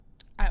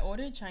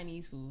ordered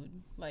Chinese food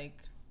like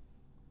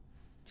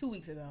 2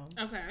 weeks ago.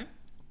 Okay.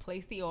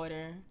 Placed the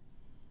order.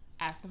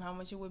 Asked them how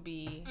much it would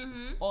be.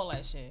 All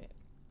that shit.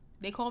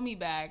 They called me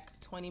back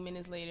 20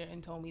 minutes later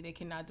and told me they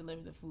cannot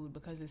deliver the food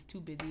because it's too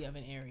busy of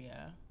an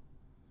area.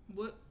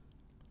 What?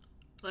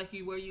 Like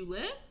where you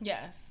live?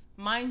 Yes.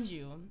 Mind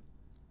you,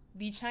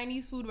 the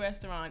Chinese food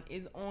restaurant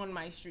is on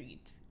my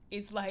street.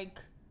 It's like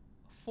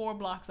 4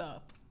 blocks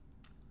up.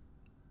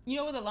 You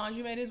know where the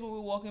laundromat is where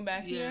we're walking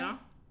back here?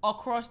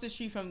 Across the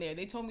street from there.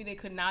 They told me they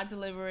could not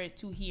deliver it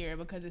to here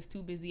because it's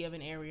too busy of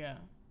an area.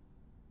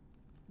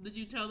 Did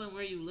you tell them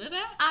where you live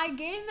at? I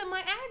gave them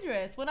my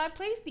address when I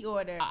placed the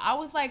order. I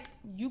was like,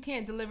 you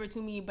can't deliver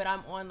to me, but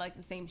I'm on like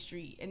the same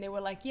street. And they were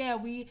like, yeah,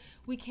 we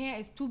can't.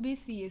 It's too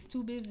busy. It's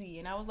too busy.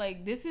 And I was like,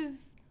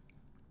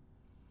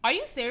 are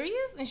you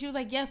serious? And she was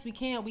like, yes, we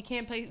can't. We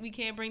can't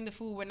bring the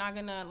food. We're not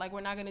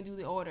gonna do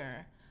the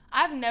order.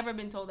 I've never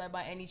been told that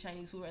by any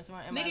Chinese food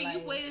restaurant in my life.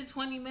 Nigga, you waited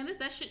 20 minutes?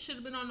 That shit should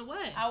have been on the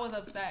way. I was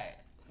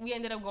upset. We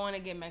ended up going to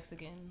get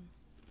Mexican.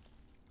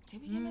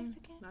 Did we get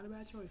Mexican? Not a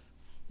bad choice.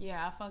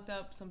 Yeah, I fucked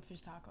up some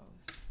fish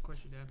tacos. Of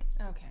course you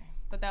did. Okay.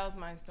 But that was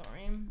my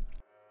story.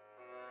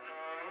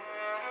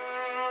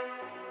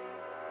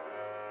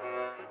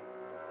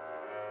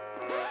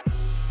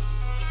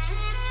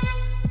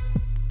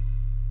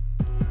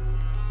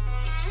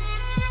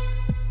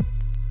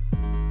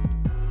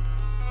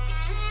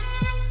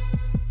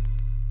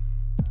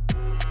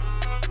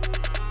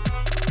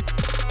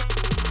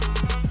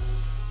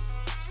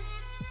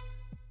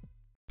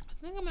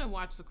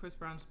 Watch the Chris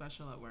Brown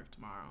special at work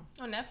tomorrow.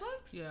 On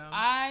Netflix?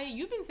 Yeah.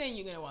 You've been saying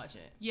you're gonna watch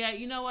it. Yeah,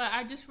 you know what?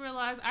 I just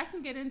realized I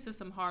can get into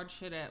some hard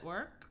shit at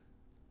work.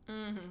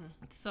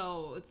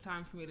 So it's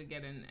time for me to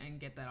get in and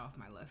get that off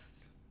my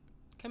list.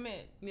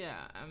 Commit. Yeah,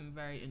 I'm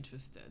very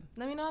interested.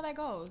 Let me know how that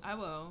goes. I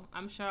will.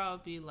 I'm sure I'll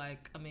be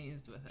like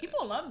amazed with it.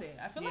 People loved it.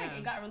 I feel like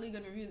it got really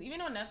good reviews.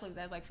 Even on Netflix, it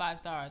has like 5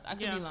 stars. I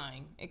could be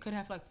lying. It could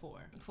have like 4.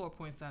 4.7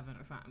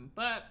 or something.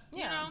 But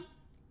you know,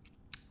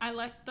 I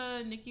liked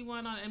the Nicki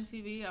one on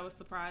MTV. I was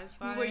surprised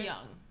by it. We were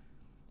young.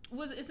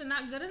 Is it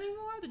not good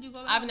anymore? Did you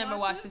go back I've and never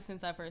watch watched it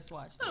since I first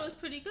watched it. No, it was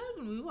pretty good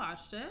when we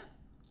watched it.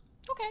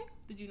 Okay.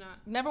 Did you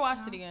not? Never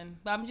watched it again.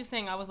 But I'm just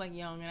saying I was like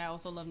young and I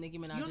also love Nicki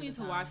Minaj. You don't need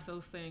to watch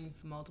those things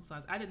multiple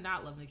times. I did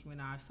not love Nicki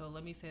Minaj, so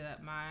let me say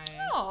that my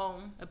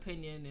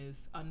opinion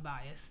is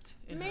unbiased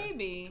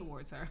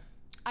towards her.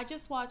 I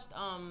just watched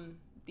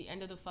The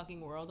End of the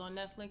Fucking World on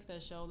Netflix,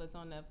 that show that's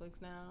on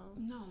Netflix now.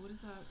 No, what is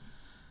that?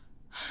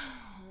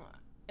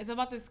 It's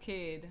about this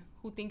kid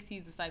who thinks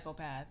he's a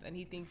psychopath and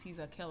he thinks he's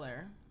a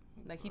killer.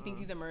 Like, he thinks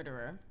he's a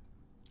murderer.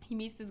 He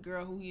meets this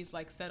girl who he's,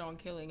 like, set on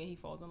killing, and he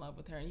falls in love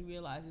with her, and he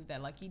realizes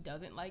that, like, he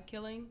doesn't like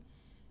killing.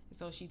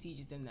 So she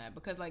teaches him that.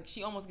 Because, like,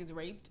 she almost gets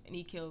raped, and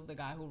he kills the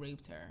guy who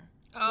raped her.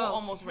 Who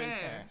almost rapes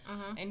her.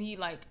 And he,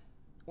 like,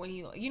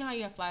 you know how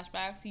you have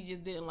flashbacks? He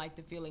just didn't like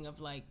the feeling of,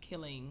 like,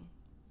 killing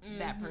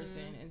that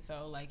person. And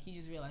so, like, he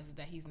just realizes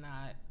that he's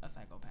not a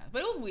psychopath.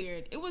 But it was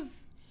weird. It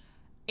was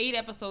 8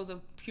 episodes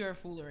of pure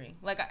foolery.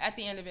 Like, at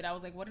the end of it, I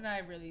was like, what did I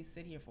really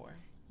sit here for?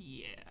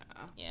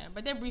 Yeah,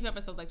 but they're brief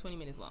episodes, like 20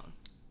 minutes long.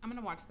 I'm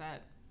gonna watch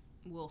that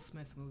Will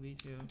Smith movie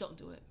too. Don't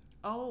do it.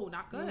 Oh,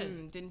 not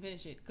good. Didn't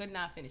finish it. Could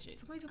not finish it.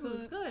 Somebody told me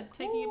it was good.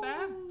 Taking it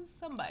back?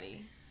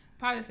 Somebody.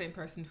 Probably the same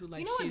person who,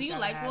 like, you know what? Do you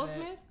like Will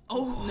Smith?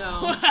 Oh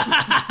no.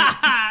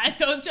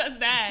 Don't trust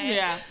that.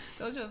 Yeah.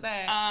 Don't trust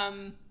that.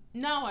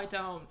 No, I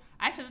don't.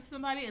 I said it to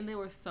somebody and they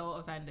were so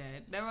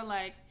offended. They were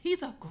like,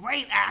 he's a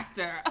great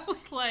actor. I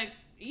was like,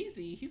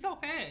 easy. He's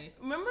okay.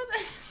 Remember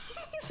that?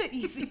 You said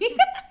easy.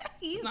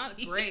 He's not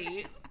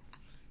great.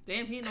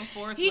 Damn, he ain't no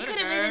Forrest He Whitaker.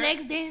 could have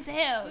been the next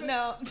Denzel.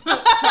 No.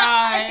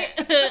 Try.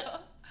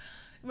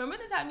 Remember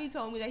the time you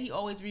told me that he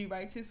always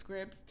rewrites his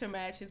scripts to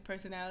match his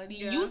personality?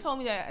 Yeah. You told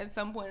me that at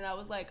some point, and I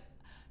was like,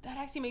 that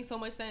actually makes so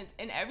much sense.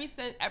 And ever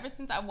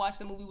since I've watched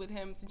the movie with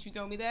him, since you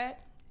told me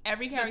that,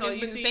 every character has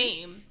been the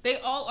same. They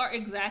all are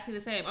exactly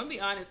the same. I'm gonna be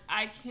honest.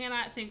 I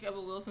cannot think of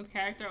a Will Smith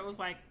character. I was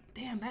like,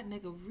 damn, that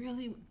nigga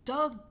really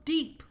dug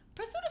deep.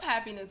 Pursuit of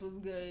Happiness was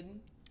good.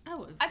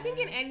 I think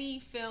in any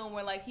film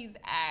where, like, he's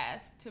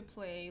asked to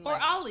play, like,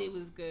 or Ali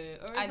was good.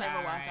 Or I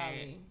never watched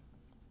Ali.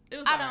 It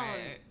was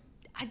alright.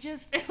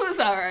 It was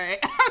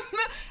alright.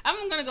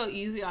 I'm gonna go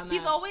easy on that.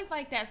 He's always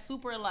like that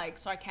super, like,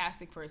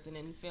 sarcastic person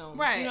in films.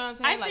 Right. You know what I'm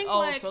saying? I like, think, oh,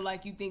 like, so,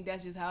 like, you think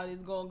that's just how it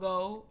is gonna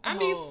go? I'm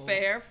be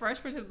fair.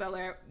 Fresh Prince of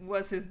Bel-Air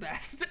was his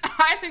best.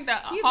 I think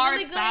that he's hard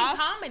really good stop, in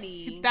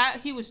comedy. That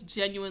he was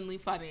genuinely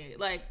funny.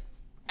 Like,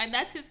 and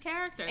that's his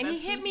character. And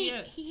that's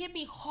he hit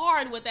me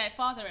hard with that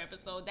father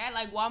episode. That,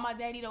 like, Why My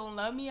Daddy Don't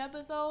Love Me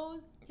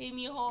episode hit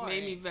me hard.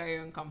 Made me very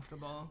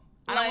uncomfortable.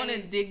 I don't want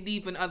to dig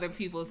deep in other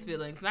people's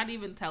feelings. Not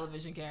even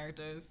television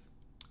characters.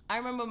 I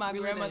remember my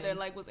grandmother,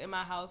 like, was in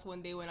my house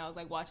one day when I was,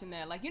 like, watching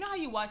that. Like, you know how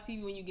you watch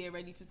TV when you get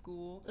ready for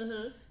school?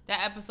 Mm-hmm.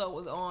 That episode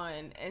was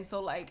on. And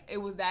so, like, it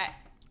was that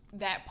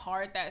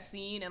part, that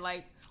scene. And,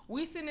 like,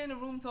 we sitting in the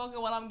room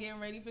talking while I'm getting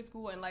ready for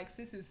school. And, like,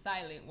 sis is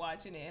silent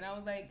watching it. And I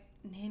was like,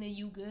 Nana,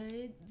 you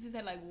good? Sis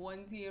had, like,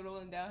 one tear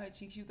rolling down her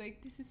cheek. She was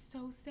like, this is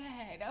so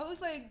sad. I was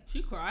like...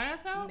 She cried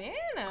at that?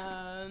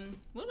 Nana.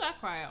 What did I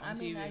cry at on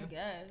TV? I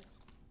guess.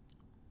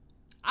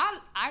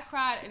 I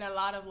cried in a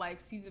lot of like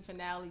season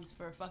finales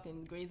for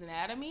fucking Grey's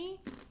Anatomy.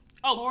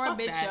 Oh, fuck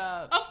bitch that.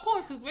 Up. Of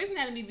course, because Grey's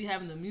Anatomy be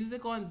having the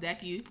music on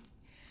decky.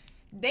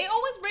 They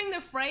always bring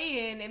the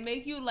fray in and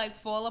make you like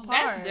fall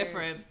apart. That's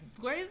different.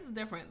 Grey's is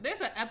different.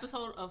 There's an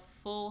episode of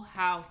Full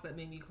House that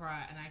made me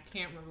cry, and I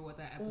can't remember what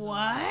that episode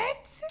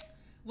was.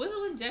 Was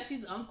it when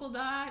Jesse's uncle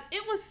died?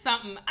 It was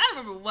something. I don't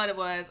remember what it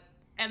was.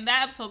 And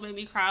that episode made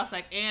me cry. I was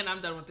like, and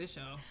I'm done with this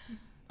show.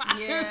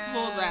 Yeah.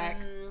 Pull back.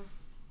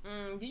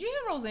 Did you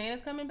hear Roseanne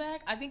is coming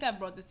back? I think I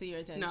brought this to your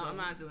attention. No, I'm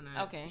not doing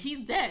that. Okay. He's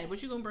dead.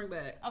 What you gonna bring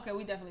back? Okay,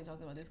 we definitely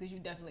talked about this because you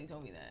definitely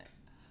told me that.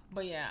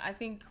 But yeah, I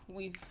think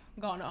we've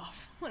gone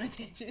off on a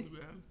tangent.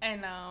 Yeah.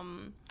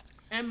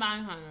 And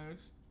Mindhunters.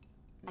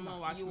 I'm gonna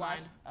watch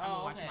Mindhunters.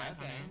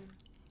 Okay.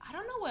 I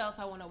don't know what else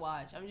I want to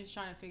watch. I'm just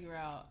trying to figure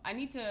out. I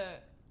need to.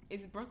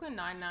 Is Brooklyn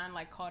Nine-Nine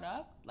like caught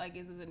up? Like,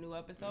 is this a new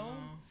episode?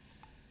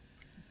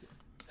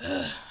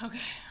 Okay. I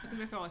think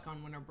they're still like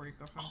on winter break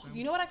or something. Oh, do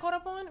you know what I caught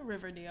up on?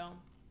 Riverdale.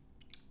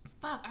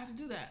 Fuck, I have to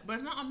do that, but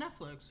it's not on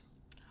Netflix.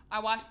 I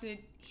watched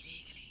it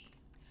illegally.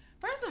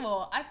 First of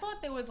all, I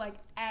thought there was like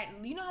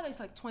you know how there's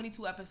like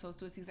 22 episodes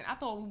to a season. I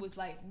thought we was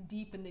like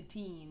deep in the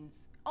teens.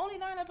 Only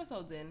 9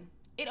 episodes in.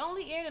 It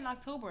only aired in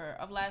October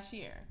of last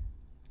year.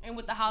 And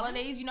with the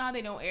holidays, you know how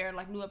they don't air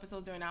like new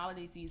episodes during the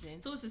holiday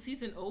season. So is the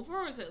season over,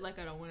 or is it like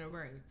at a winter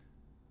break?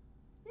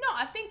 No,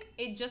 I think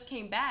it just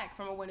came back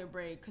from a winter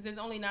break because there's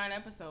only 9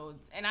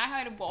 episodes. And I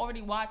had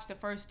already watched the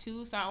first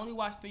 2, so I only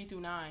watched 3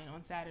 through 9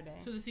 on Saturday.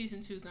 So the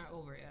season 2's not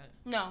over yet?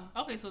 No.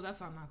 Okay, so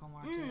that's why I'm not going to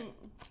watch it.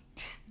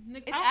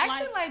 Nick, it's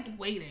actually like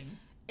waiting.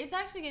 It's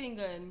actually getting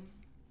good.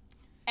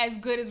 As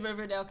good as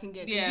Riverdale can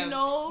get. Yeah. You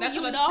know, that's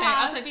you what know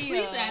how I was like, feel.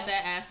 Please add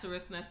that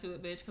asterisk next to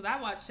it, bitch. Because I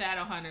watch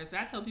Shadowhunters and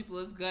I tell people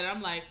it's good.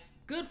 I'm like,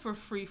 good for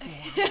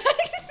Freeform.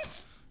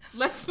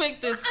 Let's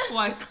make this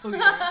quite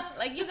clear.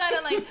 Like you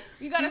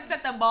gotta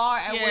set the bar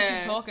at what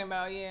you're talking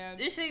about. Yeah,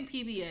 this ain't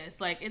PBS.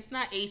 Like it's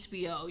not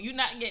HBO. You're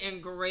not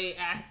getting great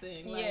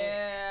acting. Like,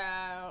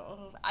 yeah,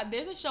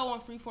 there's a show on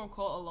Freeform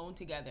called Alone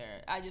Together.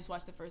 I just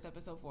watched the first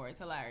episode for it. It's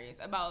hilarious.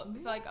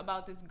 It's like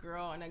about this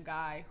girl and a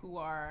guy who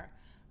are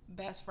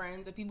best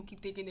friends, and people keep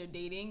thinking they're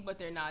dating, but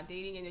they're not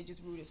dating, and they're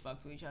just rude as fuck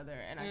to each other.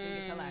 And I think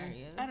it's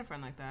hilarious. I had a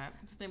friend like that.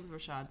 His name was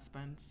Rashad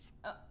Spence.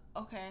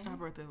 Okay. Our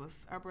birthdays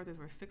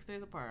were 6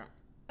 days apart.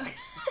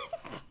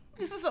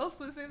 This is so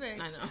specific.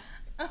 I know.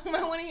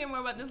 I want to hear more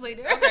about this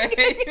later.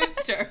 Okay,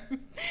 sure.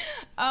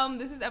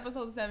 This is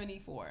episode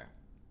 74.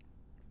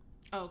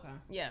 Oh, okay.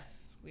 Yes.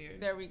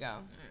 Weird. There we go. All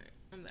right,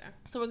 I'm there.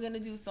 So we're gonna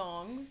do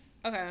songs.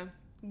 Okay.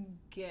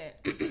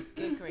 Get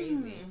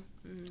crazy.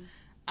 Mm-hmm.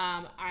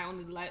 I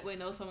only lightweight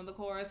know some of the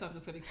chorus, so I'm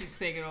just gonna keep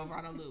saying it over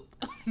on a loop.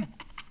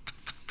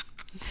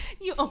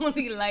 You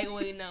only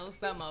lightweight know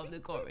some of the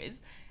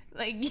chorus.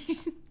 Like,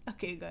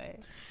 okay, go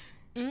ahead.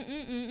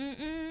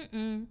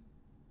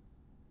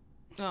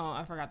 Oh,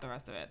 I forgot the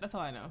rest of it. That's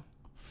all I know.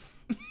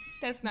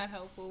 That's not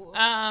helpful.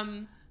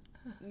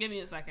 Give me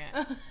a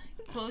second.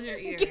 Close your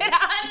ears. Get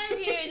out of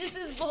here. This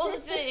is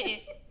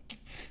bullshit.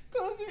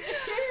 Close your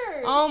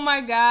ears. Oh my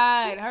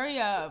God. Hurry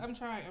up. I'm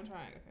trying.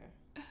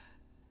 Okay.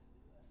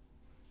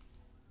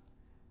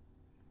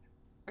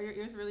 Are your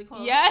ears really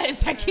closed?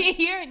 Yes. I can't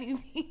hear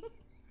anything.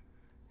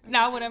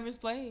 Now whatever's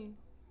playing.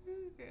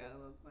 Okay,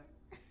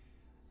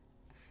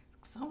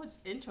 so much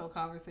intro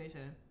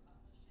conversation.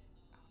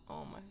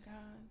 Oh my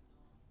God.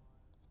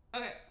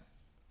 Okay.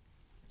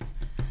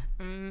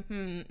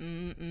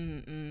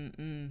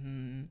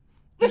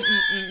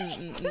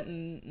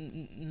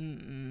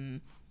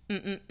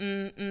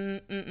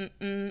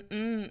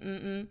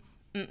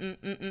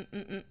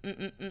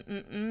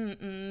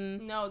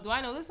 No, do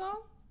I know this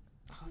song?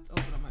 Oh, it's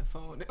open on my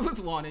phone. It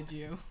was Wanted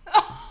You.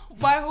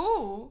 By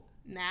who?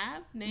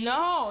 Nav?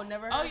 No,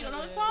 never heard of it. Oh, you don't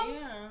know the song?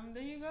 Yeah,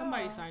 there you go.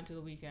 Somebody signed to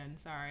The Weeknd.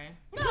 Sorry.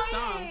 No,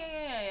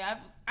 yeah.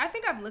 I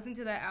think I've listened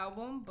to that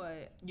album,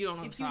 but you don't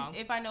know the song.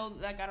 If I know,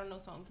 like, I don't know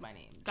songs by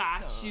name.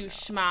 Got you,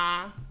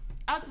 Shma.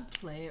 I'll just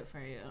play it for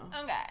you.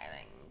 Okay,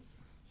 thanks.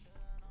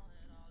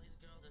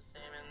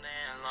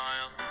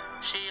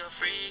 She a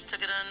freak,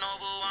 took it to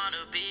Noble on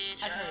the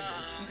beach.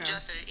 Okay.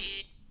 Just to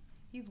eat.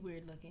 He's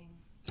weird looking.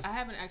 I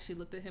haven't actually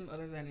looked at him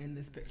other than in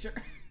this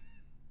picture.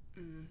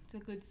 It's a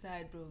good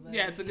side profile.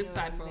 Yeah, it's a good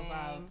side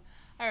profile.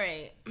 All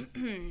right.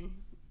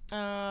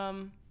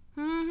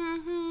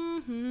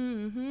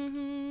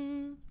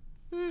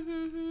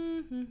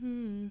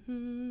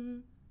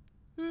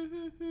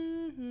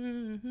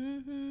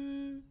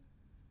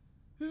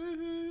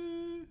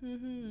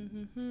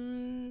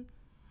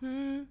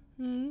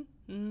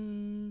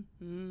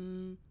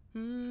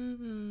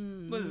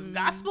 What is this,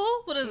 gospel?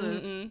 What is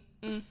this?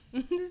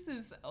 This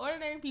is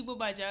Ordinary People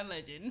by John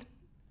Legend.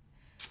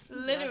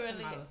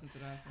 Literally.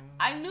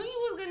 I knew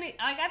you was gonna,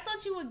 like, I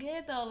thought you would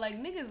get it though. Like,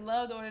 niggas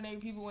loved Ordinary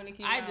People when it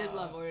came out. I did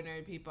love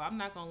Ordinary People. I'm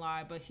not gonna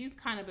lie, but he's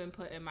kind of been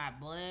put in my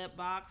blood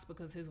box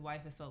because his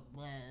wife is so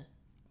bleh.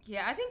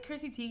 Yeah, I think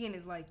Chrissy Teigen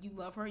is like, you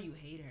love her, you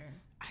hate her.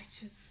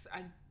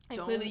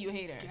 don't clearly you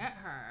hate her. Get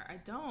her. I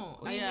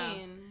don't. What do you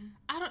mean?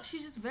 I don't.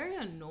 She's just very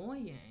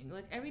annoying.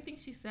 Like everything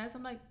she says,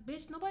 I'm like,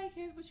 bitch, nobody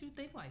cares what you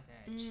think like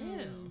that.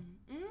 Chill.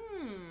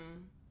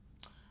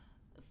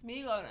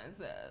 Smigo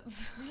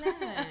says.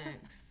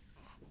 Relax.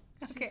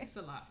 Okay. It's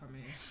a lot for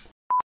me.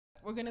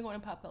 We're gonna go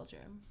into pop culture.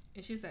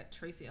 And she's that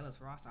Tracy Ellis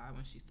Ross eye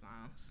when she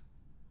smiles.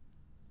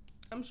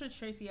 I'm sure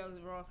Tracy Ellis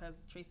Ross has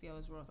Tracy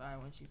Ellis Ross eye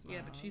when she smiles.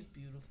 Yeah, but she's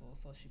beautiful,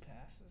 so she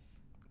passes.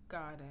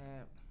 God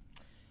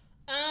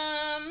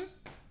damn.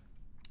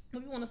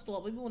 What we want to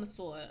sort? What we want to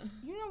sort?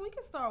 You know, we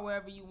can start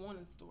wherever you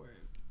want to start.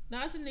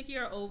 Nas and Nicki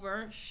are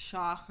over.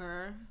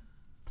 Shocker.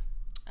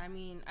 I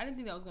mean, I didn't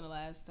think that was gonna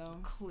last. So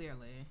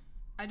clearly,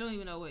 I don't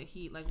even know what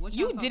what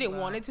you didn't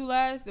want it to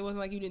last. It wasn't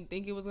like you didn't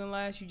think it was gonna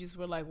last. You just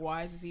were like,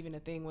 why is this even a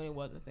thing when it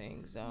was a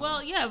thing? So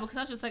well, yeah, because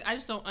I was just like, I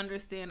just don't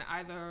understand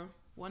either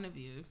one of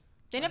you.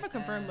 They never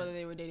confirmed whether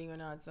they were dating or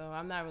not, so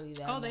I'm not really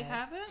that. Oh, they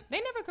haven't? They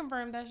never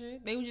confirmed that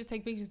shit. They would just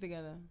take pictures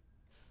together.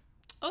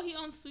 Oh, he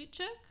owns Sweet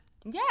Chick?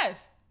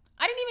 Yes.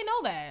 I didn't even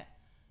know that.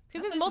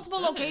 Because there's multiple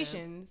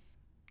locations.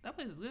 That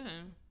place is good.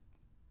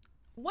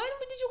 When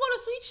did you go to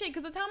Sweet Chick?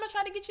 Because the time I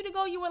tried to get you to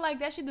go, you were like,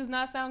 that shit does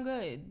not sound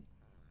good.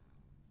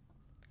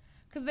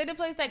 Because they're the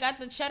place that got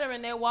the cheddar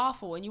in their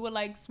waffle, and you were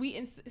like, sweet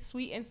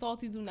and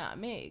salty do not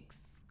mix.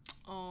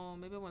 Oh,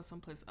 maybe I went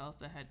someplace else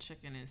that had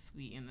chicken and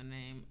sweet in the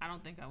name. I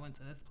don't think I went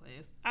to this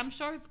place. I'm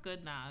sure it's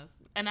good, Nas.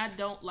 And I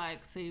don't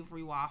like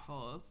savory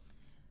waffles.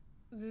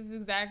 This is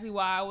exactly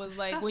why I was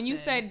Disgusting. like, when you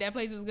said that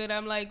place is good,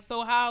 I'm like,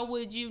 so how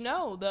would you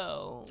know,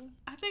 though?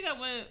 I think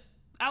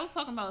I was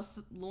talking about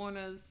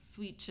Lorna's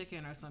Sweet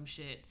Chicken or some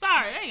shit.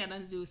 Sorry, that ain't got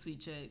nothing to do with Sweet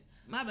Chick.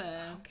 My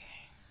bad. Okay.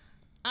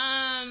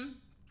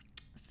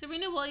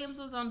 Serena Williams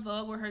was on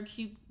Vogue with her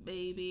cute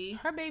baby.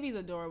 Her baby's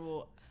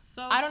adorable.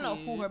 So I don't know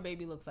who her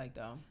baby looks like,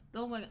 though.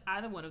 Don't look like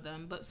either one of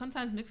them, but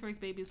sometimes mixed race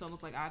babies don't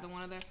look like either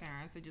one of their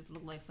parents. They just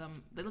look like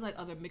they look like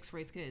other mixed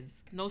race kids.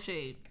 No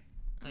shade.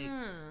 Like,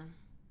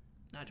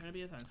 not trying to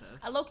be offensive.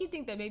 I low-key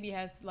think that baby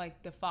has,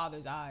 like, the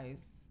father's eyes.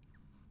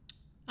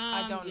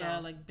 I don't know. Yeah,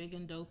 like big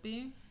and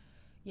dopey.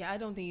 Yeah, I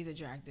don't think he's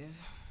attractive.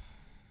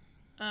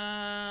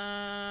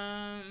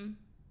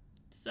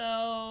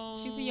 So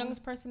she's the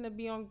youngest person to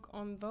be on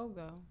Vogue,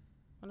 though.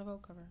 On the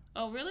Vogue cover.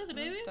 Oh, really? The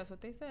baby? That's what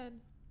they said.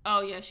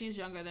 Oh, yeah, she's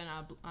younger than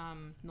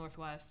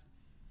Northwest.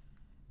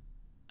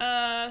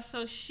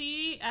 So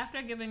she,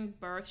 after giving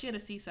birth, she had a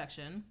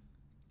C-section.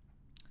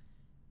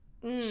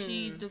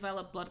 She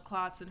developed blood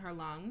clots in her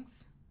lungs.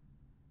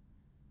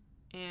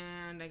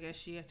 And I guess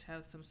she had to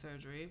have some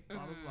surgery, blah,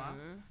 blah, blah.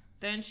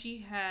 Then she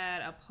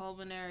had a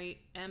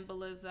pulmonary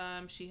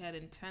embolism. She had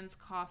intense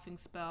coughing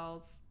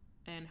spells,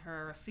 and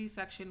her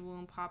C-section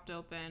wound popped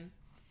open.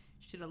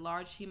 She had a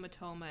large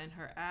hematoma in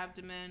her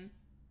abdomen.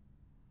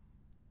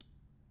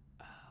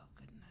 Oh,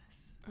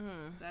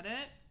 goodness. Is that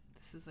it?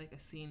 This is like a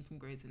scene from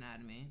Grey's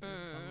Anatomy.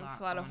 There's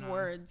a lot of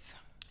words.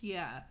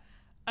 Yeah.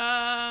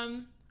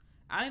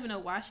 I don't even know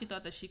why she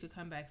thought that she could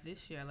come back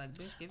this year. Like,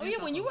 bitch, give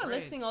yourself when you a were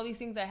break. listing all these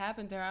things that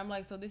happened to her, I'm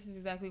like, so this is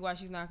exactly why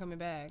she's not coming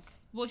back.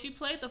 Well, she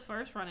played the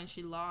first run and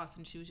she lost,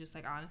 and she was just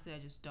like, honestly, I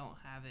just don't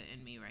have it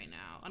in me right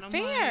now. And I'm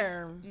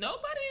fair. Like,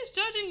 nobody is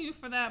judging you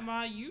for that,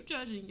 Ma. You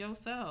judging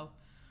yourself.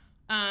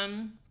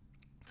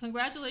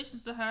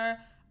 Congratulations to her.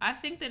 I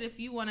think that if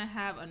you want to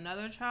have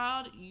another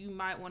child, you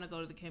might want to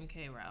go to the Kim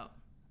K route.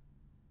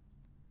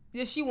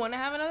 Does she want to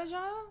have another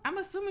child? I'm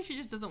assuming she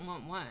just doesn't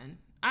want one.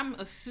 I'm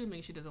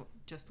assuming she doesn't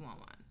just want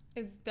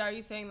one. Are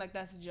you saying like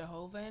that's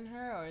Jehovah in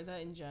her, or is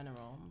that in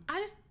general?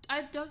 I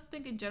just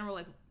think in general,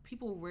 like,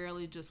 people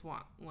rarely just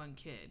want one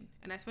kid,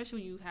 and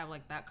especially when you have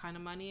like that kind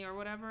of money or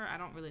whatever. I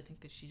don't really think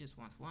that she just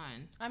wants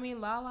one. I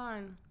mean, Lala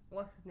and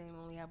what's his name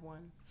only have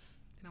one.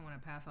 They don't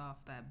want to pass off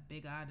that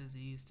big eye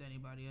disease to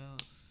anybody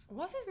else.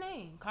 What's his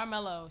name?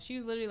 Carmelo. She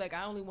was literally like,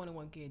 I only wanted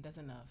one kid. That's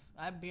enough.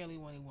 I barely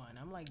wanted one.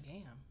 I'm like,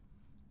 damn.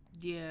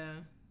 Yeah.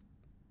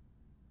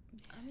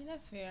 I mean,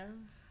 that's fair.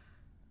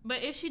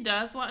 But if she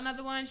does want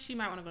another one, she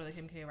might want to go to the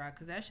Kim K route,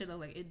 because that shit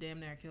looked like it damn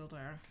near killed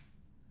her.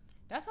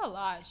 That's a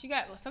lot. She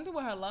got something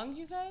with her lungs,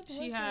 you said?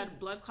 She had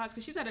blood clots,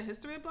 because she's had a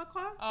history of blood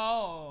clots.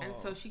 Oh. And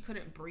so she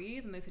couldn't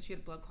breathe, and they said she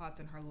had blood clots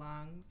in her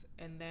lungs.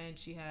 And then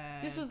she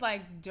had... This was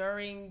like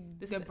during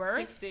the birth?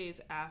 6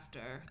 days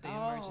after the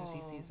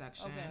emergency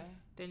C-section. Okay.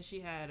 Then she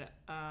had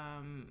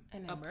a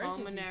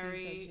pulmonary...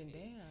 C-section,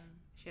 damn.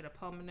 She had a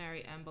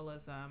pulmonary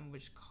embolism,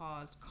 which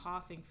caused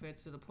coughing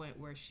fits to the point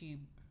where she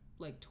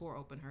like tore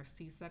open her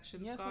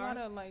C-section scars. A lot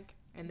of, like...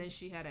 And then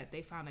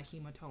they found a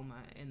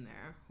hematoma in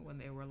there when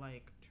they were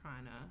like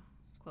trying to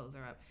close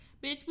her up.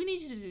 Bitch, we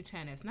need you to do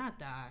tennis, not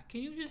die.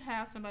 Can you just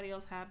have somebody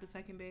else have the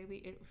second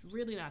baby? It's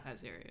really not that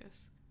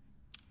serious.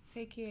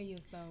 Take care of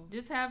yourself.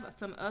 Just have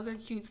some other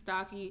cute,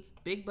 stocky,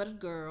 big-butted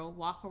girl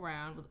walk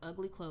around with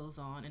ugly clothes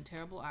on and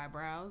terrible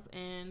eyebrows,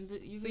 and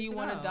you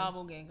want a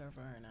doppelganger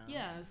for her now?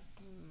 Yes.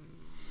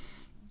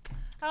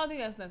 I don't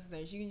think that's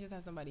necessary. She can just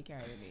have somebody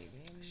carry the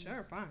baby.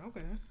 Sure, fine,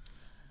 okay.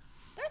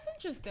 That's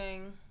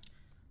interesting.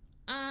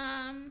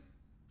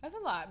 That's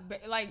a lot.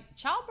 But like,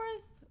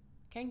 childbirth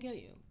can kill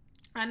you.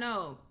 I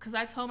know, because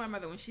I told my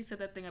mother when she said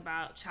that thing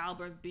about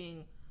childbirth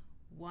being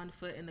 1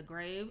 foot in the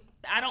grave.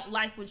 I don't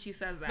like when she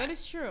says that. But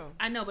it's true.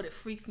 I know, but it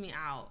freaks me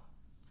out.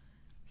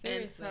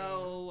 Seriously. And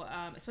so,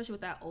 especially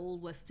with that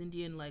old West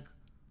Indian, like,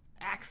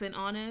 accent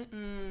on it.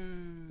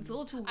 It's a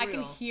little too real. I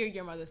can hear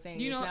your mother saying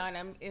this now,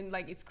 and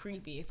like, it's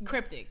creepy. It's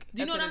cryptic.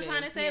 Do you know what I'm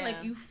trying to say? Yeah.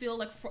 Like, you feel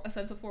like a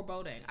sense of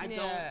foreboding. I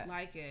don't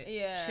like it.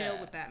 Yeah. Chill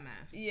with that mess.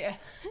 Yeah.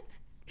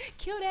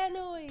 Kill that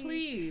noise.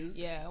 Please.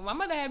 Yeah. When my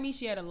mother had me,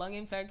 she had a lung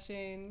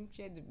infection.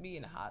 She had to be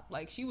in the hospital.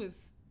 Like, she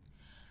was...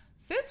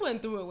 Sis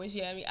went through it when she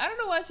had me. I don't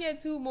know why she had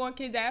 2 more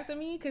kids after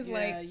me, because,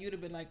 like... you'd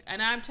have been like,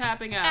 and I'm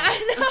tapping out.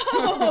 I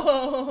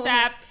know.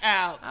 Tapped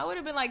out. I would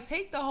have been like,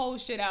 take the whole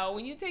shit out.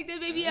 When you take this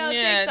baby out,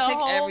 take the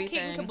whole everything.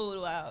 kit and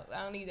caboodle out.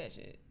 I don't need that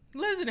shit.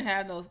 Liz didn't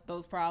have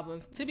those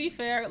problems. To be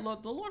fair, the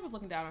Lord was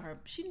looking down on her.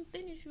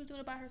 They knew she was doing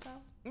it by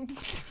herself.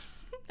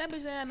 That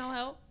bitch had no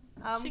help.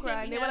 I'm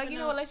crying. They were like, you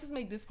know what, let's just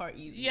make this part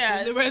easy.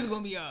 Yeah. The rest is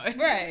going to be hard.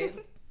 Right.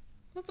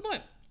 What's the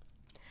point?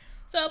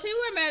 So people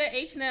were mad at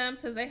H&M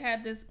because they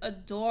had this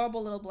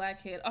adorable little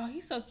black kid. Oh,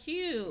 he's so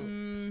cute.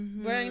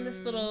 Mm-hmm. Wearing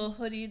this little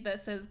hoodie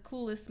that says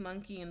coolest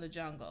monkey in the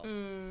jungle.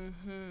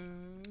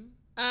 Mm-hmm.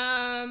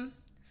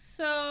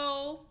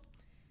 So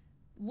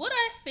what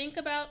I think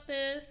about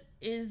this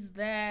is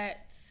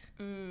that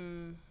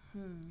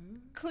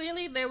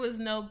clearly there was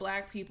no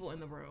black people in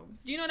the room.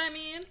 Do you know what I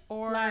mean?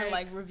 Or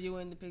like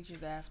reviewing the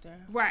pictures after.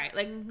 Right.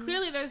 Like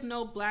clearly there's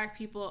no black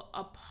people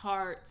a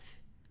part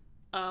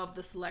of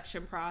the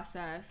selection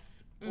process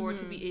or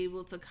to be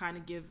able to kind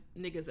of give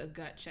niggas a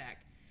gut check.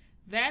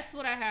 That's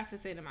what I have to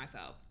say to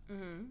myself.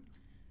 Mm-hmm.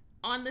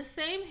 On the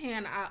same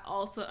hand, I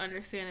also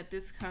understand that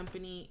this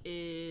company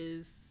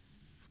is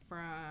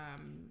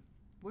from...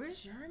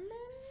 Where's German?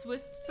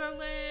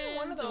 Switzerland?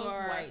 One of those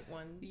white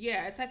ones.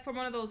 Yeah, it's like from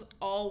one of those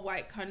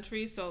all-white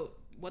countries, so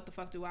what the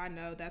fuck do I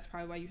know? That's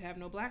probably why you have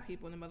no black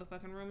people in the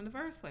motherfucking room in the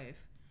first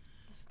place.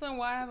 So then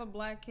why have a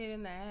black kid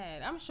in the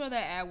ad? I'm sure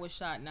that ad was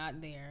shot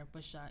not there,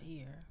 but shot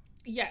here.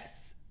 Yes.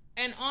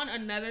 And on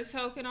another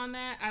token on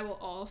that, I will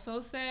also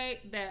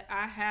say that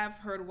I have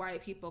heard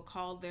white people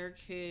call their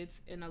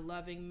kids in a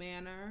loving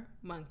manner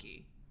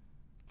monkey.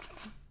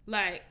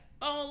 Like,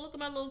 oh, look at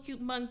my little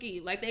cute monkey.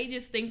 Like, they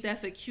just think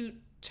that's a cute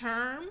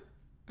term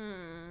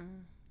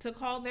to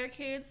call their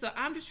kids. So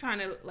I'm just trying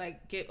to,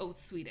 like, get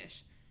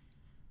Swedish.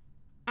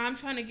 I'm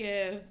trying to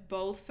give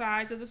both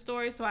sides of the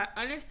story. So I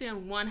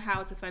understand, one,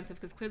 how it's offensive,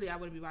 because clearly I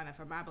wouldn't be buying that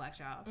for my black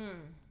child.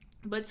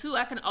 But 2,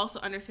 I can also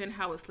understand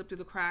how it slipped through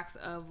the cracks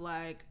of,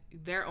 like,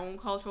 their own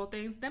cultural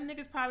things. Them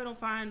niggas probably don't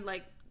find,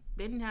 like,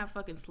 they didn't have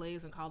fucking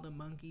slaves and call them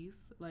monkeys.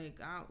 Like,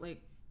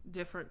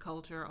 different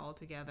culture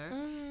altogether.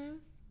 Mm-hmm.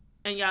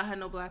 And y'all had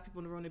no black people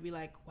in the room to be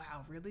like,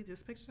 wow, really?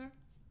 This picture?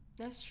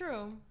 That's true. I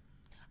mean,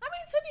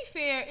 to be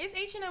fair, is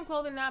H&M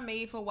clothing not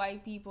made for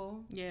white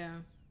people? Yeah.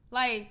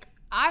 Like...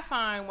 I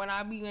find when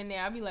I be in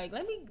there, I be like,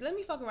 let me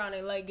fuck around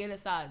and like get a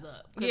size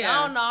up. Yeah,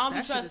 I don't know. I don't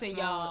be trusting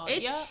y'all.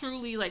 It's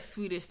truly like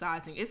Swedish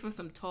sizing. It's for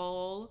some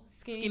tall,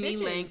 skinny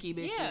lanky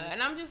bitches. Yeah,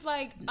 and I'm just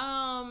like,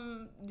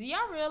 do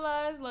y'all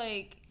realize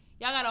like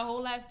y'all got a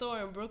whole ass store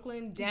in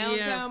Brooklyn,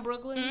 downtown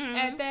Brooklyn,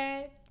 at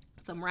that?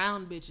 Some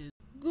round bitches.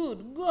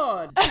 Good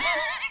God.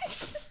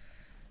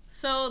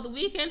 So The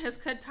Weeknd has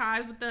cut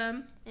ties with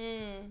them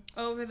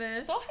over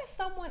this. So has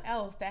someone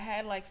else that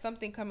had like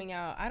something coming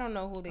out. I don't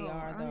know who they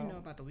are though. I don't know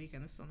about The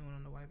Weeknd. It's the only one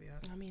on the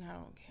YBS. I mean, I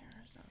don't care.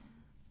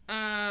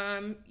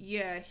 So.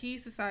 Yeah,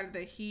 he's decided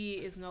that he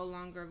is no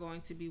longer going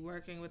to be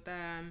working with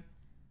them.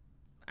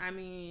 I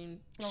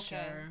mean,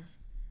 sure.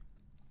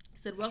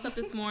 He said, woke up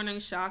this morning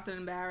shocked and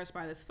embarrassed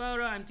by this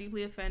photo. I'm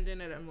deeply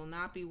offended and will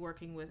not be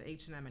working with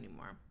H&M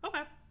anymore.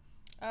 Okay.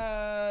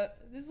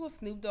 This is what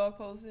Snoop Dogg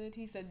posted.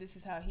 He said this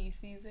is how he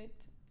sees it.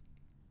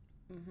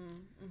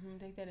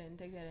 Take that in.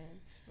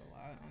 It's a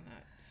lot on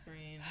that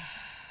screen.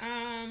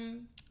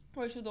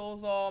 Rachel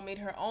Dolezal made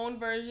her own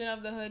version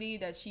of the hoodie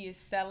that she is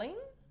selling.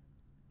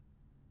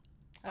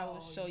 I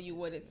will show you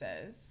what it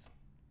says.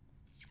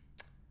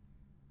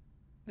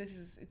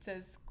 It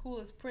says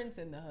coolest prints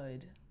in the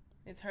hood.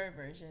 It's her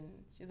version.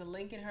 She has a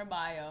link in her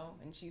bio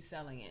and she's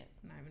selling it.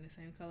 Not even the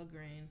same color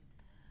green.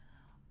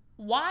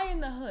 Why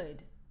in the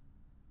hood?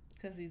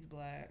 Because he's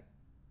black.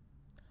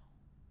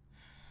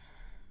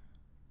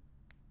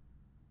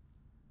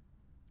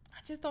 I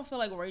just don't feel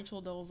like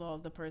Rachel Dolezal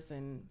is the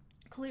person.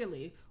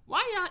 Clearly.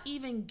 Why y'all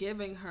even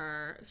giving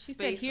her She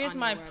space said, here's on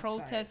my your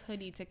protest websites?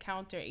 hoodie to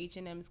counter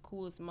H&M's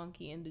coolest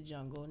monkey in the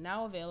jungle.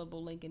 Now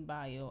available, link in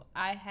bio.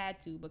 I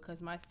had to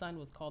because my son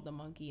was called a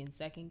monkey in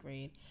 2nd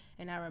grade,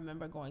 and I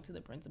remember going to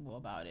the principal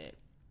about it.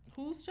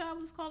 Whose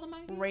child was called a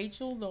monkey?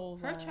 Rachel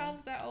Dolezal. Her child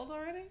is that old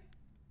already?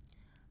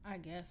 I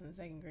guess in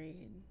 2nd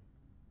grade.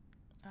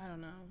 I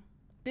don't know.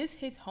 This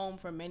hits home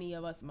for many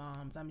of us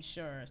moms, I'm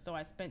sure. So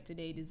I spent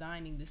today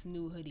designing this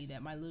new hoodie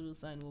that my little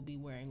son will be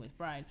wearing with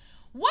pride.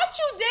 What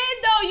you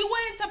did though? You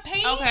went into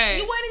paint. Okay.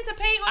 You went into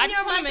paint on I your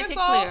just want to Microsoft. make it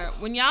clear.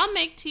 When y'all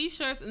make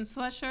t-shirts and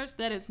sweatshirts,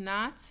 that is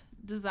not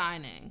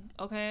designing.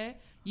 Okay.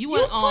 You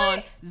went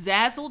on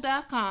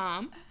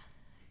Zazzle.com.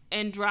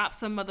 and drop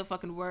some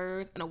motherfucking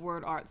words in a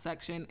word art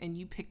section and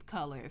you picked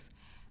colors.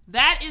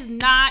 That is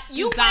not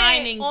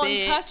designing, you went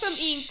bitch. on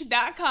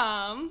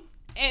customink.com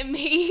and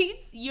made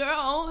your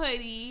own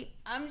hoodie.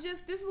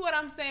 This is what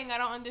I'm saying. I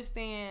don't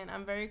understand.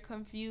 I'm very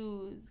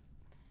confused.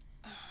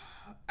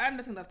 I have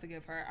nothing left to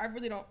give her. I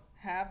really don't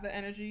have the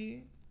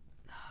energy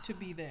to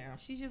be there.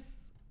 She's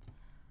just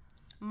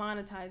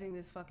monetizing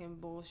this fucking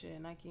bullshit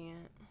and I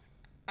can't.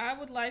 I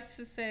would like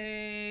to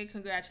say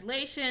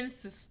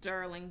congratulations to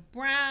Sterling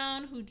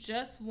Brown, who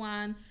just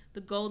won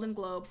the Golden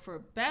Globe for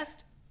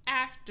Best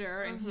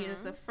Actor, and he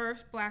is the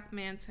first black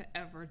man to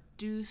ever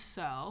do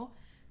so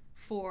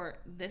for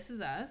This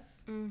Is Us.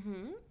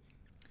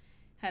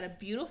 Had a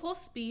beautiful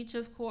speech,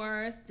 of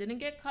course. Didn't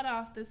get cut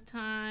off this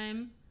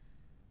time.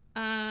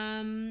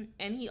 And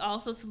he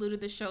also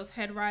saluted the show's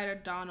head writer,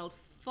 Donald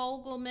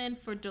Fogelman,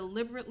 for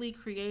deliberately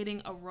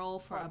creating a role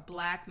for a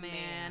black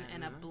man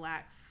and a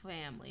black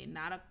family,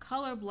 not a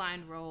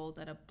colorblind role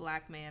that a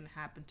black man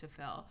happened to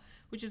fill,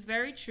 which is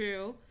very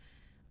true.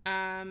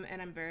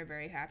 And I'm very,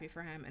 very happy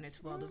for him, and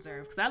it's well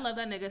deserved because I love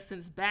that nigga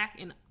since back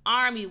in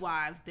Army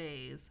Wives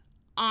days.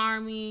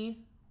 Army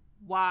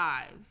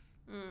Wives.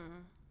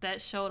 That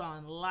showed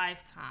on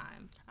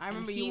Lifetime. I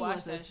remember you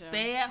watched that show. He was a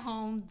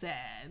stay-at-home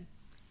dad,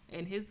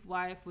 and his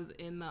wife was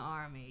in the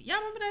army. Y'all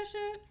remember that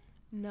shit?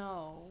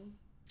 No.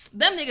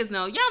 Them niggas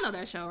know. Y'all know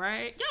that show,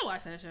 right? Y'all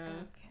watch that show.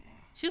 Okay.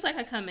 She was like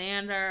a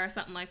commander or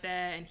something like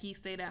that, and he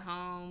stayed at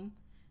home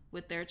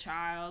with their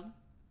child.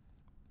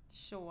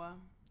 Sure.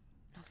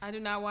 I do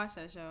not watch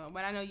that show,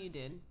 but I know you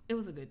did. It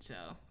was a good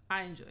show.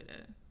 I enjoyed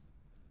it.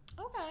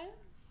 Okay.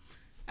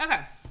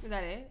 Is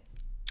that it?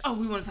 Oh,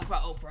 we want to talk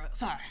about Oprah.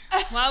 Sorry.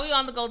 While we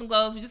on the Golden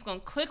Globes, we're just going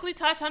to quickly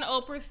touch on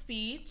Oprah's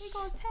speech. We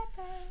gonna tap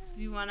that.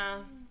 Do you want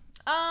to?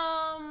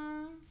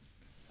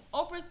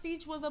 Oprah's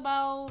speech was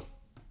about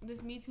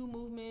this Me Too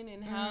movement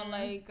and how,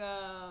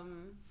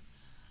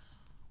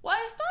 well,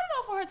 it started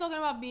off with her talking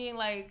about being,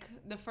 like,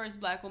 the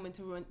first black woman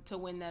to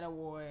win that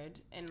award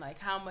and, like,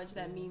 how much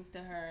that means to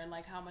her and,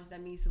 like, how much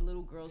that means to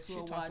little girls who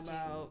are watching. She talked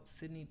about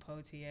Sidney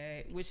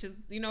Poitier, which is,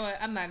 you know what,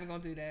 I'm not even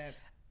going to do that.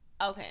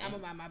 Okay. I'm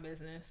going to mind my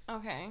business.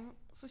 Okay.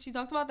 So she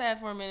talked about that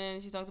for a minute,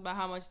 and she talked about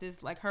how much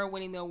this, like, her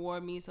winning the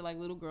award means to, like,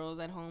 little girls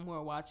at home who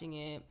are watching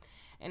it,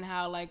 and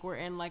how, like, we're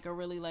in, like, a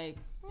really, like,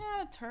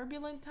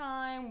 turbulent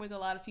time with a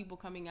lot of people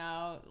coming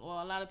out, or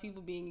a lot of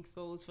people being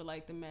exposed for,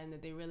 like, the men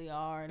that they really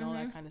are and all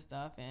that kind of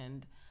stuff,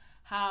 and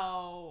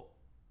how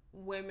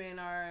women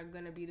are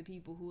going to be the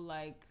people who,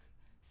 like,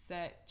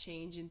 set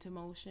change into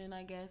motion,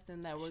 I guess,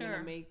 and that we're going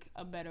to make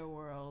a better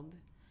world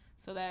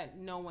so that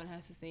no one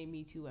has to say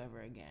Me Too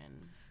ever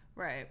again.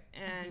 Right.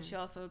 And she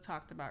also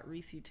talked about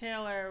Reese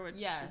Taylor, which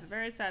is a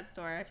very sad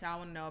story. If y'all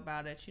want to know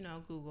about it, you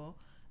know, Google.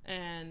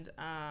 And,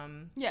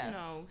 you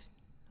know,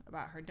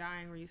 about her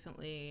dying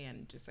recently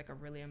and just, like, a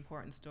really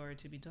important story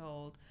to be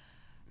told.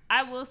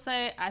 I will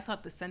say I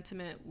thought the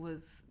sentiment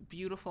was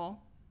beautiful.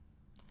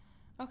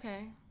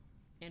 Okay.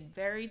 And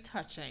very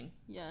touching.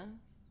 Yes.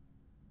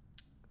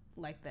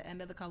 Like the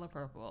end of The Color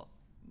Purple.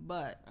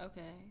 But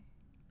okay,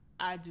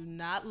 I do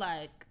not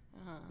like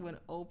when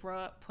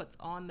Oprah puts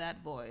on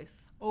that voice.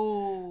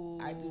 Oh,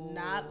 I do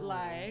not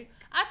like.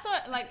 I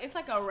thought, like, it's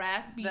like a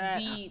raspy,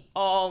 deep.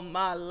 All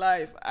my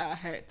life I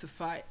had to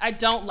fight. I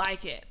don't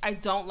like it.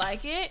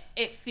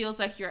 It feels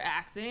like you're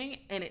acting,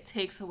 and it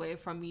takes away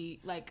from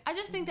me. Like, I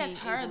just think that's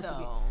her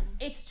though.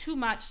 It's too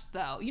much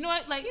though. You know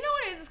what? Like, you know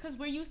what it is? It's because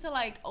we're used to,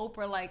 like,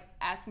 Oprah, like,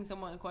 asking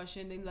someone a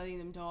question, then letting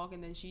them talk,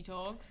 and then she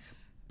talks.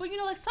 But, you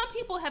know, like, some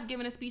people have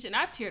given a speech, and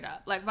I've teared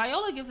up. Like,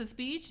 Viola gives a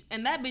speech,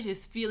 and that bitch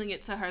is feeling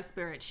it to her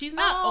spirit. She's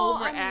not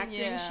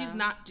overacting. She's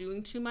not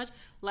doing too much.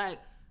 Like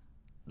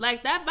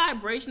that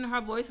vibration in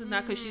her voice is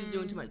not because she's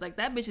doing too much. Like,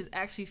 that bitch is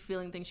actually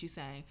feeling things she's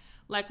saying.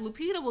 Like,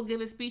 Lupita will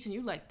give a speech, and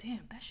you're like,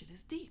 damn, that shit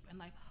is deep. And,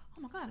 like,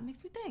 oh, my God, it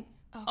makes me think.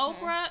 Okay.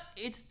 Oprah,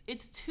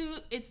 it's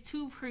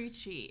too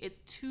preachy. It's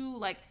too,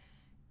 like...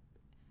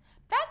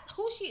 That's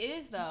who she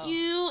is, though.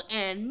 You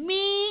and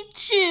me,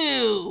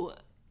 too.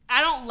 I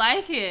don't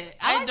like it.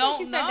 I don't know.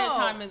 She said that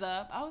time is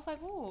up. I was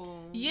like,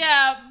 ooh.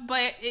 Yeah,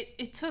 but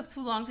it took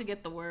too long to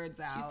get the words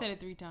out. She said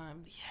it 3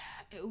 times.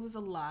 Yeah, it was a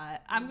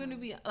lot. I'm going to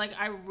be, like,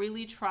 I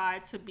really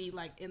tried to be,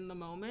 like, in the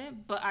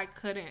moment, but I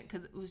couldn't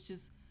because it was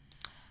just...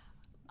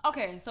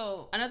 Okay,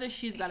 so... Another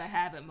She's Gotta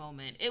Have It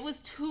moment. It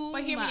was too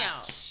much. But hear me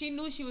out. She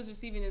knew she was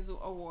receiving this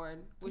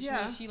award, which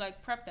means she,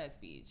 like, prepped that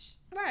speech.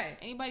 Right.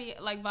 Anybody...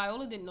 Like,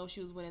 Viola didn't know she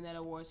was winning that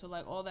award, so,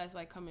 like, all that's,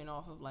 like, coming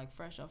off of, like,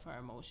 fresh off her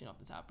emotion off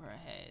the top of her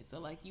head. So,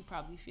 like, you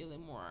probably feel it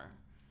more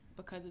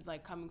because it's,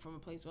 like, coming from a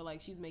place where, like,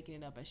 she's making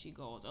it up as she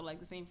goes. Or, like,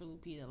 the same for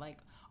Lupita. Like,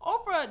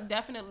 Oprah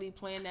definitely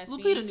planned that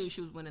speech. Lupita knew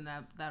she was winning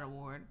that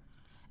award.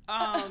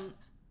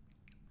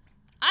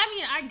 I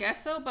mean, I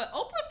guess so, but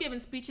Oprah's giving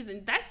speeches,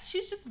 and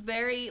she's just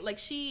very, like,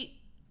 she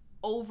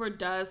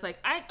overdoes. Like,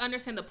 I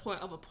understand the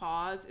point of a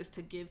pause is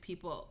to give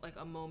people, like,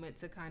 a moment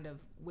to kind of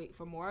wait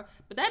for more,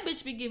 but that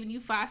bitch be giving you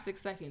 5-6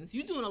 seconds.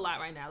 You doing a lot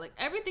right now. Like,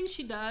 everything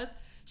she does,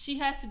 she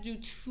has to do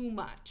too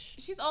much.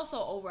 She's also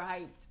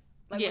overhyped.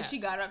 Like, yeah. when she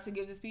got up to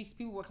give the speech,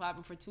 people were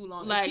clapping for too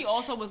long. Like, and she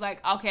also was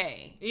like,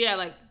 okay. Yeah,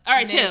 like, all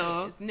right,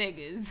 chill.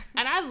 Niggas.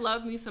 And I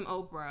love me some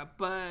Oprah,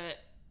 but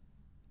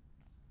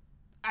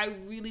I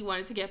really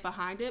wanted to get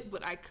behind it,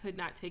 but I could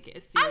not take it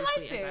as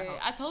seriously as I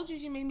hoped. I told you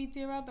she made me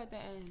tear up at the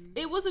end.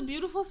 It was a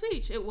beautiful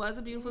speech. It was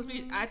a beautiful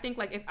speech. I think,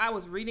 like, if I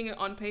was reading it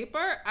on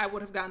paper, I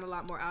would have gotten a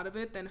lot more out of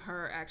it than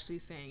her actually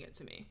saying it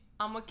to me.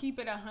 I'm gonna keep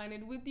it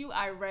 100 with you.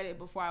 I read it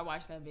before I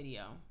watched that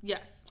video.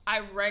 Yes. I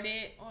read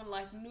it on,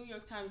 like, New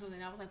York Times, and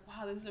I was like,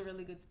 wow, this is a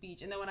really good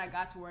speech. And then when I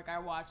got to work, I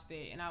watched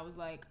it, and I was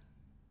like,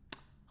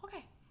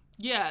 okay.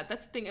 Yeah,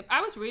 that's the thing. If I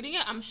was reading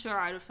it, I'm sure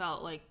I'd have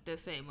felt, like, the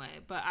same way.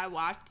 But I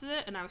watched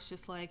it, and I was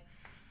just like,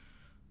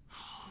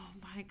 oh,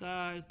 my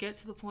God, get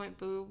to the point,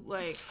 boo.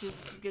 Like,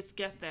 just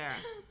get there.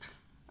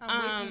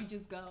 I'm with you,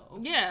 just go.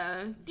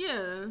 Yeah.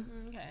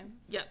 Okay.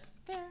 Yep.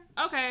 Fair.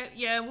 Okay,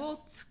 yeah,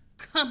 we'll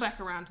come back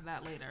around to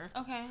that later.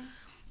 Okay.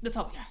 That's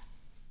all we got.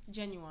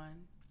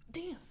 Genuine.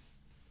 Damn.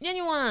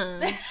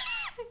 Genuine.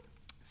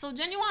 So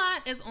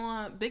Genuine is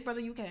on Big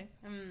Brother UK,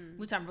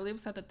 which I'm really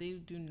upset that they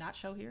do not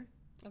show here.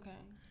 Okay.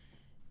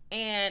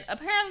 And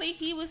apparently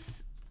he was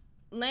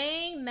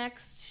laying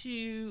next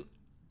to,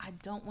 I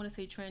don't want to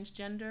say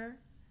transgender,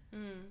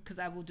 because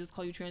I will just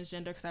call you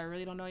transgender because I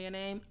really don't know your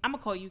name. I'm going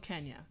to call you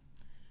Kenya.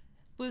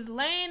 Was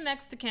laying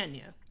next to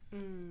Kenya.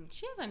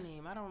 She has a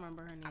name. I don't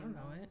remember her name. I don't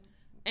know it.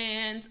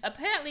 And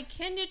apparently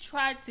Kenya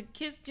tried to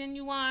kiss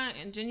Genuine,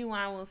 and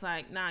Genuine was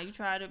like, nah, you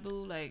tried it,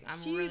 boo. Like,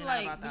 I'm really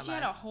not about that but she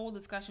life. had a whole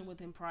discussion with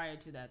him prior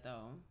to that,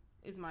 though.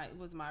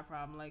 Was my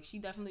problem. Like, she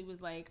definitely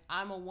was like,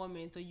 I'm a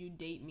woman, so you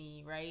date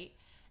me, right?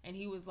 And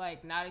he was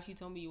like, not if you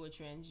told me you were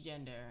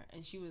transgender.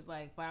 And she was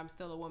like, but I'm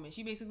still a woman.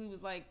 She basically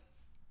was like,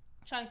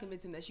 trying to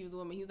convince him that she was a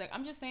woman. He was like,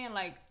 I'm just saying,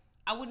 like,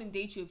 I wouldn't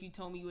date you if you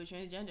told me you were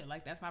transgender.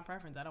 Like, that's my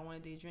preference. I don't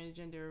want to date a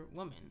transgender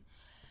woman.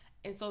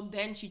 And so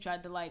then she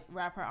tried to, like,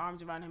 wrap her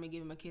arms around him and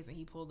give him a kiss, and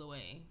he pulled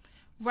away.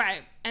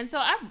 Right. And so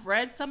I've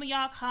read some of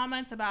y'all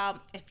comments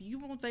about if you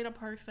won't date a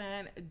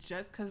person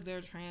just because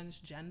they're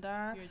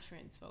transgender, You're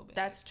transphobic.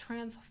 that's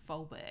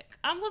transphobic.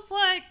 I'm just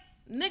like,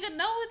 nigga,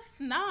 no, it's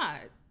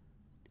not.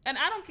 And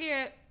I don't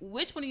care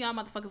which one of y'all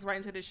motherfuckers write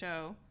into the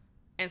show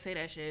and say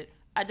that shit.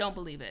 I don't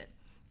believe it.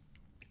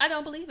 I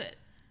don't believe it.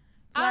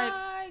 Like,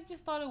 I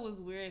just thought it was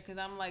weird because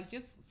I'm like,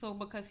 just so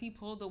because he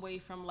pulled away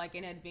from, like,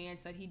 an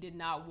advance that he did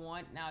not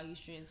want, now he's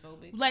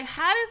transphobic. like,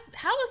 how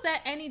is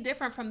that any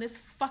different from this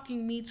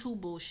fucking Me Too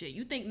bullshit?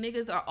 You think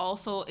niggas are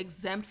also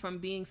exempt from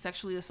being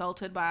sexually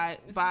assaulted by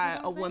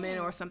a woman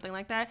or something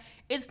like that?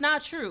 It's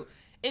not true.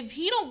 If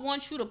he don't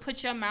want you to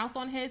put your mouth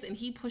on his and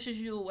he pushes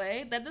you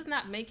away, that does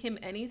not make him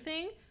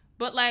anything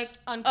but, like,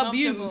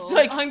 abused.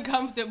 Like,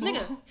 uncomfortable.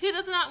 Nigga, he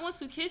does not want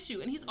to kiss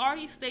you, and he's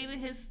already stated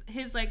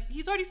his like,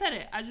 he's already said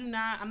it. I'm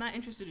not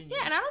interested in you.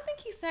 Yeah, and I don't think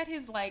he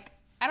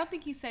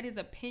said his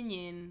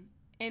opinion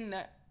in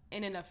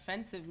an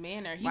offensive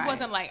manner. He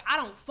wasn't like, I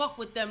don't fuck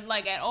with them,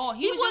 like, at all.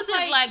 He wasn't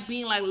just like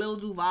being like Lil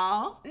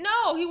Duval.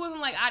 No, he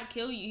wasn't like, I'd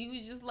kill you. He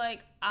was just like,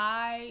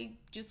 I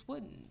just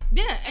wouldn't.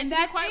 Yeah, and to be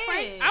that's quite it.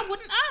 frank, I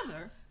wouldn't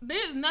either.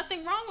 There's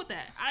nothing wrong with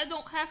that. I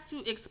don't have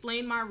to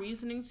explain my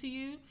reasoning to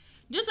you.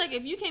 Just like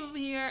if you came up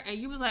here and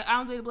you was like, I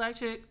don't date a black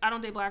chick, I don't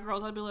date black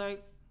girls, I'd be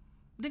like,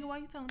 nigga, why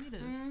you telling me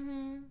this?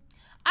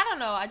 I don't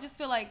know. I just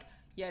feel like,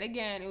 yet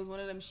again, it was one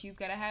of them she's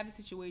gotta have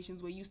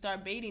situations where you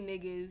start baiting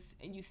niggas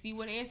and you see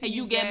what answer and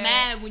you get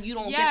mad when you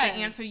don't get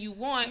the answer you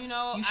want. You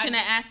know, you shouldn't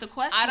have asked the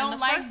question. I don't in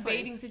the like first place.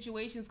 baiting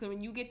situations because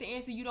when you get the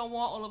answer you don't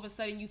want, all of a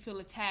sudden you feel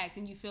attacked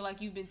and you feel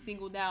like you've been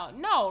singled out.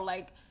 No,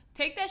 like,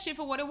 take that shit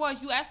for what it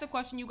was. You asked the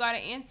question, you gotta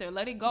answer.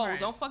 Let it go. Right.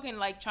 Don't fucking,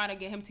 like, try to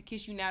get him to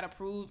kiss you now to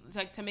prove,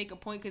 like, to make a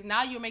point, because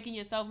now you're making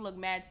yourself look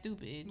mad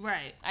stupid.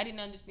 Right. I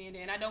didn't understand it,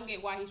 and I don't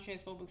get why he's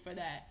transphobic for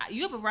that.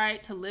 You have a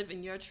right to live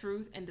in your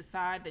truth and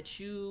decide that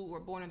you were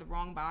born in the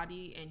wrong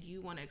body and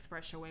you want to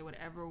express your way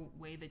whatever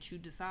way that you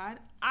decide.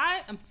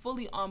 I am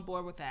fully on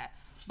board with that.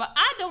 But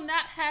I do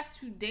not have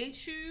to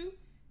date you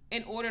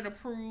in order to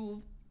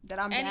prove That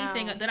I'm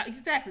anything down.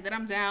 that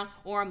I'm down,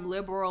 or I'm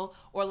liberal,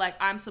 or like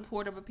I'm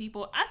supportive of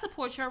people. I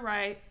support your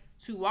right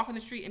to walk on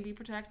the street and be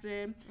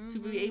protected, to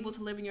be able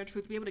to live in your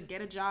truth, to be able to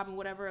get a job in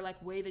whatever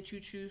like way that you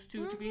choose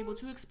to be able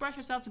to express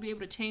yourself, to be able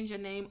to change your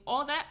name.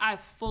 All that I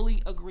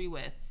fully agree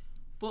with.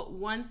 But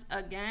once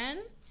again,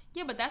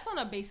 Yeah, but that's on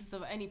a basis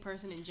of any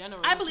person in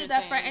general. I believe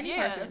that for any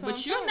that's person. what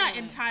But I'm you're not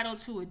saying. entitled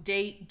to a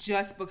date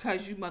just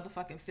because you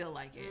motherfucking feel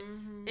like it.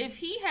 If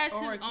he has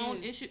Or his a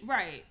own kiss. issue,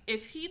 right?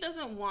 If he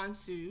doesn't want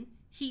to,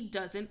 he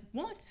doesn't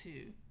want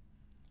to.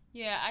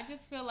 Yeah, I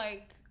just feel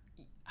like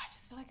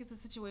it's a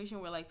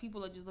situation where, like,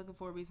 people are just looking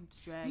for a reason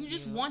to drag you. You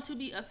just want to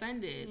be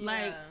offended, Yeah.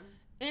 like,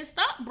 and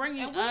stop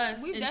bringing us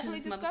we've into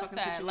definitely this discussed motherfucking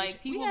that. situation.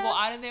 Like, people go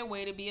out of their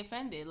way to be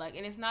offended, like,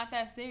 and it's not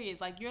that serious.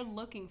 Like, you're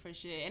looking for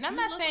shit, and I'm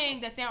You're not looking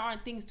saying that there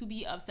aren't things to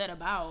be upset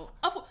about.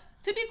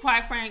 To be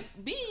quite frank,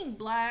 being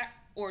black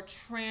or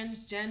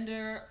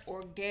transgender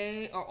or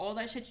gay or all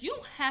that shit, you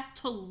don't have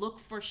to look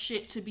for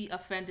shit to be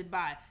offended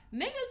by.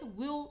 Niggas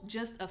will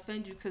just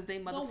offend you because they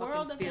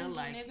motherfucking feel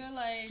like nigga,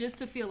 like, just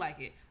to feel like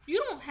it.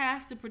 You don't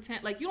have to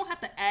pretend, like, you don't have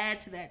to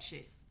add to that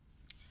shit.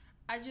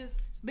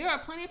 There are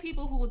plenty of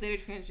people who will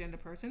date a transgender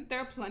person. There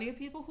are plenty of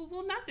people who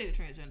will not date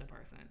a transgender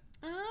person.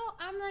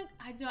 I'm like,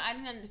 I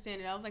didn't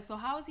understand it. I was like, so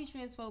how is he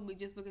transphobic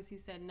just because he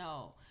said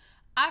no?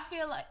 I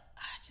feel like,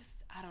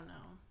 I don't know.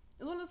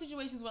 It's one of those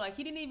situations where, like,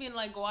 he didn't even,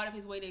 like, go out of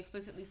his way to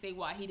explicitly say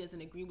why he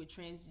doesn't agree with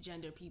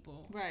transgender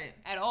people. Right.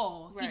 At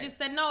all. Right. He just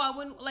said, no, I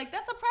wouldn't. Like,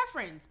 that's a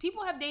preference.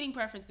 People have dating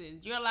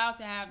preferences. You're allowed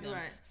to have them.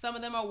 Right. Some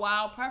of them are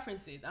wild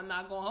preferences. I'm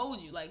not going to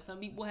hold you. Like, some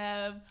people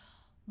have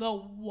the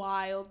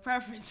wild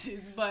preferences,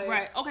 but...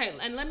 Right. Okay,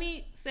 and let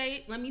me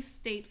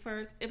state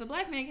first, if a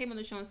black man came on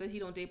the show and said he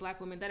don't date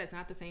black women, that is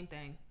not the same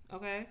thing,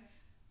 okay?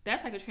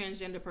 That's like a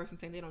transgender person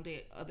saying they don't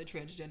date other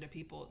transgender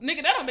people.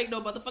 Nigga, that don't make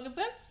no motherfucking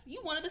sense.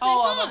 You wanted the same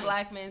kind. Oh, a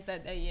black man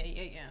said that.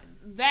 Yeah.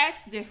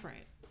 That's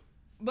different.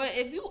 But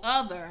if you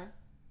other...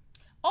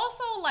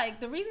 Also, like,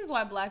 the reasons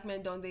why black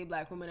men don't date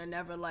black women are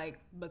never, like,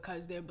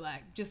 because they're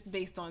black. Just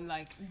based on,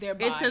 like, their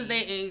body. It's because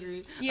they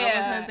angry. Yeah.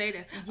 Or because they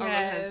this. Or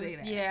because they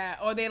that. Yeah.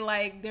 Or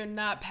they're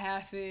not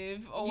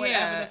passive. Or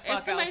whatever the fuck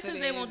if somebody else says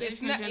it they is. won't date a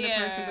transgender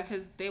person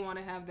because they want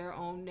to have their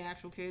own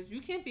natural kids,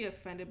 you can't be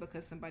offended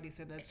because somebody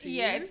said that to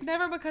you. Yeah, it's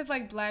never because,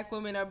 like, black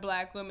women are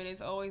black women.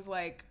 It's always,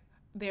 like,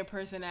 their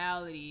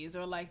personalities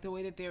or like the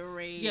way that they're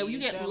raised. Yeah, you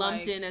get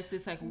lumped in as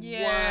this like one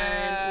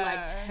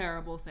like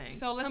terrible thing.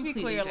 So let's be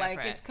clear, different.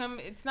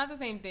 Like it's not the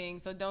same thing.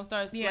 So don't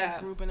start like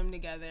grouping them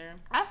together.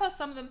 I saw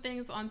some of them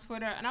things on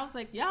Twitter and I was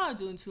like, y'all are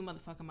doing too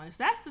motherfucking much.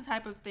 That's the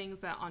type of things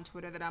that on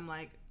Twitter that I'm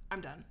like, I'm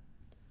done.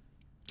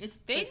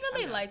 They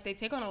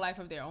take on a life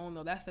of their own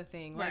though. That's the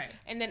thing. Like, right.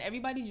 And then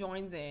everybody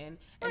joins in,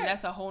 and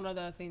that's a whole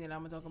nother thing that I'm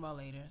gonna talk about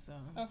later. So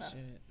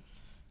shit.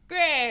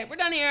 Great, we're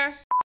done here.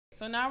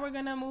 So now we're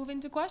gonna move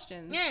into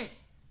questions. Yeah.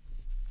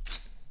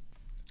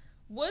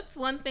 What's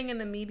one thing in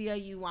the media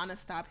you want to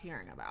stop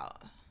hearing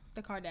about?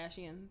 The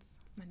Kardashians.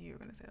 I knew you were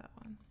gonna say that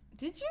one.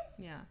 Did you?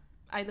 Yeah.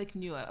 I like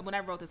knew it. When I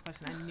wrote this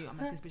question, I knew I'm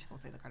like, this bitch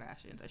gonna say the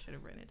Kardashians. I should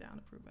have written it down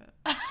to prove it.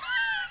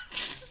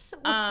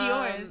 What's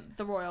yours?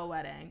 The royal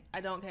wedding.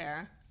 I don't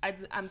care.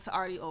 I'm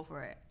already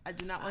over it. I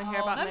do not want to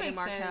hear about Meghan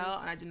Markle,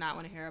 and I do not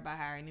want to hear about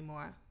Harry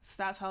anymore.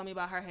 Stop telling me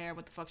about her hair,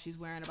 what the fuck she's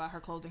wearing, about her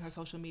closing her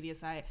social media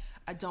site.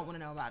 I don't want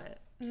to know about it.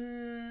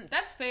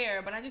 That's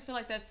fair, but I just feel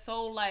like that's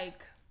so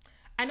like...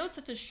 I know it's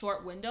such a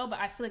short window, but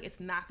I feel like it's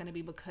not going to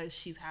be because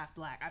she's half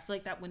black. I feel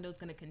like that window is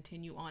going to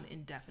continue on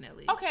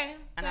indefinitely. Okay,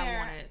 and fair. I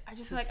want it. I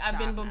just feel like I've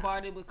been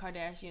bombarded with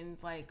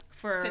Kardashians like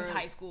since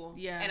high school.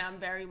 Yeah, and I'm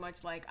very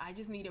much like I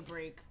just need a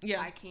break. Yeah,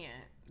 I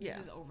can't. This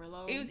is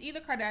overload. It was either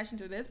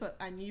Kardashians or this, but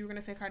I knew you were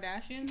gonna say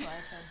Kardashians, so I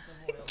said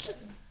the royal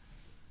wedding.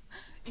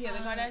 Yeah, the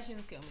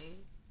Kardashians kill me.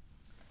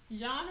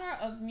 Genre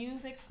of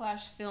music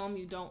 / film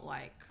you don't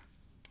like.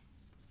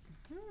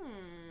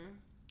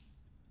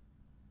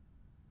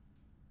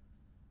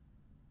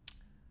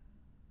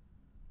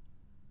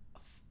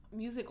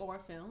 Music or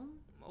film?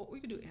 Oh, we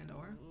could do and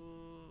or.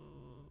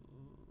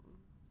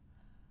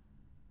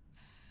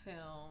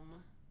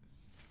 Film.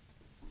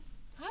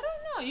 I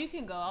don't know. You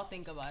can go. I'll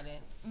think about it.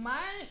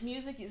 My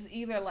music is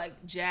either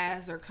like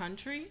jazz or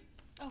country.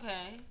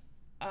 Okay.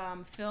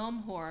 Film,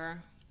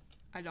 horror.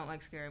 I don't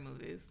like scary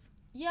movies.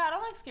 Yeah, I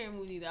don't like scary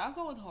movies either. I'll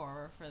go with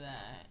horror for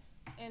that.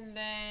 And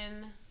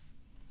then...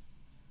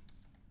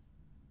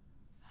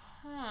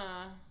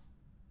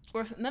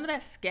 Or none of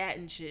that scat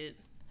and shit.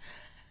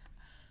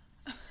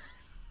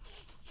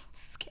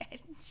 Scat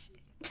and shit.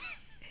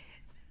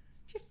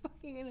 You're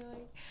fucking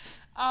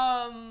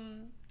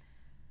annoying.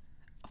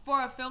 For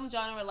a film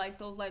genre, like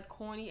those like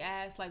corny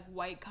ass like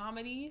white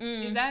comedies,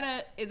 is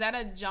that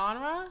a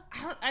genre?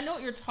 I know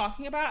what you're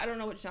talking about. I don't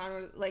know what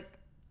genre. Like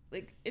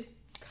it's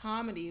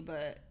comedy,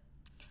 but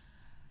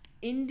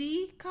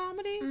indie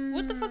comedy.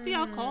 What the fuck do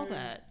y'all call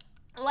that?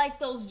 Like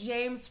those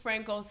James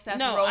Franco, Seth Rogen.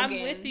 No, I'm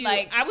with you.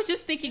 Like I was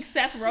just thinking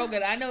Seth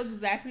Rogen. I know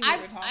exactly what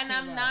you're talking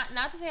about. And I'm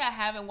not to say I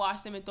haven't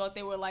watched them and thought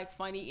they were like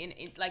funny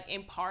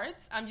in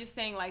parts. I'm just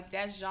saying like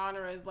that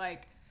genre is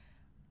like.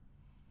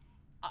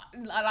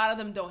 A lot of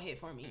them don't hit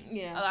for me.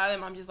 Yeah. A lot of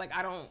them I'm just like,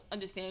 I don't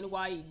understand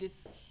why this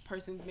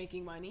person's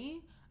making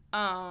money.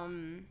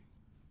 Damn.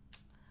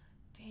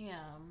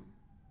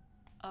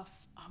 A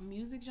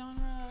music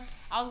genre?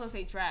 I was going to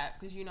say trap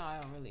because, you know, I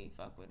don't really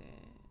fuck with it.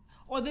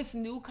 Or this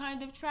new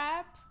kind of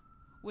trap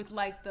with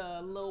like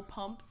the Lil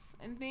Pumps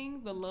and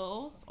things. The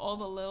Lils. All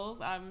the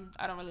Lils. I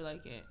don't really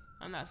like it.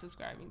 I'm not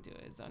subscribing to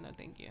it. So no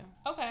thank you.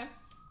 Okay.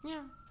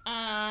 Yeah.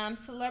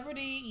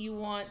 Celebrity you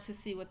want to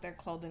see what their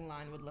clothing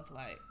line would look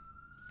like.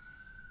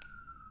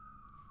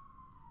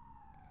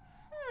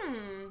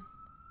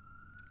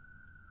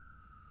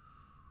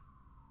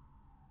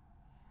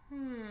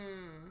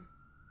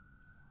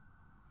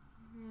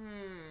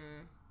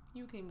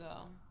 You can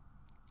go.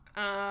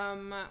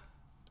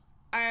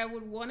 I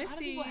would want to see. How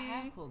do people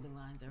have clothing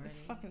lines already? It's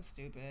fucking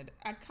stupid.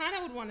 I kind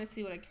of would want to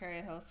see what a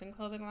Carrie Hilson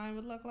clothing line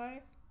would look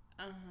like.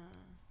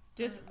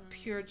 Just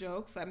pure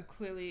jokes. I'm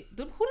clearly.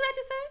 Who did I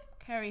just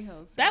say? Carrie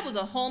Hilson. That was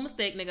a whole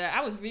mistake, nigga.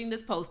 I was reading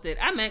this posted.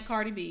 I meant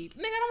Cardi B. Nigga,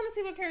 I don't want to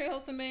see what Carrie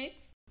Hilson makes.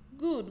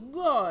 Good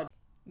God.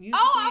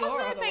 I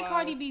was gonna say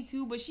Cardi B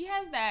too, but she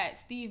has that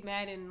Steve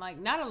Madden, like,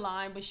 not a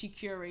line, but she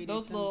curated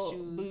those some little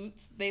shoes.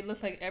 boots. They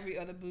look like every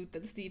other boot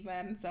that Steve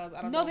Madden sells.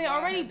 I don't know. No, they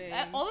already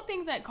all the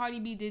things that Cardi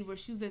B did were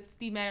shoes that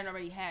Steve Madden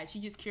already had. She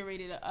just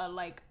curated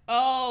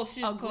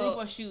a group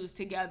of shoes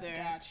together.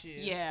 Got you.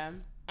 Yeah.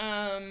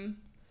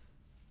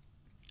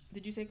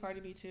 Did you say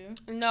Cardi B too?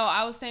 No,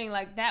 I was saying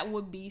like that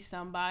would be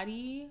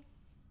somebody.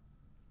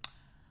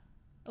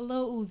 A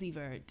Lil Uzi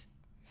Vert.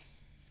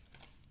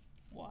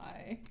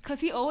 Why? Cause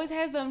he always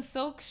has them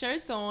silk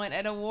shirts on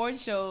at award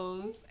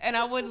shows, and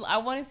I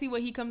want to see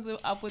what he comes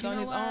up with on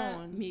his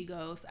own.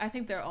 Migos. I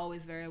think they're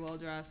always very well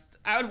dressed.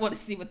 I would want to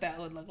see what that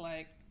would look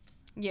like.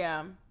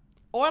 Yeah,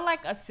 or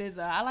like a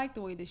SZA. I like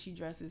the way that she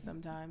dresses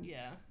sometimes.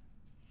 Yeah.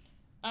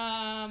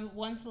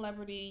 One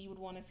celebrity you would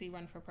want to see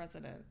run for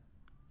president.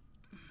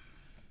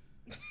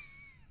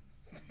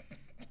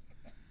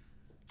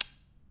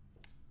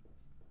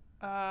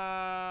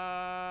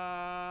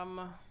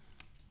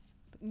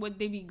 Would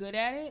they be good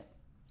at it?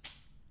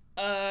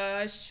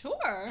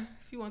 Sure.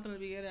 If you want them to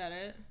be good at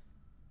it.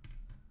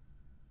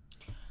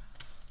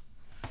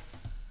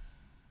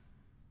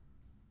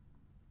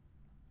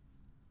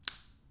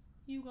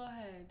 You go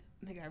ahead.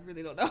 I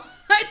really don't know.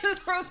 I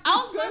just wrote.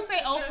 I was gonna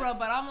say Oprah,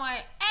 but I'm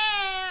like,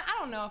 I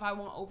don't know if I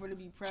want Oprah to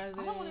be president.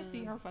 I don't want to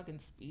see her fucking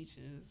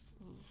speeches.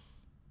 Oof.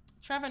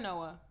 Trevor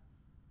Noah.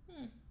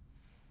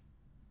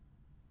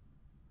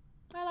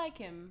 I like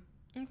him.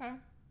 Okay.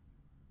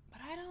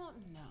 But I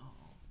don't know.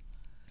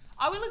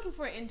 Are we looking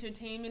for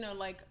entertainment or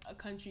like a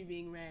country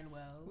being ran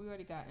well? We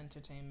already got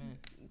entertainment.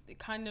 The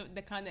kind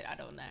that I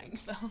don't like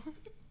though.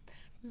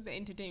 The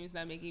entertainment's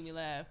not making me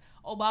laugh.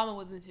 Obama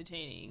was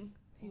entertaining,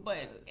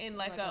 but in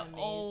like an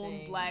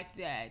old black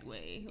dad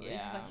way. Yeah.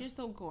 It's just like, you're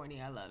so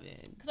corny. I love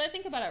it. Because I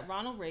think about it,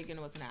 Ronald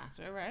Reagan was an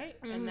actor,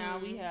 right? Mm-hmm. And now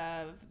we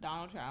have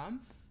Donald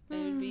Trump. Mm-hmm.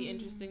 It would be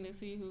interesting to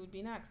see who would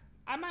be next.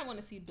 I might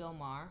want to see Bill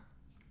Maher.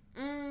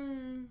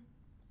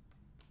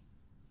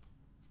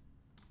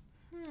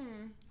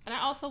 And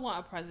I also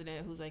want a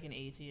president who's like an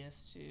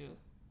atheist too.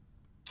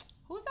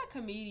 Who's that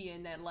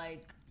comedian that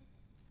like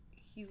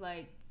he's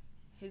like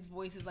his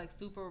voice is like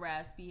super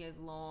raspy, he has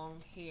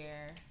long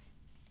hair.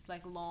 It's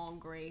like long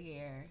gray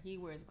hair. He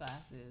wears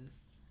glasses.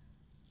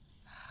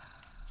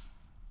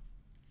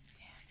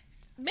 Damn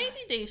it. Maybe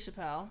Dave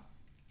Chappelle.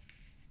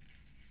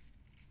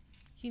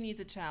 He needs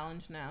a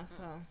challenge now,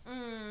 so.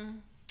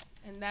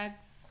 And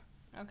that's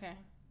okay.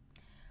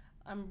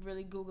 I'm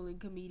really Googling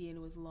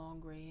comedian with long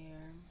gray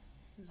hair.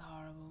 It's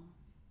horrible.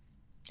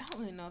 I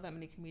don't really know that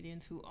many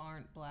comedians who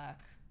aren't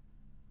black.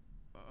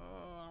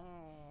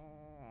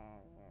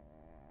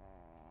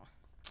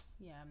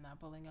 Yeah, I'm not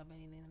pulling up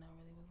anything that I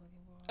really was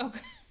looking for.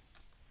 Okay.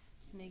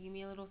 It's making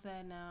me a little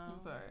sad now.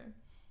 I'm sorry.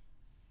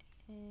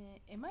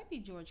 It might be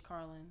George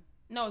Carlin.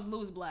 No, it's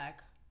Louis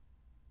Black.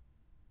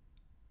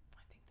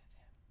 I think that's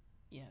him.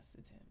 Yes,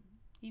 it's him.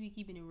 He be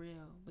keeping it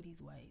real, but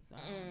he's white, so I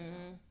don't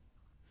know.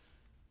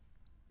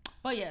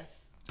 But yes.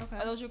 Okay.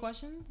 Are those your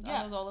questions? Yeah.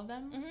 Are those all of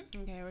them?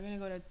 Mm-hmm. Okay, we're going to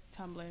go to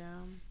Tumblr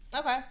now.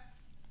 Okay.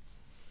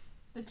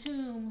 The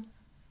Tomb.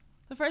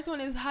 The first one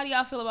is, how do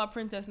y'all feel about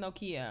Princess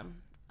Nokia?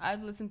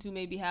 I've listened to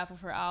maybe half of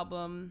her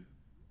album.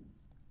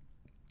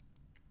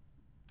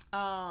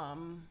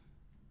 I'm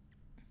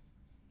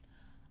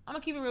going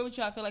to keep it real with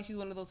you. I feel like she's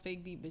one of those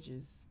fake deep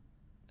bitches.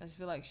 I just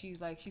feel like she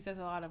says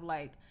a lot of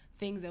like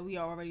things that we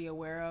are already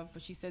aware of,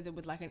 but she says it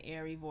with like an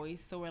airy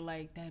voice. So we're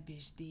like, that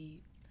bitch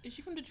deep. Is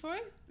she from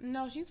Detroit?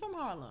 No, she's from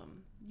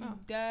Harlem. You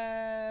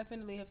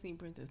definitely have seen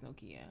Princess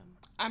Nokia.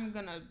 I'm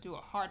going to do a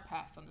hard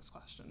pass on this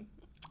question.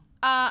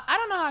 I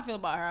don't know how I feel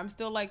about her. I'm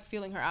still like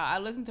feeling her out. I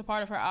listened to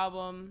part of her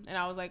album and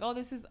I was like, oh,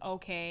 this is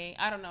okay.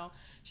 I don't know.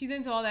 She's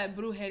into all that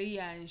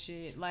brujeria and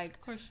shit. Like,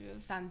 of course she is.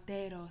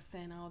 Santeros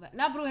and all that.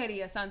 Not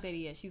brujeria,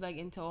 Santeria. She's like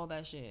into all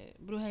that shit.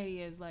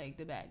 Brujeria is like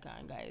the bad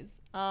kind, guys.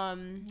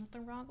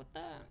 Nothing wrong with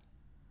that.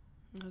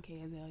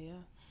 Okay, Azalea.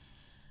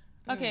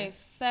 Okay,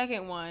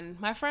 second one.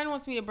 My friend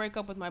wants me to break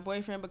up with my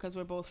boyfriend because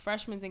we're both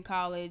freshmen in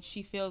college.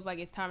 She feels like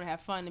it's time to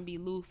have fun and be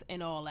loose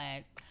and all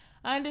that.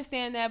 I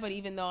understand that, but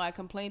even though I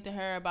complained to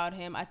her about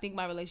him, I think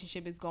my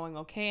relationship is going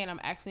okay, and I'm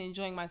actually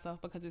enjoying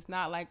myself because it's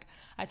not like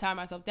I tie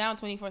myself down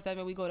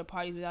 24/7. We go to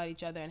parties without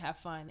each other and have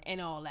fun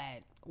and all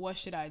that. What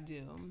should I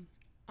do?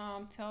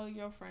 Tell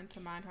your friend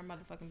to mind her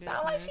motherfucking business.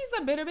 Sound like she's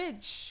a bitter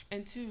bitch.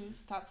 And 2,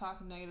 stop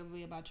talking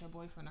negatively about your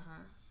boyfriend or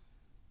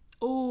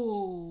her.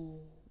 Ooh.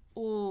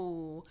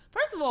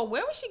 First of all,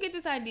 where would she get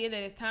this idea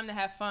that it's time to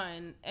have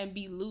fun and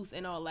be loose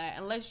and all that?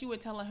 Unless you were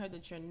telling her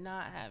that you're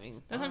not having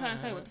fun. That's what I'm trying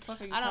to say. What the fuck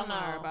are you telling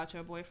her about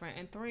your boyfriend?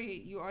 And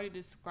 3, you already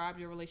described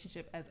your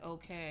relationship as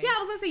okay. Yeah, I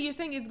was gonna say, you're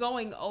saying it's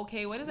going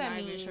okay. What does that mean?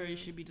 I'm not even sure you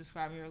should be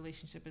describing your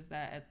relationship as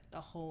that at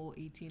a whole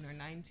 18 or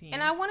 19.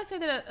 And I want to say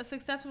that a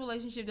successful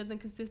relationship doesn't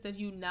consist of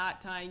you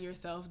not tying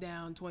yourself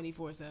down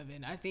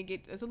 24/7. I think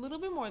it's a little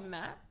bit more than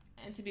that.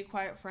 And to be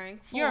quite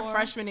frank, you're a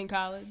freshman in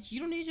college. You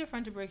don't need your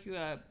friend to break you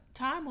up.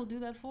 Time will do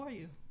that for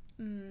you.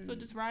 So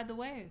just ride the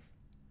wave.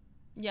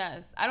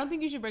 Yes. I don't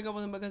think you should break up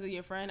with him because of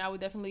your friend. I would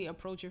definitely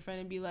approach your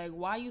friend and be like,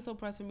 why are you so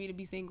pressed for me to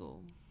be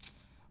single?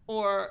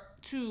 Or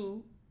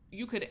 2,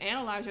 you could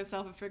analyze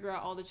yourself and figure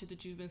out all the shit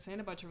that you've been saying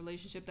about your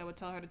relationship that would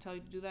tell her to tell you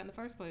to do that in the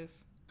first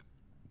place.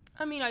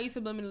 I mean, are you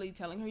subliminally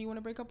telling her you want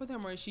to break up with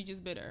him, or is she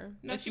just bitter?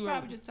 No, she's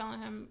probably just telling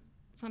him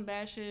some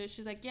bad shit.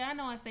 She's like, yeah, I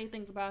know I say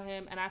things about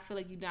him, and I feel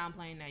like you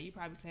downplaying that. You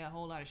probably say a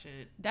whole lot of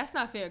shit. That's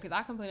not fair, because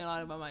I complain a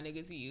lot about my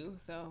niggas to you,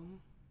 so...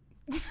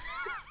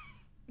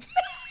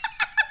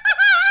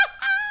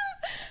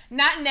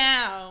 Not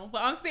now,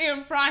 but I'm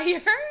saying prior.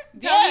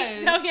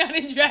 Tell me how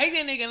to drag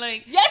that nigga.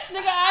 Like, yes,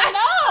 nigga, I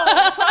know.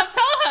 That's what I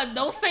told her.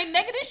 Don't say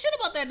negative shit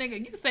about that nigga.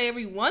 You can say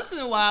every once in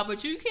a while,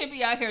 but you can't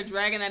be out here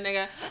dragging that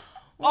nigga.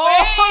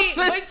 Wait,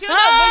 but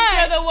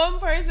you're the one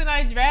person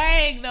I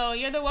drag, though.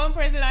 You're the one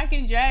person I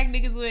can drag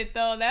niggas with,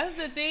 though. That's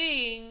the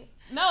thing.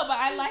 No, but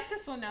I like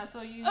this one now,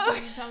 so you tell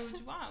me what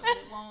you want. It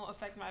won't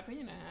affect my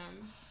opinion of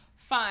him.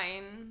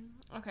 Fine.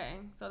 Okay,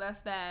 so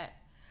that's that.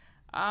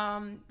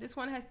 This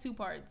one has 2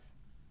 parts.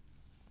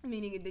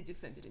 Meaning they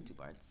just sent it in 2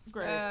 parts.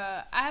 Great.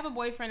 I have a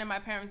boyfriend and my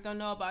parents don't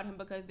know about him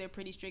because they're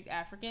pretty strict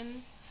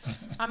Africans.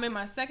 I'm in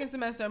my 2nd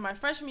semester of my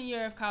freshman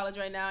year of college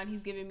right now, and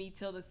he's giving me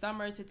till the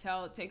summer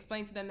to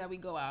explain to them that we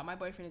go out. My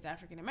boyfriend is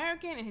African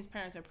American and his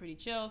parents are pretty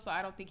chill, so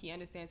I don't think he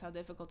understands how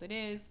difficult it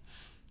is.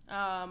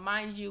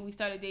 Mind you, we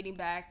started dating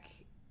back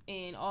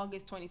in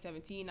August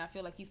 2017. I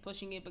feel like he's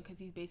pushing it because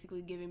he's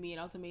basically giving me an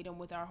ultimatum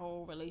with our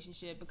whole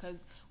relationship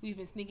because we've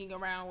been sneaking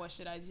around. What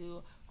should I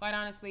do? Quite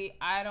honestly,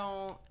 I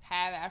don't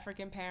have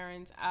African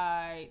parents.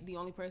 The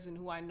only person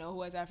who I know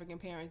who has African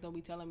parents don't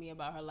be telling me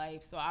about her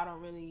life, so I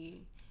don't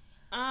really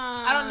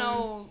I don't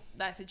know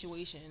that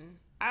situation.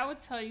 I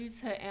would tell you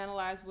to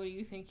analyze what do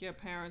you think your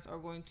parents are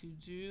going to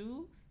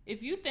do.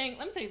 If you think,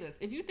 let me say this,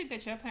 if you think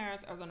that your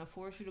parents are going to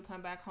force you to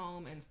come back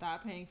home and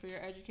stop paying for your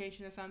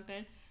education or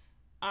something,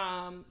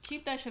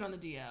 keep that shit on the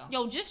DL.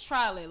 Yo, just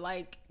trial it.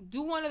 Like,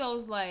 do one of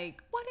those,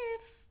 like, what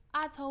if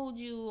I told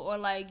you, or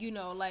like, you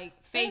know, like,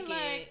 fake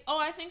it. Oh,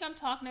 I think I'm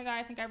talking to a guy.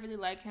 I think I really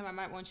like him. I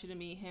might want you to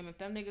meet him. If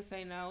them niggas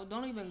say no,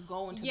 don't even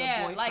go into the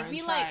boyfriend like, be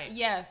type. like,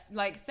 yes,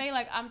 like, say,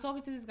 like, I'm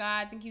talking to this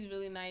guy. I think he's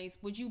really nice.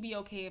 Would you be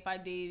okay if I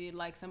dated,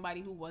 like, somebody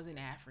who wasn't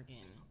African?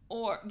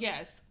 Or,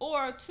 yes.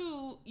 Or,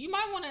 2, you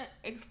might want to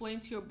explain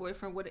to your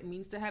boyfriend what it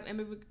means to have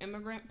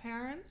immigrant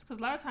parents. Because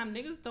a lot of times,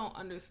 niggas don't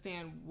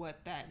understand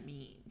what that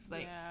means.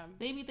 Like,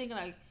 they be thinking,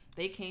 like,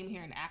 they came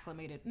here and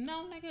acclimated.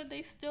 No, nigga,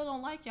 they still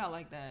don't like y'all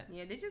like that.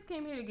 Yeah, they just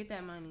came here to get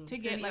that money. To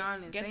be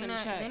honest. Get them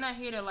checks. They're not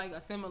here to, like,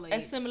 assimilate.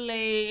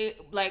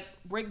 Like,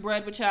 break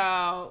bread with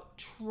y'all.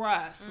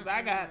 Trust. Because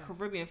I got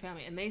Caribbean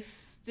family, and they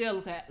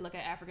still look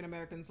at African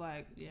Americans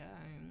like, yeah,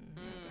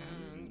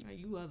 okay,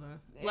 you other.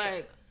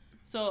 Like...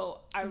 So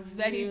I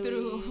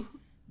really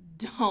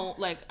don't,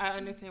 like, I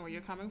understand where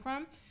you're coming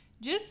from.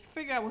 Just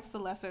figure out what's the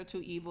lesser of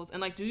 2 evils. And,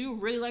 like, do you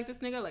really like this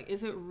nigga? Like,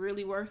 is it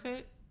really worth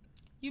it?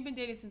 You've been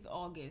dating since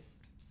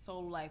August. So,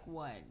 like,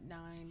 what, 9,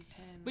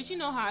 10? But you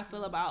know how I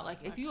feel about, like,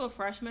 if you're a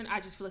freshman,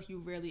 I just feel like you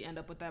rarely end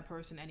up with that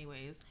person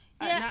anyways.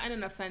 Yeah. Not in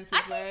an offensive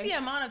way. I think the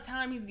amount of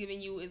time he's giving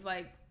you is,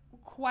 like,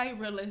 quite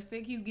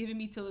realistic. He's giving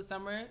me till the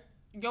summer.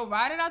 Yo,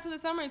 ride it out to the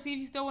summer and see if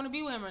you still want to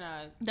be with him or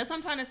not. That's what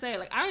I'm trying to say.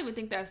 Like, I don't even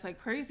think that's, like,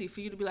 crazy for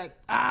you to be like,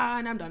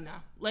 and I'm done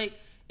now. Like,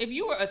 if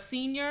you were a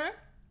senior,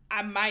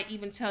 I might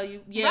even tell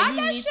you, yeah,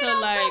 you need to,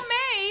 like...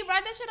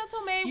 Ride that shit out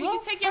till May. When you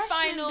take your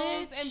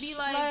finals and be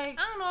like, I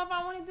don't know if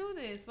I want to do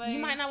this. Like, you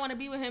might not want to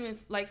be with him in,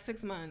 like,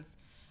 6 months.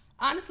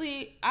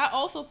 Honestly, I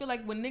also feel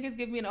like when niggas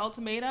give me an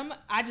ultimatum,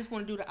 I just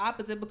want to do the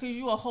opposite because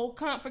you a whole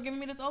cunt for giving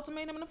me this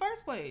ultimatum in the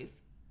first place.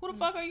 Who the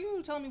fuck are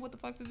you telling me what the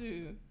fuck to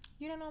do?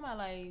 You don't know my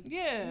life.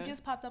 Yeah. You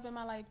just popped up in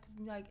my life,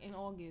 like, in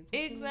August.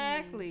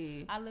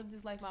 Exactly. I lived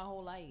this life my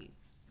whole life.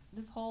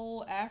 This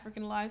whole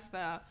African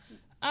lifestyle.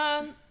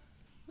 Good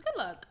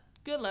luck.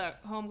 Good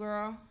luck,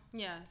 homegirl.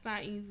 Yeah. It's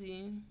not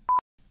easy.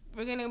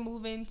 We're going to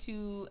move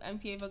into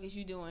MTA Fuck Is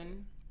You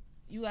Doing.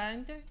 You got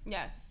anything?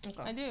 Yes.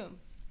 Okay. I do.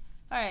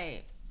 All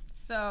right.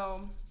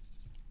 So,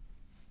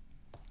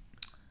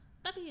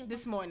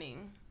 this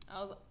morning,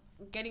 I was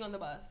getting on the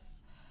bus.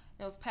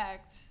 It was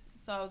packed.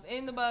 So I was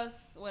in the bus,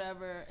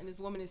 whatever, and this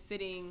woman is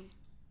sitting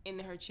in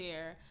her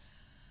chair.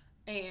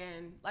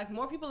 And, like,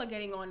 more people are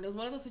getting on. There's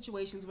one of those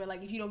situations where,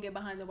 like, if you don't get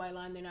behind the white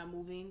line, they're not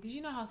moving. Because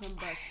you know how some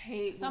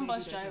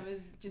bus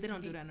drivers just... They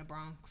don't do that in the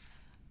Bronx.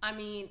 I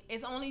mean,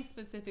 it's only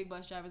specific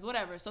bus drivers,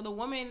 whatever. So the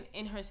woman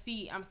in her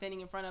seat I'm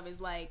standing in front of is,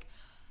 like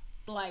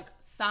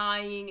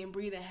sighing and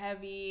breathing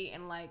heavy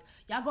and like,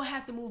 y'all gonna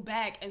have to move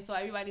back. And so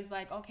everybody's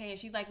like, okay. And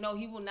she's like, no,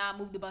 he will not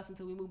move the bus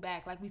until we move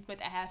back. Like, we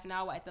spent a half an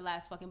hour at the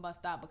last fucking bus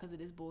stop because of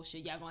this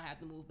bullshit. Y'all gonna have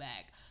to move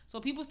back.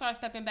 So people start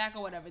stepping back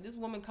or whatever. This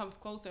woman comes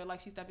closer like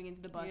she's stepping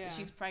into the bus and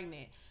she's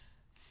pregnant.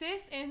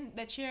 Sis in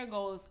the chair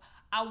goes,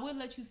 I would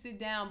let you sit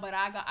down, but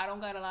I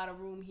don't got a lot of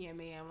room here,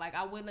 ma'am. Like,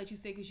 I would let you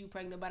sit because you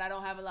pregnant, but I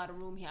don't have a lot of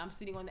room here. I'm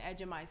sitting on the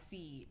edge of my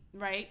seat,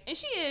 right? And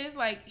she is,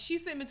 like,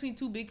 she's sitting between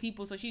 2 big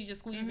people, so she's just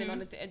squeezing on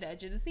the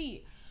edge of the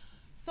seat.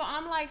 So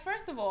I'm like,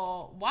 first of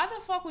all, why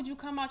the fuck would you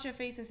come out your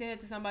face and say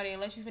that to somebody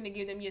unless you're finna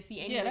give them your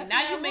seat anyway?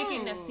 Now you're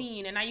making a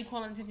scene, and now you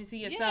calling attention to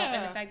yourself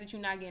and the fact that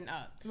you're not getting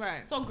up.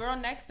 Right. So girl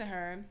next to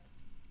her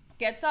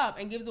gets up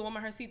and gives the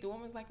woman her seat. The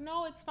woman's like,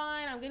 no, it's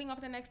fine. I'm getting off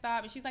at the next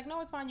stop. And she's like,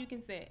 no, it's fine. You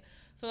can sit.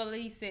 So the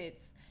lady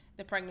sits,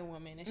 the pregnant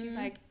woman. And she's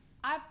like,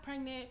 I'm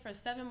pregnant for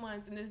 7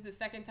 months. And this is the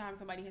second time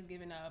somebody has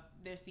given up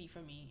their seat for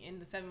me in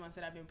the 7 months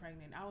that I've been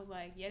pregnant. I was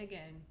like, yet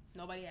again,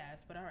 nobody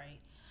asked, but all right.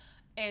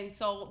 And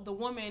so the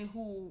woman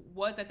who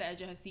was at the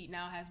edge of her seat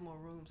now has more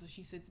room. So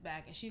she sits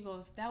back and she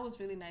goes, that was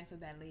really nice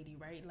of that lady,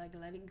 right? Like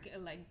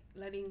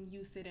letting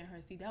you sit in her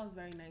seat. That was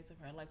very nice of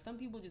her. Like some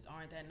people just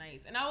aren't that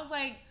nice. And I was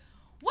like,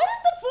 what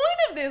is the point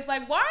of this?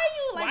 Like, why are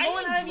you like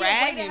going out of your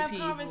way to have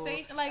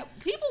conversation? Like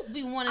people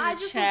be wanting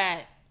to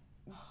chat.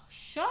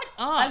 Shut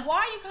up. Like, why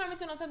are you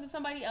commenting on something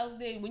somebody else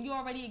did when you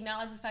already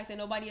acknowledged the fact that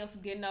nobody else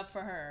is getting up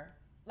for her?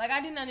 Like,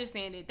 I didn't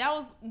understand it. That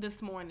was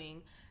this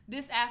morning.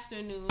 This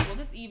afternoon, well,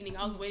 this evening,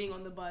 I was waiting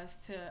on the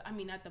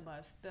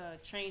the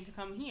train to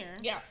come here.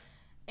 Yeah.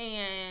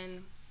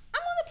 And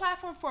I'm on the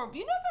platform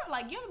you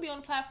ever be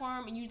on the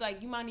platform and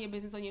you mind your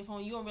business on your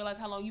phone, you don't realize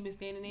how long you've been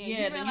standing there.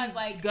 Yeah, you realize,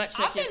 I've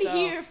been yourself.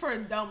 here for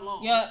dumb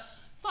long. Yeah.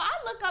 So I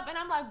look up and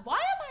I'm like, why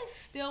am I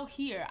still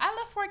here? I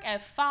left work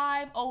at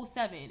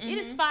 5:07. It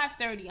is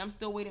 5:30. I'm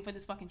still waiting for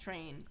this fucking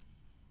train.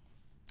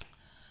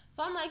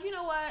 So I'm like, you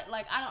know what?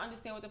 Like, I don't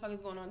understand what the fuck is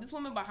going on. This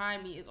woman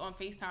behind me is on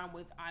FaceTime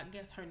with, I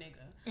guess, her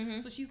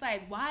nigga. So she's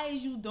like, why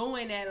is you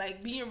doing that?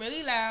 Like, being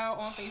really loud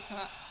on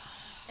FaceTime.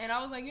 And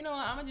I was like, you know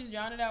what? I'm going to just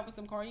drown it out with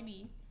some Cardi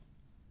B.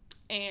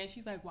 And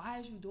she's like, why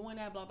is you doing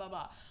that? Blah, blah,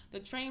 blah. The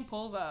train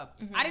pulls up.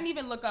 I didn't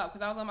even look up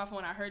because I was on my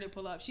phone. I heard it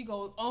pull up. She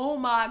goes, oh,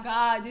 my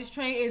God, this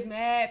train is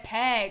mad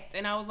packed.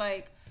 And I was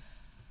like,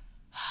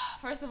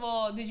 first of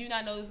all, did you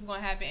not know this was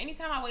going to happen?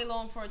 Anytime I wait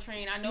long for a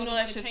train, I know that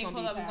when the train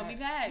pull up, it's going to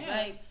be packed. Yeah.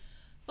 Like,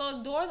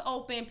 so doors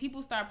open,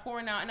 people start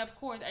pouring out, and of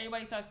course,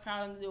 everybody starts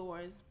crowding the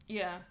doors.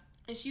 Yeah.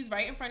 And she's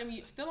right in front of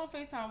me, still on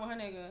FaceTime with her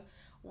nigga,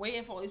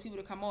 waiting for all these people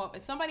to come off.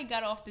 And somebody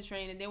got off the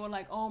train, and they were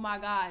like, oh my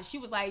God. She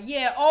was like,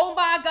 yeah, oh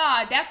my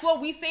God, that's what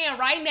we saying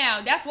right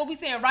now. That's what we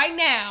saying right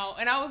now.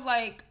 And I was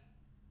like,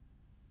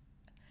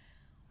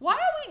 why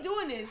are we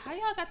doing this? How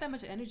y'all got that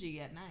much energy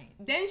at night?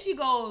 Then she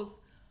goes,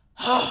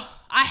 oh,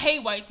 I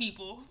hate white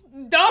people.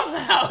 Dumb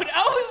loud.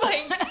 I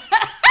was like...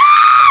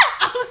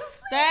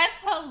 That's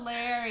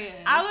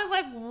hilarious. I was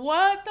like,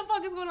 what the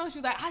fuck is going on? She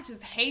was like, I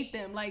just hate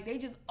them. Like, they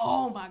just,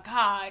 oh my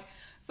God.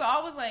 So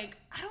I was like,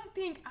 I don't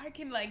think I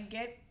can, like,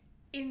 get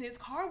in this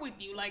car with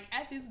you, like,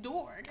 at this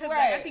door. Because,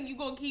 like, I think you're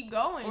going to keep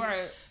going.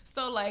 Right.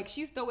 So, like,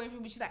 she's still waiting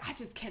for me. She's like, I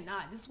just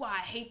cannot. This is why I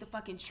hate the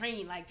fucking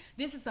train. Like,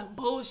 this is some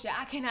bullshit.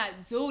 I cannot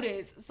do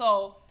this.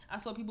 So I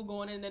saw people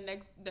going in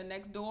the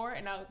next door,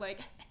 and I was like,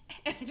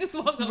 I just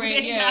walked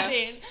away and got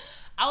in.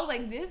 I was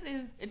like,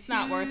 it's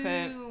not worth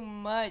it. Too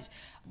much.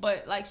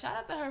 But, like, shout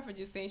out to her for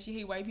just saying she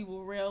hate white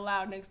people real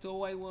loud next to a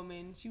white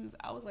woman.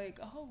 I was like,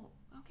 oh,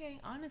 okay,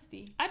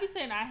 honesty. I be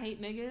saying I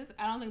hate niggas.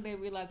 I don't think they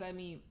realize I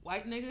mean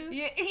white niggas.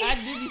 Yeah. I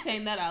do be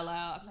saying that out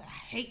loud. I'm like, I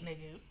hate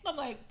niggas. I'm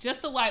like,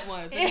 just the white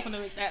ones. I just want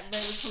to make that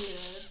very clear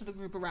to the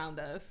group around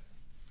us.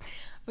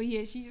 But,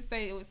 yeah, she just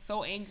said it was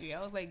so angry.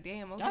 I was like,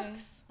 damn, okay.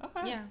 Ducks.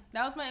 Okay. Yeah,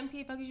 that was my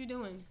MTA fuck is you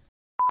doing.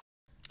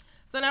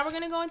 So now we're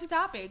going to go into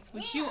topics,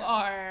 which you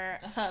are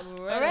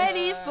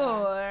ready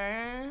for.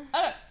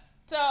 Okay,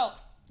 so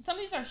some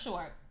of these are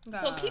short.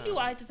 So Keke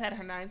White just had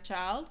her 9th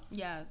child.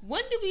 Yes.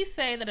 When do we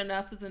say that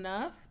enough is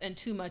enough and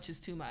too much is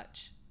too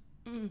much?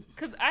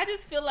 Because I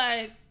just feel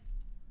like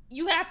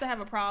you have to have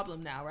a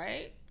problem now,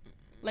 right?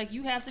 Like,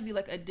 you have to be,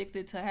 like,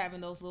 addicted to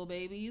having those little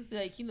babies.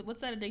 Like, you know,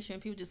 what's that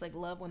addiction? People just, like,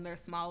 love when they're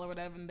small or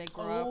whatever and they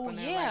grow up and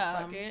they're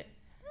like, fuck it.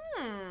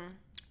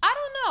 I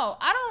don't know.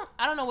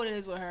 I don't know what it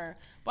is with her.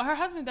 But her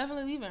husband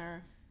definitely leaving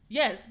her.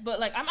 Yes, but,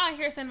 like, I'm out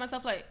here saying to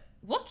myself, like,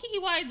 what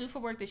Keke White do for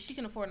work that she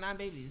can afford 9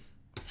 babies?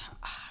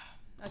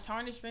 A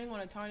tarnished ring on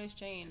a tarnished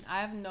chain.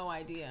 I have no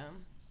idea.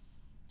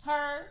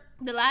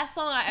 The last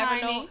song I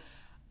ever know,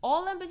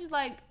 all them bitches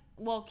like,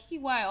 well,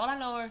 Keke White, all I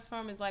know her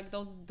from is like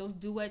those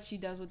duets she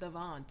does with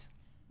Avant.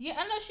 Yeah,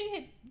 I know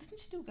didn't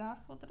she do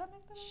gospel? Did I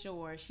make that up?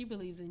 Sure, she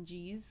believes in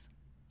G's.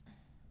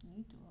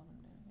 You do all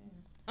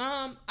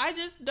of that. I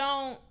just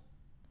don't,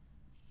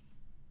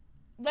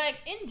 like,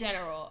 in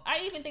general, I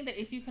even think that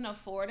if you can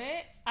afford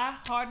it, I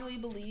hardly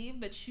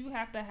believe that you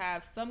have to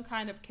have some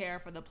kind of care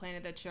for the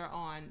planet that you're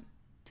on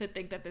to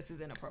think that this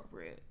is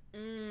inappropriate.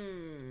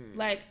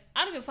 Like,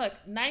 I don't give a fuck.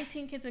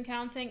 19 kids and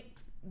counting.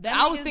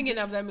 I was thinking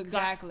of them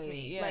exactly.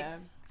 Me. Yeah.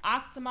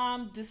 Like,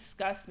 Octomom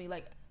disgusts me.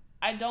 Like,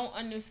 I don't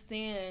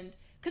understand.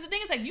 Because the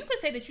thing is, like, you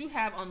could say that you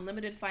have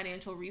unlimited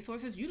financial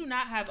resources. You do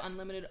not have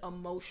unlimited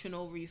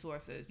emotional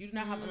resources. You do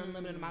not have an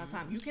unlimited amount of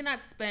time. You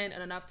cannot spend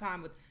enough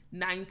time with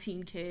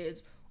 19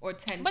 kids or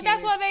 10 kids. But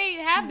that's why they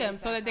have them,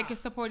 so that they can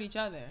support each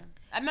other.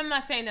 I'm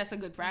not saying that's a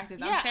good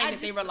practice. I'm saying that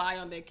they rely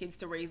on their kids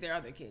to raise their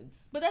other kids.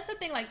 But that's the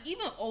thing. Like,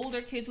 even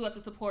older kids who have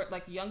to support,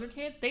 like, younger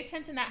kids, they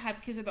tend to not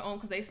have kids of their own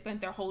because they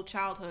spent their whole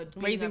childhood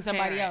raising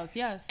somebody else.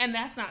 Yes. And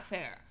that's not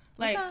fair.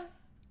 Like,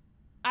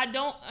 I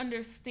don't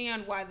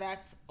understand why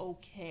that's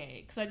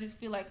okay. Because I just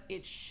feel like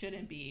it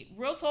shouldn't be.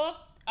 Real talk,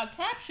 a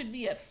cap should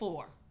be at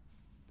 4.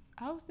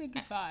 I was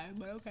thinking 5,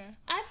 but okay.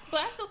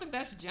 But I still think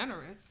that's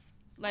generous.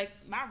 Like,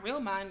 my real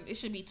mind, it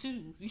should be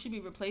 2. You should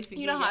be replacing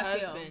you know your how I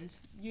husband.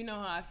 feel. You know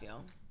how I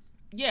feel.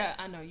 Yeah,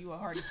 I know. You a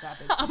hardy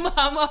stop it. I'm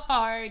a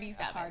hardy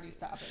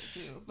stop it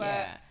too. But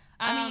yeah.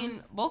 I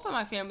mean, both of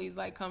my families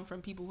like come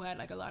from people who had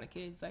like a lot of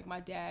kids. Like my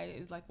dad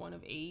is like one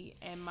of 8,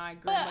 and my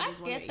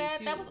grandmother's one of 8 that.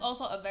 too. That was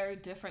also a very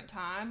different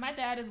time. My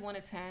dad is one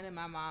of 10, and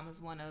my mom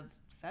is one of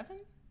 7.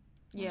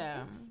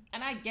 Yeah,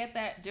 and I get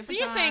that different.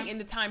 So you're saying in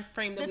the time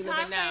frame that we live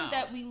in now,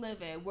 that we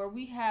live in, where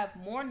we have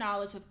more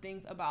knowledge of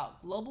things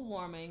about global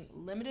warming,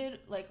 limited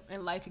like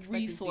and life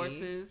expectancy.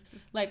 Resources,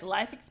 like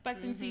life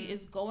expectancy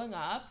is going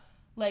up.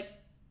 Like,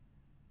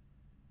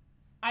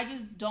 I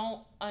just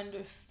don't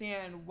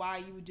understand why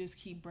you would just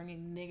keep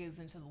bringing niggas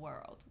into the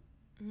world.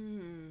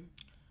 And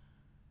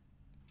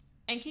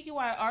Keke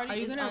Wyatt already. Are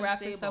you gonna wrap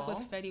this up with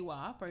Fetty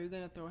Wap? Are you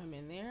gonna throw him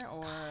in there?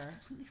 Or I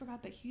completely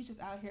forgot that he's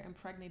just out here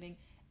impregnating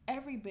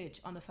every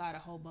bitch on the side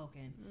of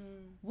Hoboken.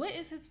 What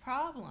is his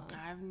problem?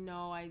 I have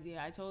no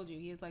idea. I told you,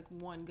 he has like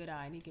one good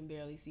eye and he can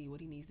barely see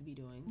what he needs to be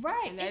doing.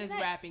 Right. And that is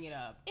wrapping it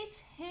up. It's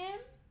him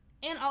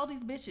and all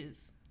these bitches.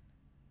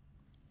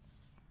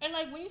 And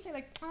like when you say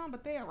like, oh,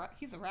 but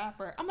he's a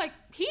rapper. I'm like,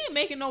 he ain't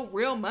making no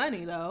real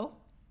money though.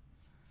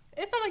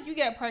 It's not like you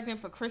get pregnant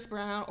for Chris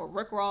Brown or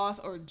Rick Ross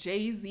or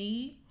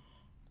Jay-Z.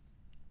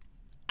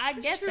 I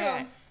get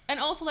that. And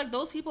also like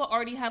those people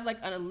already have like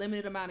an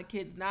unlimited amount of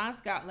kids. Nas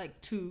got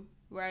like 2.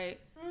 Right?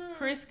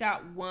 Chris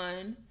got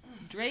 1.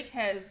 Drake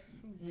has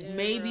 0.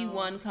 Maybe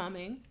 1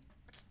 coming.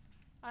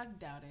 I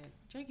doubt it.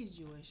 Drake is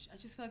Jewish. I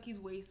just feel like he's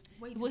way too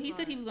Well, he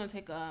smart. said he was going to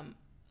take a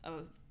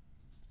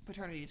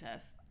paternity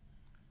test.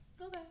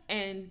 Okay.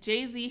 And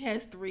Jay-Z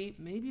has 3,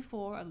 maybe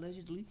 4,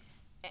 allegedly.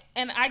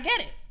 And I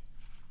get it.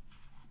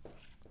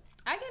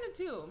 I get it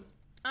too.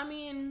 I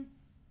mean,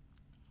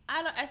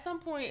 at some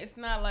point, it's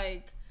not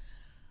like,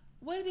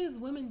 what are these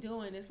women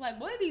doing? It's like,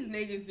 what are these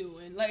niggas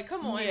doing? Like,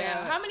 come on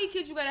now. How many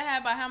kids you gotta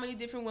have by how many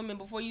different women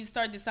before you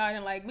start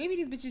deciding, like, maybe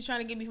these bitches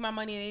trying to get me for my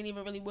money and they ain't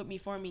even really with me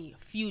for me.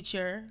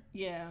 Future.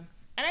 Yeah.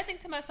 And I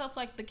think to myself,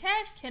 like, the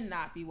cash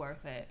cannot be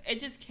worth it. It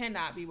just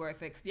cannot be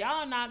worth it. Because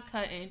y'all are not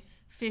cutting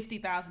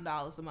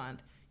 $50,000 a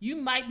month. You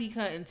might be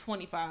cutting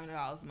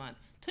 $2,500 a month.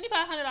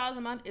 $2,500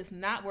 a month is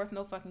not worth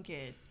no fucking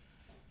kid.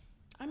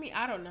 I mean,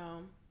 I don't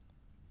know.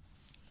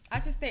 I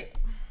just think,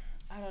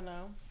 I don't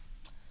know.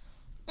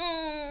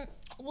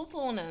 What's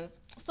on this?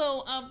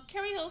 So,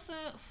 Carrie Hilson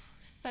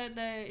said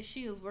that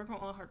she is working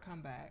on her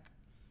comeback.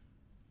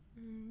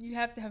 You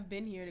have to have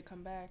been here to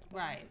come back.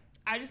 Right.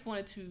 I just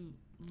wanted to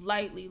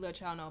lightly let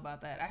y'all know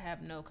about that. I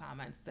have no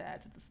comments to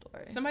add to the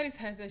story. Somebody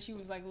said that she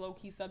was like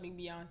low-key subbing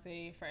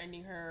Beyonce for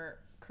ending her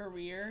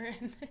career.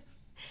 And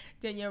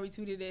Danielle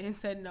retweeted it and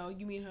said, no,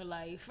 you mean her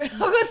life. And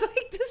I was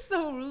like, this is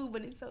so rude,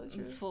 but it's so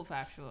true. It's full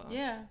factual.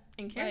 Yeah.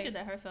 And Carrie did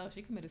that herself.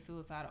 She committed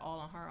suicide all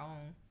on her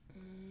own.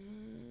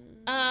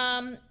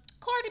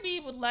 Cardi B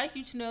would like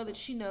you to know that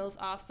she knows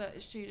Offset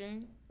is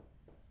cheating.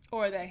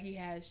 Or that he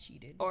has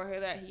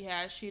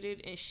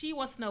cheated. And she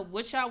wants to know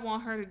what y'all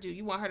want her to do.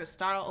 You want her to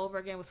start all over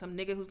again with some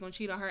nigga who's going to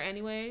cheat on her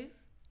anyways?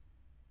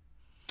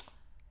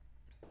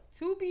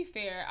 To be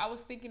fair, I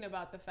was thinking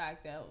about the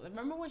fact that,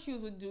 remember when she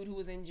was with dude who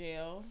was in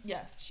jail?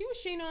 Yes. She was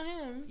cheating on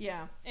him.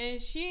 Yeah. And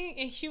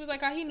she was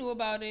like, he knew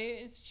about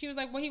it. She was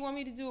like, what he want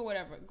me to do or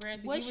whatever.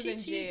 Granted, he was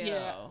in jail.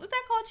 Yeah. Was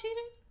that called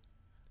cheating?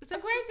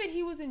 Granted,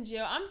 he was in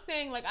jail. I'm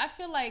saying, like, I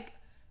feel like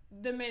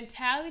the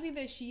mentality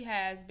that she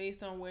has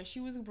based on where she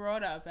was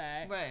brought up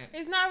at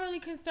is not really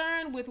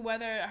concerned with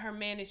whether her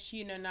man is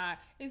cheating or not.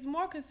 It's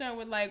more concerned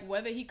with, like,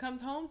 whether he comes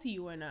home to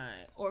you or not.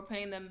 Or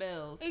paying them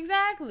bills.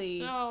 Exactly.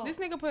 So, this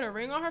nigga put a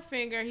ring on her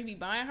finger. He be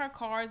buying her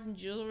cars and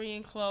jewelry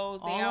and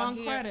clothes. All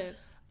on credit.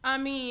 I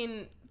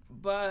mean,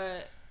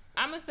 but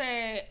I'm going to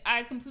say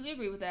I completely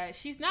agree with that.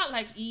 She's not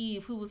like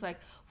Eve, who was like,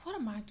 what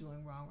am I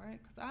doing wrong, right?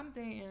 Because I'm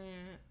dating,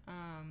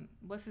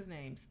 what's his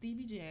name?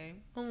 Stevie J.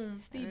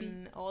 Stevie.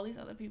 And all these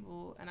other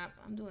people, and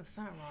I'm doing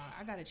something wrong.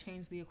 I got to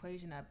change the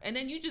equation up. And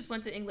then you just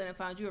went to England and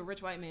found you a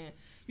rich white man.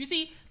 You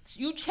see,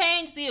 you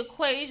changed the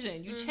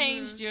equation. You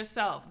changed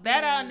yourself.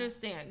 That I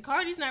understand.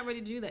 Cardi's not ready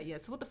to do that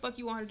yet. So what the fuck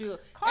you want her to do?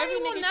 Cardi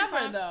will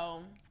never,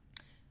 though.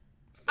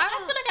 I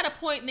feel like at a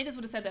point, niggas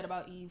would have said that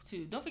about Eve,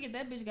 too. Don't forget,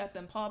 that bitch got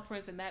them paw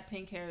prints and that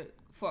pink hair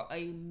for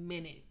a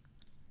minute.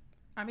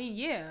 I mean,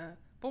 yeah.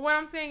 But what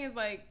I'm saying is,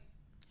 like,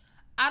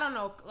 I don't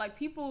know. Like,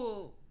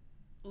 people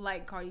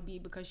like Cardi B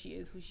because she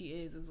is who she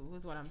is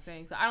what I'm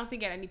saying. So I don't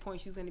think at any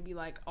point she's going to be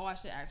like, oh, I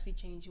should actually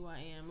change who I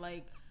am.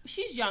 Like,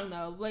 she's young,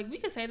 though. Like, we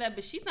could say that,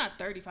 but she's not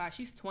 35.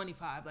 She's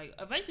 25. Like,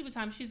 eventually with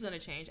time, she's going to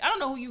change. I don't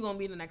know who you're going to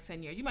be in the next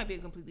 10 years. You might be a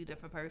completely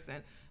different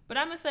person. But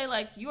I'm going to say,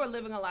 like, you are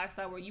living a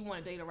lifestyle where you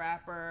want to date a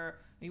rapper, or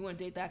you want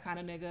to date that kind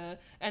of nigga,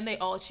 and they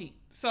all cheat.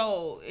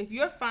 So if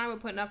you're fine with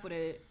putting up with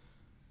it,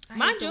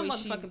 mind your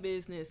motherfucking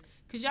business.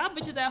 Because y'all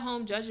bitches at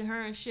home judging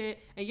her and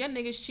shit, and your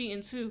niggas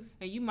cheating too,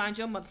 and you mind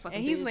your motherfucking business.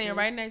 And he's laying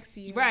right next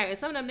to you. Right. And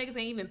some of them niggas ain't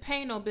even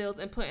paying no bills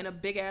and putting a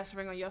big ass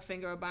ring on your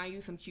finger or buying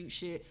you some cute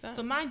shit.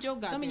 So mind your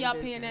goddamn business. Some of y'all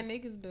paying that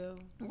nigga's bill.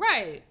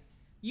 Right.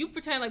 You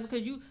pretend like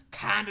because you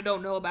kind of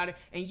don't know about it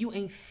and you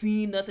ain't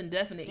seen nothing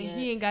definite yet. And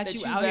he ain't got that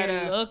you out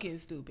here looking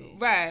stupid.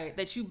 Right.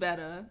 That you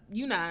better.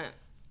 You not.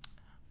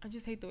 I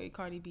just hate the way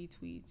Cardi B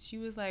tweets. She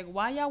was like,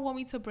 why y'all want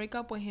me to break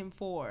up with him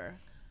for?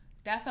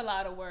 That's a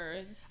lot of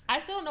words. I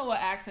still don't know what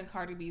accent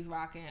Cardi B's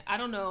rocking. I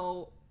don't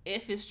know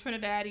if it's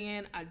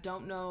Trinidadian. I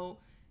don't know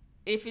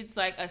if it's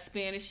like a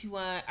Spanish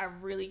one. I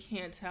really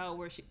can't tell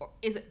where she... Or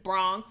is it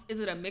Bronx? Is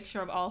it a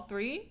mixture of all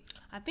three?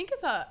 I think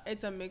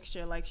it's a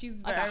mixture. Like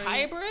she's like a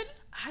hybrid?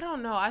 I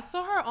don't know. I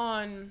saw her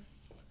on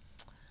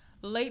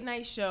Late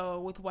Night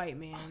Show with White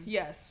Man.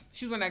 Yes.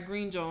 She was wearing that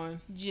green joint.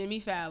 Jimmy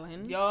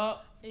Fallon.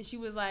 Yup. And she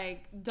was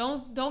like,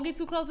 don't get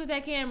too close with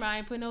that camera. I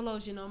ain't put no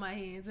lotion on my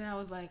hands. And I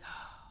was like,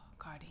 oh,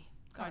 Cardi.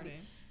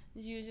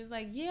 And she was just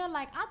like, yeah,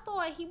 like I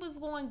thought he was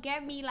going to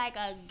get me like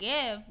a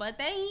gift, but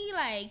then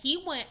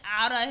he went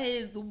out of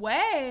his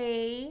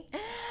way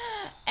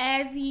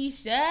as he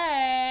should.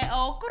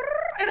 Oh,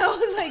 and I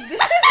was like,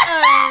 this is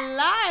a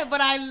lie,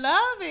 but I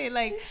love it.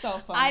 Like, she's so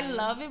funny. I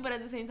love it, but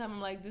at the same time,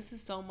 I'm like, this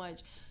is so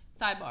much.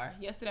 Sidebar.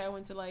 Yesterday, I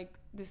went to like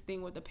this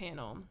thing with the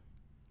panel.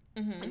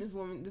 Mm-hmm.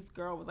 And this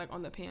girl was like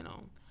on the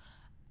panel.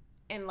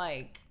 And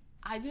like,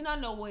 I do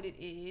not know what it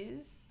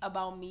is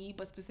about me,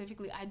 but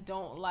specifically, I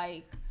don't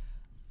like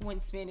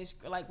when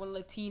when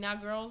Latina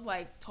girls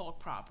like talk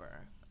proper.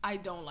 I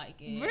don't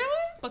like it.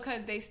 Really?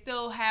 Because they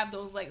still have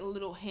those like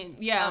little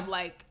hints of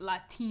like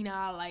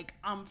Latina, like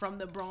I'm from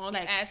the Bronx.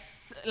 Like,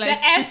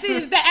 the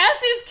S's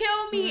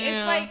kill me.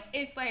 Yeah.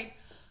 It's like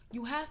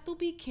you have to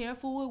be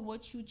careful with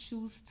what you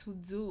choose to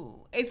do.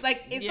 It's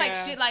like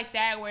shit like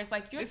that where it's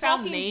like you're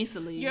talking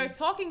nasally. You're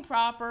talking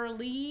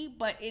properly,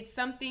 but it's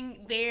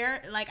something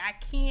there like I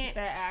can't.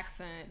 That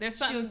accent. There's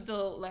something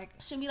still like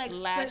should be like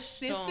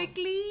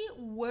specifically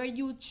where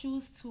you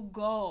choose to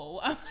go.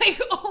 I'm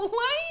like, oh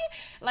what?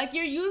 Like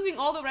you're using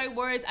all the right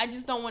words. I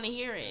just don't want to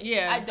hear it.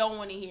 Yeah, I don't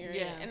want to hear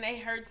it, and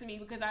it hurts me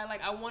because I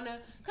want to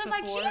because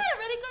like she had a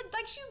really good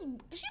like she's making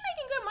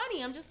good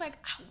money. I'm just like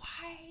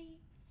why.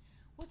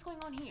 What's going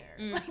on here?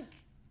 Like,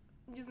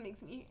 it just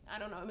makes me, I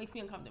don't know, it makes me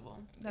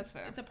uncomfortable. That's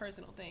fair. It's a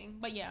personal thing.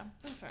 But yeah.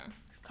 That's fair.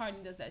 Because Cardi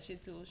does that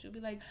shit too. She'll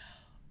be like,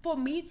 for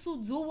me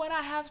to do what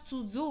I have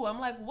to do. I'm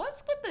like,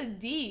 what's with the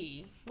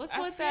D? What's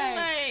with that?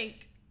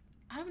 Like,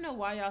 I don't know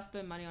why y'all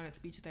spend money on a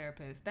speech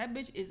therapist. That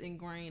bitch is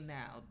ingrained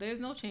now.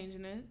 There's no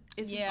changing it.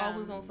 It's just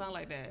always gonna sound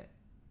like that.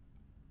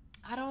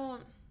 I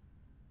don't,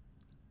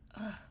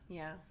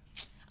 yeah.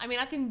 I mean,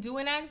 I can do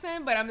an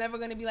accent, but I'm never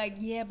gonna be like,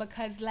 yeah,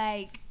 because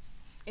like,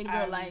 in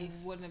real life,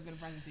 wouldn't have been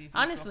friends with you.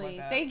 Honestly,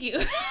 like thank you.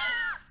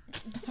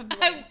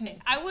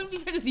 I wouldn't be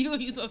friends with you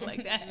if you talk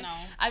like that. No,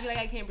 I'd be like,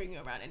 I can't bring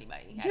you around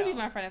anybody. You'd be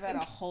my friend if I had a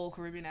whole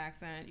Caribbean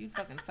accent. You'd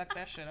fucking suck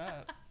that shit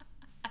up.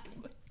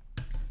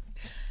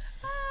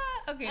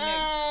 Okay,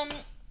 next.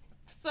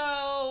 So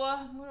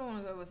where do I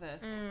want to go with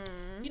this?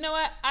 You know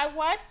what? I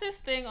watched this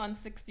thing on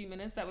 60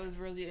 Minutes that was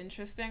really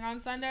interesting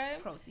on Sunday.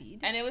 Proceed.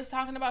 And it was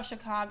talking about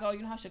Chicago.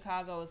 You know how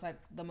Chicago is like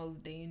the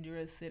most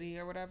dangerous city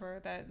or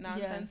whatever that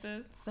nonsense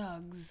is?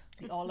 Thugs.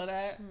 All of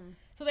that.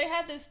 So they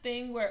had this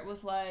thing where it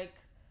was like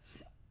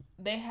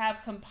they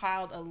have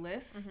compiled a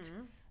list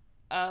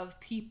of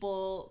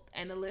people,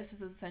 and the list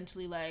is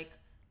essentially like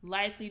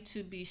likely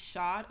to be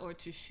shot or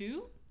to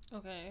shoot.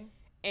 Okay.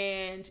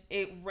 And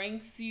it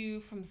ranks you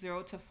from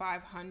 0 to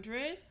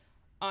 500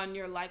 on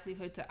your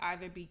likelihood to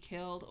either be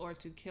killed or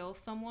to kill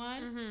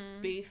someone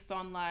based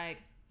on like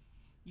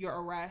your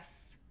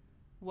arrests,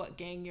 what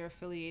gang you're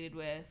affiliated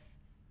with,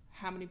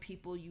 how many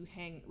people you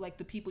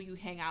the people you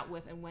hang out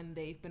with and when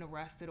they've been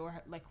arrested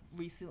or like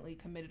recently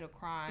committed a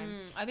crime.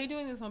 Are they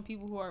doing this on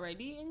people who are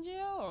already in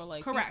jail or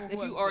like correct?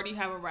 If you already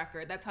have a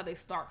record, that's how they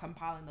start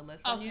compiling the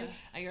list on you,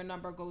 and your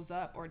number goes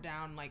up or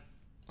down like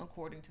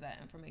according to that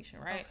information,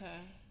 right? Okay.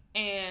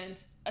 And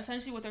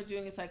essentially what they're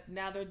doing is like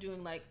now they're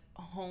doing like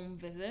home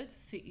visits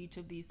to each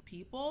of these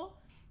people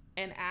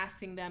and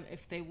asking them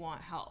if they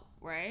want help,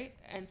 right?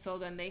 And so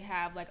then they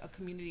have like a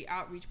community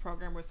outreach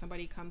program where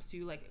somebody comes to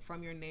you like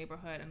from your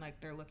neighborhood and like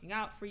they're looking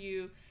out for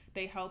you.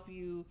 They help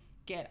you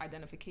get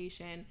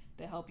identification.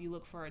 They help you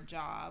look for a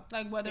job.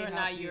 Like whether or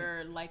not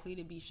you're likely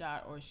to be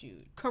shot or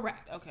shoot.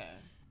 Correct. Okay.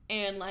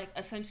 And like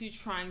essentially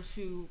trying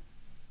to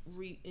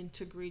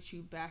reintegrate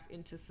you back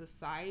into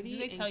society. Do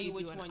they tell you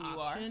which one you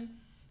are?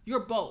 You're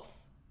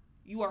both.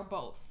 You are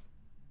both.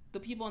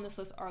 The people on this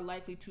list are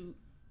likely to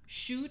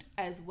shoot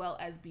as well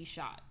as be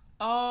shot.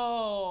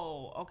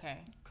 Oh, okay.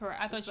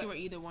 Correct. I thought you were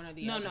either one or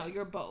the other. No,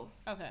 you're both.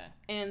 Okay.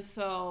 And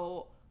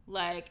so,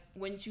 like,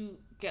 when you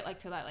get, like,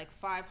 to that, like,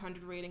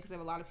 500 rating, because they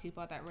have a lot of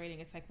people at that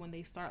rating, it's, like, when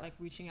they start, like,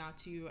 reaching out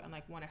to you and,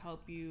 like, want to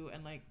help you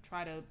and, like,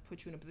 try to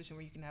put you in a position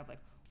where you can have, like,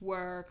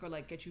 work or,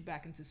 like, get you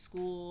back into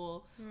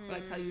school or,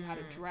 like, tell you how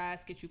to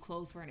dress, get you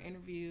clothes for an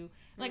interview.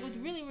 Like, it was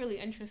really, really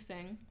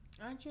interesting.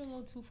 Aren't you a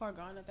little too far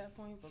gone at that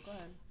point? But go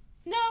ahead.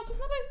 No, because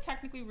nobody's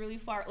technically really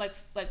far, like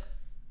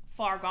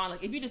far gone.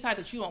 Like if you decide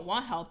that you don't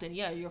want help, then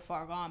yeah, you're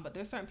far gone. But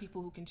there's certain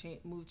people who can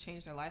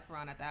change their life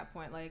around at that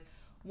point. Like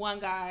one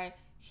guy,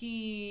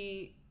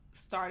 he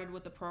started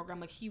with the program,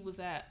 like he was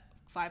at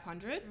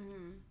 500,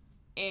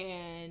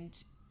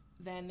 and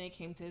then they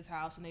came to his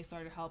house and they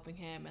started helping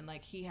him, and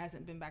like he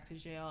hasn't been back to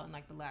jail in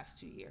like the last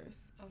 2 years.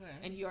 Okay.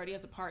 And he already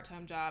has a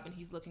part-time job, and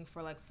he's looking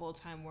for like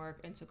full-time work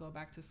and to go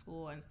back to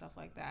school and stuff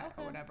like that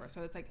or whatever.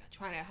 So it's like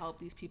trying to help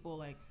these people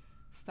like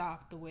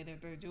stop the way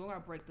that they're doing or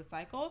break the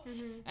cycle.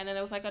 And then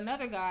there was like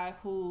another guy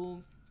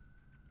who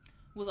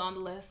was on the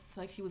list,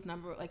 like he was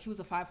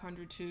a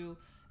 500 too,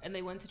 and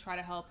they went to try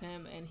to help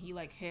him and he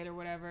like hid or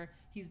whatever.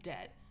 He's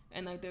dead.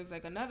 And like there's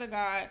like another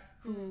guy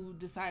who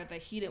decided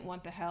that he didn't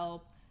want the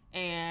help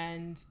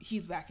and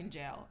he's back in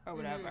jail or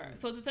whatever.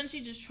 So it's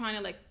essentially just trying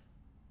to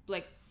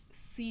like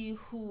see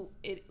who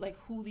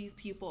these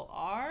people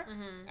are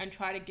and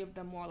try to give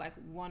them more like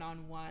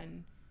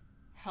one-on-one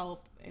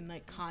help and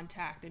like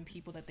contact and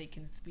people that they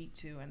can speak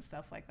to and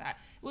stuff like that.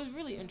 It was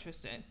really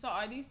interesting. So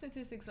are these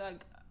statistics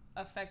like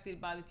affected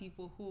by the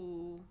people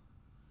who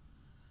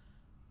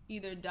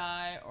either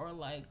die or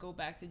like go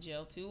back to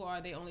jail too, or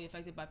are they only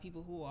affected by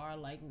people who are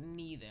like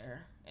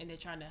neither and they're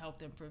trying to help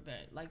them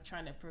prevent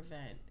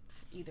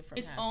either from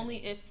it's happening?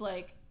 only if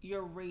like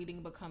your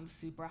rating becomes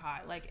super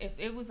high. Like if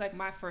it was like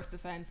my first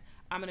offense,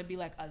 I'm gonna be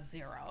like a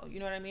 0, you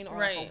know what I mean, or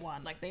like a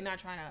 1. Like they're not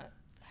trying to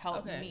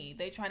help me,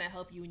 they trying to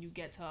help you when you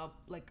get to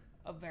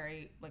a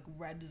very like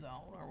red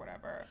zone or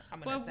whatever.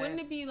 But wouldn't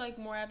it be like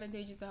more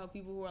advantageous to help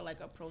people who are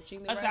like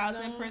approaching the red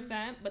zone?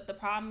 1,000%. But the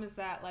problem is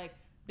that like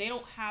they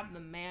don't have the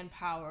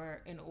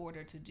manpower in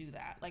order to do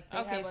that. Like they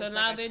have, so like,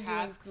 now a they're doing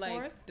task like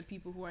force. the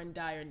people who are in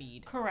dire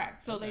need.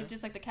 Correct. So they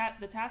just like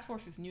the task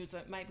force is new, so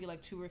it might be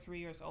like 2 or 3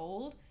 years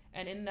old,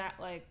 and in that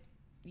like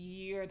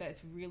year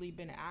that's really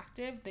been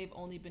active, they've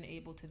only been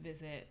able to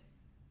visit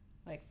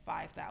like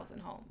 5,000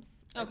 homes.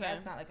 Like,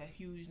 that's not like a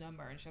huge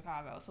number in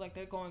Chicago. So like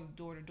they're going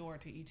door to door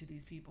to each of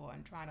these people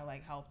and trying to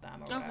like help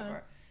them or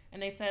whatever.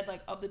 And they said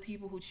like of the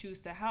people who choose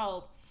to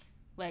help,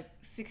 like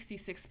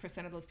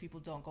 66% of those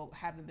people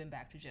haven't been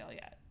back to jail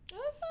yet.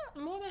 That's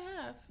not more than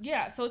half.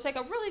 Yeah, so it's like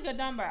a really good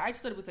number. I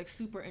just thought it was like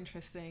super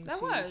interesting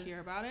to hear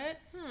about it.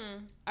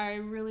 I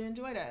really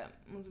enjoyed it.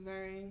 It was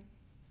very.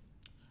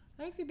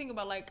 That makes me think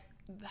about like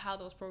how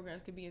those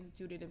programs could be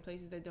instituted in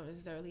places that don't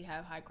necessarily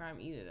have high crime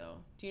either, though.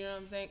 Do you know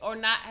what I'm saying? Or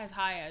not as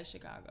high as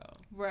Chicago.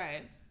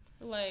 Right.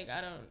 Like,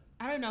 I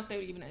don't know if they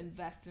would even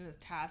invest in a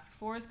task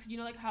force, because you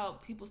know like how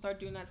people start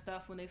doing that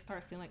stuff when they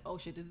start seeing like, oh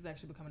shit, this is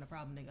actually becoming a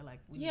problem, nigga. Like,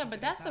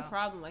 but that's the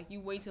problem. Like,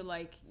 you wait till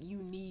like you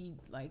need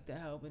like the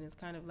help, and it's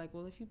kind of like,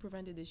 well, if you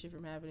prevented this shit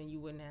from happening, you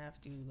wouldn't have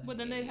to. Like, but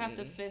then they'd have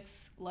to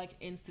fix like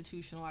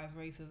institutionalized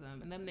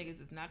racism, and them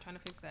niggas is not trying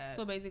to fix that.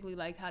 So basically,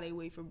 like how they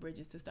wait for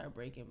bridges to start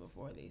breaking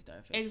before they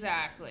start fixing.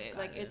 Exactly.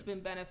 Like it's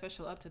been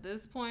beneficial up to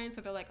this point,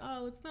 so they're like,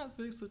 oh, it's not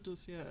fixed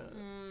just yet.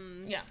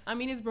 Yeah. I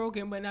mean, it's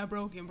broken, but not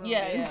broken.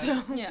 Yeah.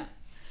 So. Yeah.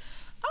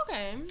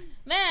 Okay.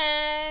 Then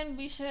I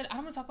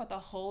don't want to talk about the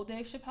whole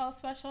Dave Chappelle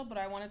special, but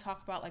I want to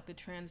talk about like the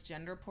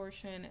transgender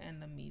portion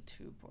and the Me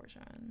Too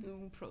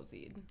portion.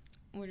 Proceed.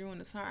 Where do you want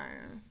to start?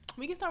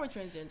 We can start with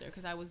transgender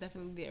because I was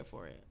definitely there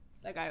for it.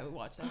 Like I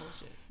watched that whole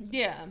shit.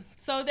 Yeah.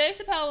 So Dave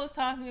Chappelle was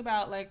talking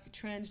about like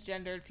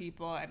transgendered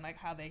people and like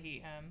how they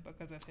hate him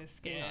because of his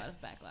skin. A lot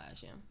of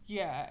backlash, yeah.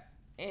 Yeah.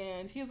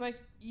 And he's like,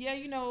 yeah,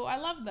 you know, I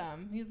love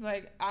them. He's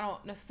like, I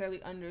don't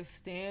necessarily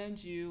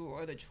understand you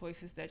or the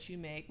choices that you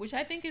make, which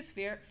I think is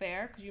fair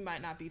because you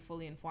might not be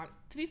fully informed.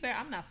 To be fair,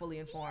 I'm not fully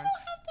informed. You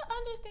don't have to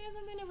understand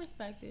something and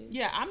respect it.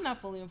 Yeah, I'm not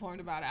fully informed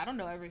about it. I don't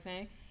know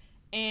everything.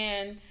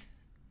 And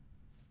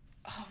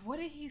what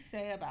did he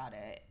say about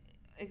it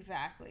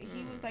exactly?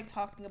 He was like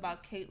talking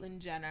about Caitlyn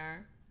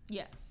Jenner.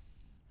 Yes.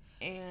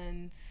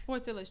 And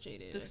Sports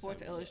Illustrated. The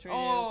Sports Illustrated.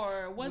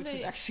 Or was which it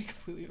was actually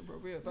completely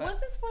inappropriate. But was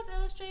it Sports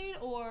Illustrated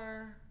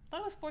or I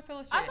thought it was Sports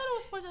Illustrated. I thought it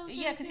was Sports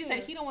Illustrated. Yeah, because he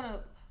said he don't want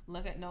to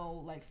look at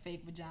no like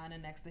fake vagina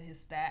next to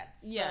his stats.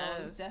 Yeah,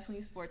 so it's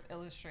definitely Sports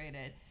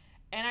Illustrated.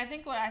 And I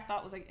think what I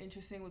thought was like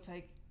interesting was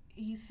like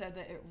he said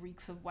that it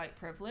reeks of white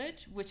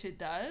privilege, which it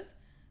does.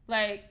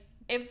 Like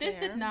if this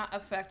did not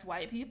affect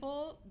white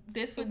people,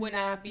 this would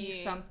not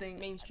be something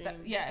mainstream.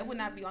 It would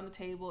not be on the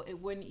table. It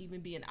wouldn't even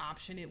be an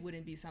option. It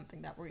wouldn't be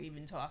something that we're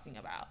even talking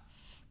about.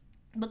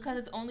 Because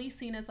it's only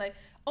seen as like,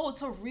 oh,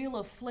 it's a real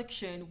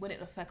affliction when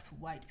it affects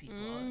white people.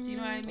 Do you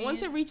know what I mean?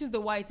 Once it reaches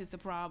the whites, it's a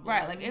problem.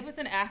 Right. Like if it's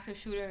an active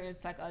shooter and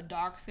it's like a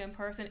dark-skinned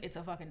person, it's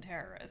a fucking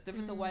terrorist. If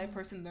it's a white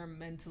person, they're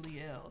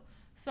mentally ill.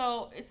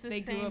 So it's the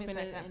same. They grew up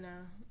as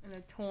in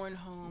a torn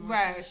home.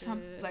 Right.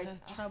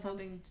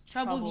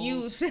 Troubled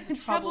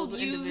youth. Troubled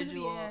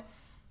individual. Yeah.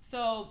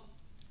 So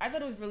I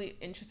thought it was really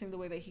interesting the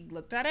way that he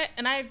looked at it,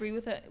 and I agree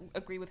with him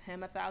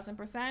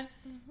 1,000%. And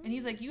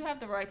he's like, you have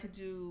the right to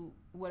do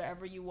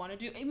whatever you want to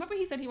do. And remember,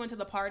 he said he went to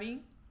the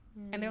party,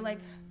 and they're like,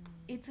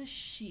 it's a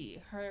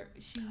she.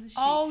 She's a she.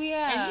 Oh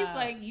yeah. And he's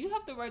like, you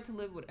have the right to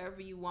live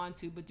whatever you want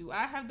to, but do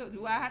I have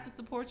to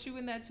support you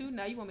in that too?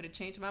 Now you want me to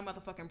change my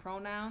motherfucking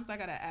pronouns? I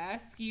gotta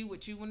ask you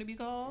what you want to be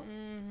called.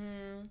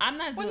 I'm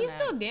not doing that. Well,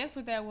 he still danced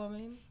with that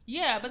woman.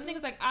 Yeah, but the thing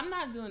is, like, I'm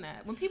not doing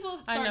that. When people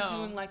start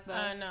doing like the,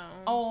 I know.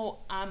 Oh,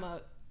 I'm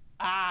a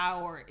I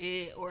or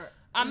it or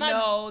I'm not.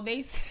 No,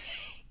 they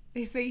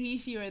say he,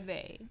 she, or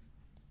they.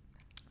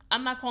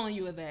 I'm not calling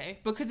you a they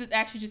because it's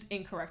actually just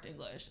incorrect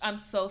English. I'm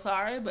so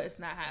sorry, but it's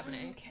not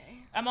happening. Okay.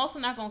 I'm also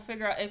not going to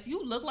figure out if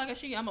you look like a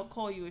she, I'm going to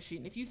call you a she.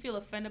 And if you feel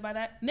offended by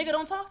that, nigga,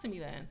 don't talk to me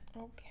then.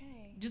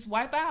 Okay. Just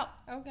wipe out.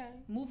 Okay.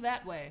 Move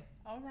that way.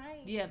 All right.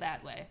 Yeah,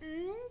 that way.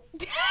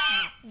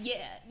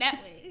 Yeah,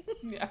 that way.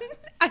 Yeah.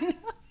 I know.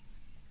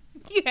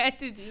 You had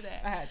to do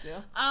that. I had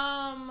to.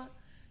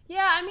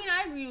 Yeah, I mean,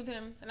 I agreed with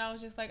him, and I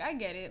was just like, I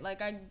get it.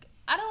 Like, I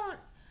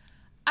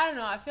don't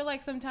know. I feel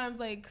like sometimes,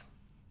 like,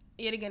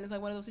 yet again, it's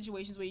like one of those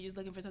situations where you're just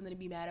looking for something to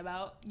be mad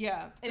about.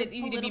 Yeah. And it's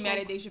easy to be mad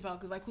at Dave Chappelle,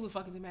 because, like, who the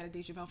fuck is mad at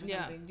Dave Chappelle for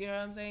Yeah. something? Do you know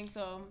what I'm saying?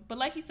 So, But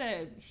like he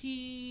said,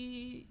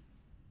 he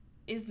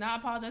is not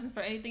apologizing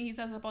for anything he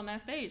says up on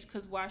that stage,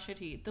 because why should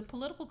he? The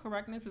political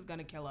correctness is going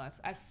to kill us.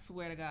 I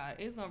swear to God.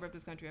 It's going to rip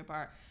this country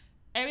apart.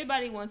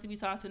 Everybody wants to be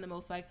talked to in the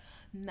most, like,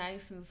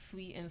 nice and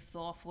sweet and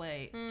soft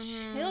way.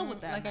 Chill with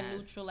that like mess. a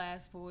neutral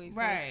ass voice.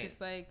 Right. And it's just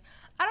like,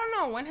 I don't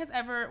know. When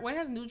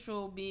has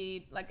neutral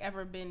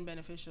ever been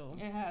beneficial?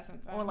 It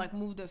hasn't. Or, like,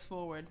 moved us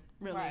forward,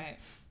 really. Right.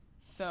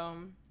 So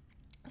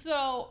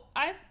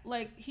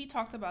he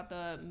talked about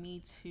the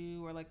Me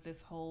Too, or like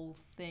this whole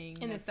thing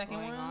in the that's second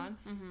going one? on.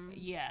 Mm-hmm.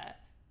 Yeah.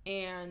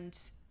 And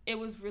it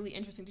was really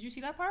interesting. Did you see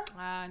that part?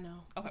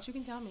 No. Okay. But you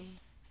can tell me.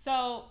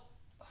 So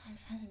I'm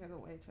trying to think of a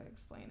way to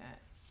explain it.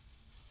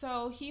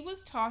 So he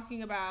was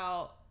talking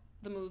about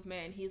the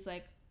movement, and he's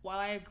like, while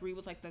I agree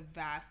with like the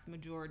vast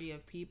majority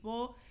of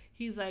people,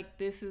 he's like,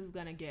 this is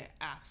gonna get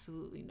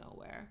absolutely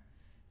nowhere.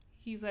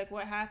 He's like,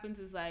 what happens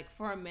is, like,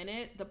 for a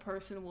minute, the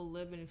person will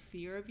live in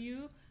fear of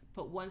you,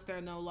 but once they're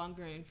no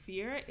longer in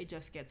fear, it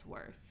just gets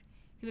worse.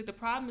 He's like, the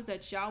problem is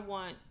that y'all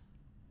want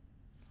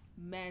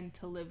men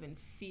to live in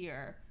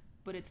fear,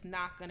 but it's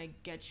not gonna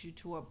get you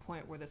to a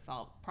point where the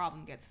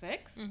problem gets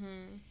fixed.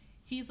 Mm-hmm.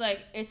 He's like,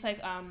 it's like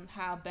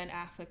how Ben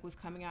Affleck was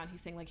coming out, and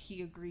he's saying, like,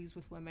 he agrees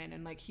with women,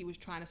 and, like, he was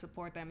trying to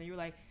support them, and you're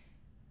like,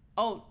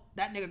 oh,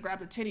 that nigga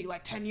grabbed a titty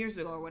like 10 years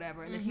ago or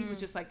whatever. And then he was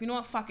just like, you know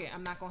what, fuck it,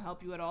 I'm not gonna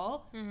help you at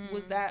all.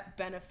 Was that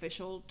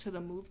beneficial to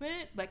the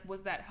movement? Like,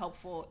 was that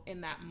helpful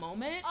in that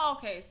moment?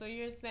 Okay, so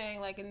you're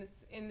saying, like,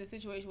 in the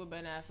situation with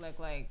Ben Affleck,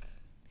 like,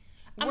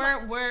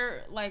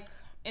 we're like,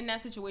 in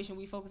that situation,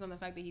 we focus on the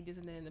fact that he did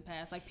something in the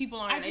past. Like, people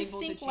aren't able to change.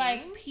 I just think,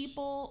 like,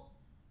 people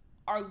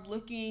are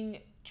looking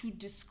to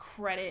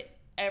discredit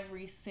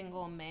every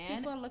single man.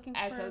 People are looking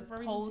as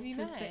for opposed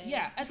to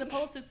as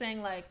opposed to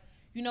saying, like,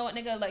 you know what,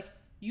 nigga, like,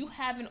 you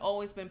haven't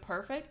always been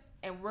perfect,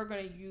 and we're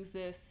going to use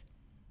this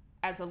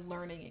as a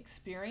learning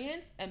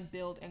experience and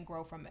build and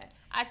grow from it.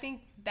 I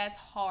think that's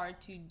hard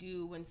to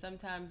do when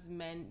sometimes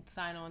men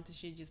sign on to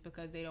shit just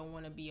because they don't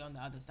want to be on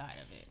the other side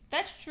of it.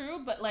 That's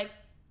true, but, like,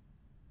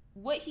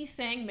 what he's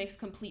saying makes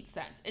complete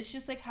sense. It's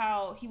just like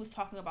how he was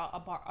talking about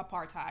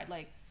apartheid.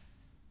 Like,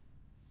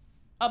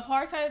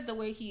 apartheid, the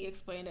way he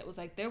explained it was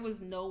like, there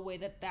was no way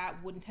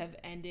that wouldn't have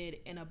ended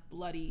in a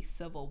bloody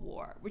civil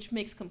war, which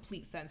makes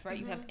complete sense, right?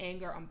 You have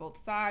anger on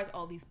both sides,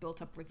 all these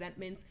built up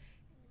resentments.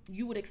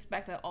 You would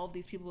expect that all of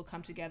these people would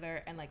come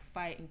together and, like,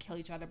 fight and kill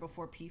each other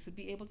before peace would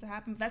be able to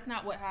happen. But that's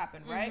not what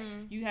happened, right?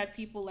 You had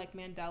people like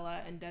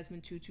Mandela and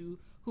Desmond Tutu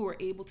who were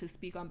able to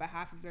speak on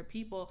behalf of their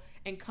people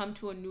and come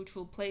to a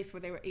neutral place where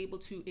they were able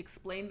to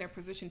explain their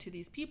position to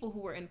these people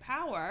who were in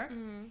power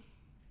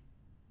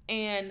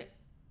and,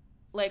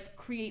 like,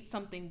 create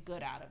something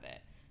good out of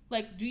it.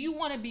 Like, do you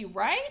want to be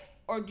right,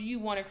 or do you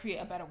want to create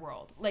a better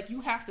world? Like,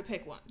 you have to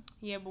pick one.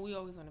 Yeah, but we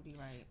always want to be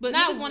right. But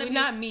not, niggas want to be...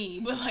 Not me,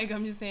 but, like,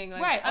 I'm just saying,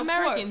 like, right,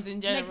 Americans in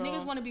general. Like,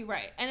 niggas want to be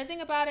right. And the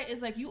thing about it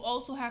is, like, you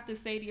also have to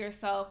say to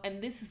yourself,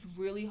 and this is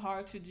really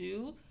hard to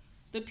do,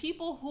 the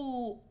people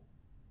who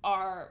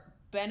are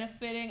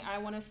benefiting, I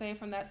want to say,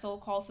 from that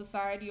so-called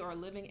society or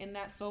living in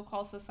that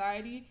so-called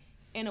society,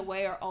 in a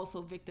way, are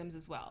also victims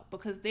as well,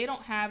 because they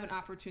don't have an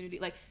opportunity.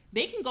 Like,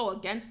 they can go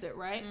against it,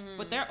 right?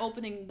 But they're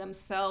opening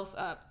themselves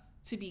up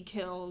to be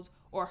killed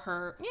or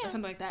hurt or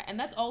something like that. And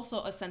that's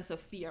also a sense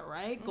of fear,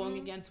 right? Going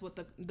against what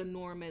the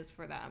norm is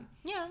for them.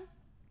 Yeah.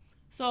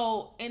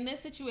 So in this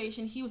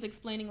situation, he was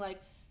explaining,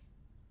 like,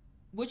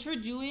 what you're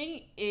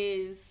doing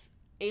is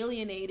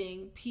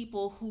alienating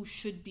people who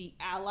should be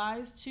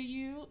allies to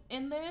you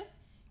in this.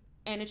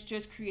 And it's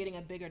just creating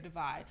a bigger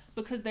divide,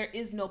 because there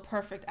is no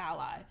perfect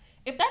ally.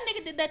 If that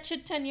nigga did that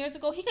shit 10 years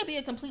ago, he could be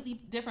a completely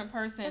different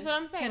person. That's what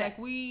I'm saying. today. Like,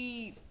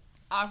 we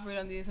operate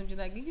on the assumption,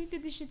 like, if you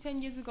did this shit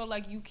 10 years ago,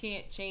 like, you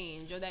can't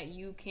change, or that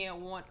you can't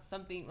want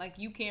something, like,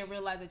 you can't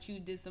realize that you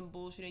did some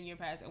bullshit in your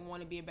past and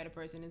want to be a better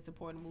person and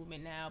support a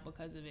movement now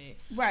because of it.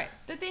 Right.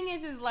 The thing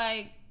is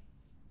like,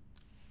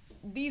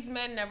 these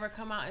men never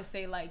come out and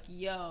say, like,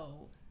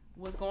 yo,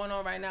 what's going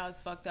on right now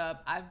is fucked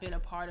up. I've been a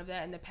part of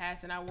that in the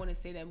past, and I want to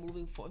say that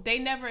moving forward. They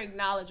never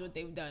acknowledge what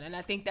they've done, and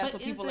I think that's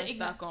what people are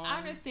stuck on. I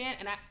understand,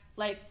 and I,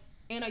 like,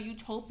 in a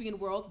utopian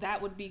world,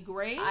 that would be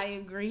great. I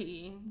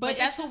agree. But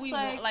that's what just we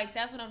like, want. Like,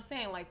 that's what I'm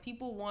saying. Like,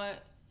 people want,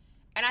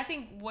 and I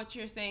think what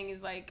you're saying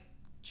is, like,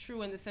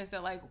 true in the sense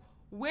that, like,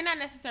 we're not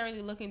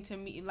necessarily looking to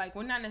meet, like,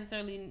 we're not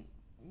necessarily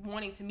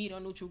wanting to meet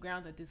on neutral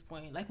grounds at this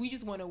point. Like, we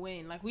just want to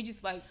win. Like, we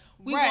just like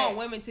we Right. want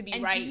women to be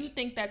And right. do you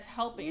think that's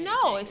helping? No,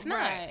 anything? it's not.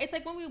 Right. It's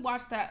like when we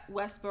watched that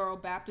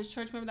Westboro Baptist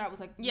Church. Remember that was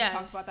like we Yes.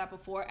 talked about that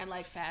before, and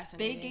like they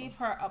Fascinating. gave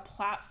her a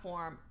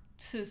platform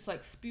to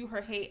like spew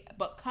her hate,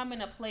 but come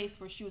in a place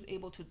where she was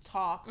able to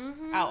talk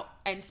out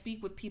and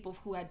speak with people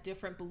who had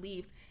different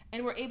beliefs,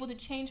 and were able to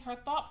change her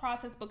thought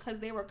process because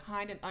they were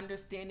kind and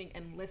understanding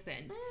and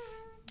listened.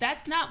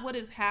 That's not what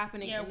is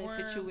happening in this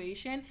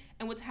situation.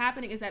 And what's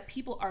happening is that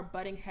people are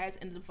butting heads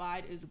and the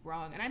divide is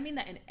growing. And I mean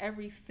that in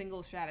every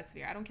single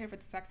stratosphere. I don't care if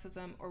it's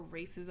sexism or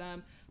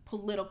racism,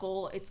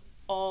 political. It's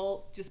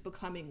all just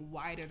becoming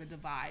wider, the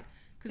divide.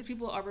 Because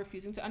people are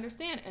refusing to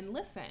understand and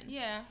listen.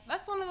 Yeah,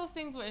 that's one of those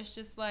things where it's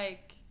just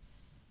like,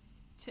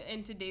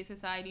 in today's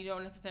society, you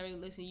don't necessarily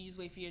listen. You just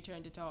wait for your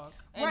turn to talk.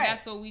 And Right.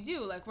 that's what we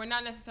do. Like, we're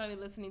not necessarily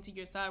listening to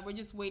your side. We're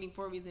just waiting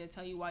for a reason to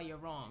tell you why you're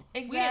wrong.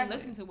 Exactly. We didn't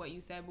listen to what you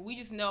said, but we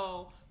just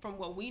know from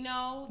what we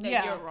know that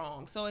Yeah. you're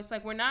wrong. So it's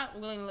like, we're not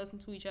willing to listen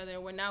to each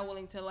other. We're not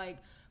willing to, like,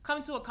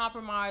 come to a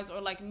compromise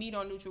or, like, meet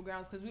on neutral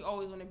grounds because we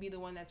always want to be the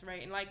one that's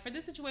right. And, like, for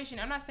this situation,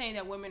 I'm not saying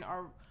that women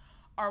are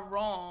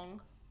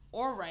wrong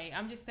or right.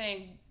 I'm just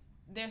saying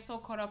they're so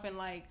caught up in,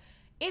 like,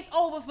 it's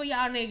over for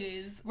y'all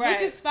niggas, Right.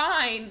 which is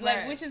fine, like,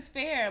 Right. which is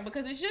fair,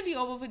 because it should be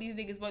over for these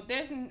niggas, but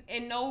there's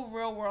in no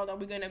real world are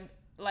we gonna,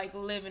 like,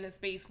 live in a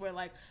space where,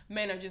 like,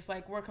 men are just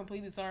like, we're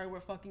completely sorry, we're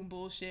fucking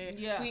bullshit,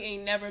 Yeah. we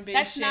ain't never been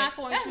That's shit. not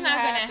going That's to not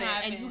happen. gonna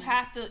happen. And you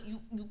have to,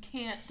 you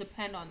can't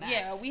depend on that.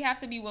 Yeah, we have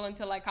to be willing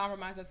to, like,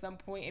 compromise at some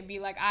point and be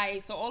like,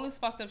 alright, so all this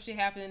fucked up shit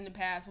happened in the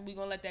past, we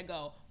gonna let that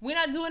go. We're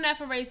not doing that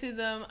for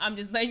racism. I'm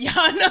just letting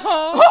y'all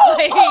know.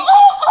 Like,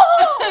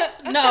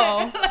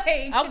 No.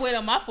 like, I'm with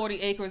on my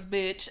 40 acres,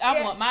 bitch.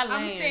 I want my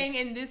land. I'm saying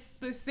in this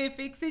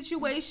specific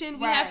situation,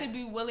 we have Right. to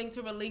be willing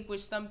to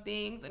relinquish some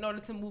things in order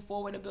to move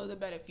forward and build a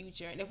better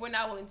future. And if we're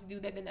not willing to do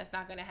that, then that's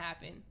not going to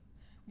happen.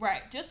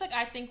 Right. Just like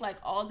I think like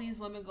all these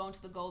women going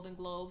to the Golden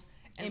Globes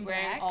and In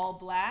wearing black? all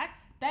black,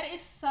 that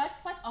is such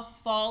like a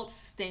false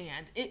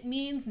stand. It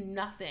means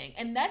nothing.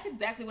 And that's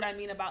exactly what I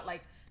mean about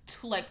like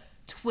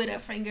Twitter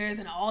fingers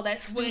and all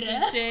that stupid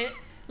shit.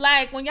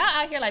 Like when y'all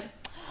out here like,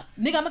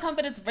 nigga, I'm gonna come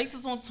for this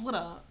racist on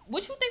Twitter.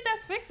 What you think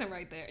that's fixing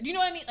right there? Do you know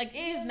what I mean? Like, it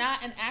is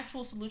not an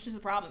actual solution to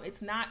the problem.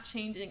 It's not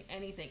changing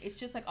anything. It's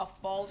just like a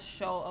false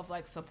show of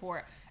like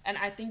support. And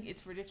I think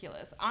it's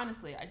ridiculous.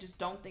 Honestly, I just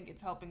don't think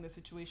it's helping the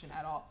situation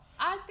at all.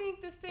 I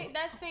think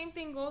that same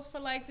thing goes for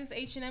like this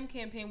H&M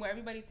campaign where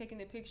everybody's taking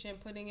the picture and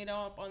putting it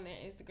up on their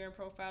Instagram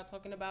profile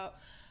talking about,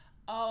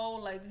 oh,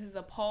 like, this is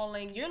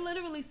appalling. You're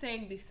literally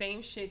saying the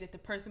same shit that the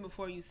person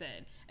before you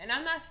said. And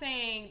I'm not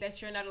saying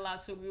that you're not allowed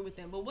to agree with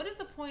them, but what is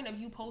the point of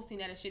you posting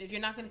that and shit if you're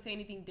not going to say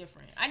anything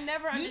different? I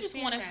never understand. You just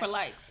want it for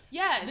likes.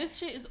 Yes. This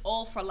shit is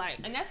all for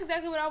likes. And that's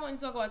exactly what I wanted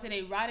to talk about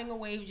today. Riding a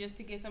wave just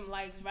to get some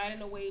likes. Riding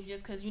a wave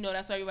just because, you know,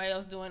 that's what everybody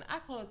else doing. I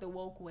call it the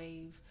woke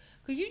wave.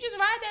 Because you just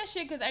ride that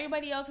shit because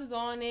everybody else is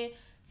on it.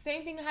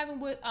 Same thing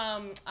happened with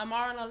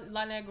Amara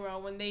La Negra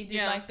when they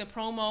did like the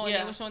promo and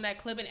they were showing that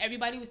clip and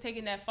everybody was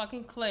taking that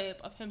fucking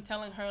clip of him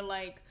telling her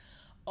like,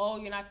 oh,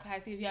 you're not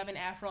classy if you have an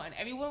afro, and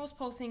everyone was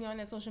posting on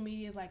their social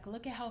medias like,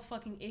 look at how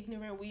fucking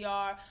ignorant we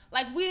are.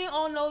 Like, we didn't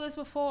all know this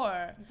before.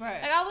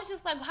 Right. Like, I was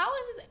just like, how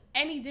is this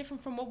any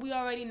different from what we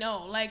already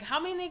know? Like, how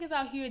many niggas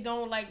out here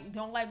don't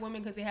like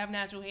women because they have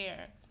natural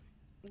hair?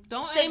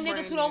 Same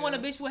niggas who don't want a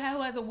bitch who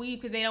has a weave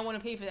because they don't want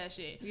to pay for that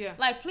shit. Yeah.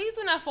 Like, please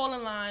do not fall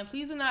in line.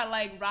 Please do not,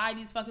 like, ride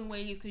these fucking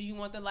waves because you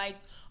want the likes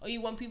or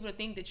you want people to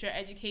think that you're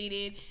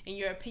educated and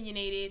you're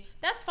opinionated.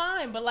 That's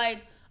fine, but, like,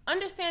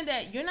 understand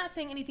that you're not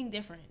saying anything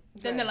different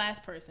than the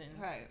last person.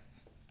 Right.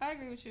 I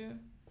agree with you.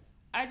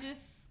 I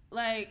just,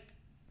 like,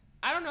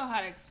 I don't know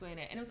how to explain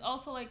it. And it was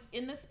also, like,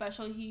 in this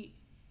special, he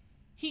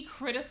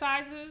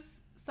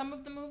criticizes some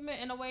of the movement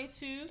in a way,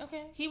 too.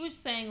 Okay. He was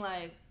saying,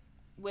 like,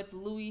 with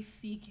Louis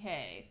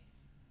C.K.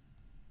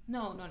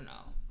 No.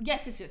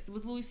 Yes.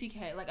 With Louis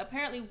C.K. Like,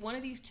 apparently one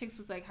of these chicks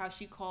was, like, how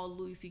she called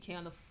Louis C.K.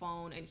 on the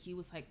phone and he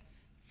was, like,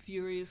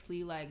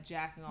 furiously, like,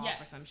 jacking off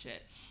or some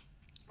shit.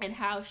 And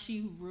how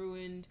she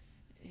ruined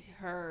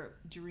her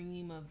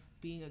dream of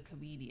being a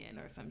comedian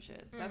or some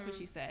shit. That's what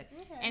she said.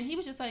 Okay. And he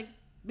was just like,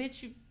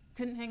 bitch, you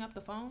couldn't hang up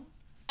the phone?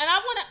 And I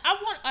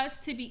want us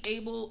to be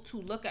able to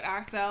look at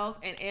ourselves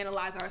and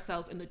analyze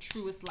ourselves in the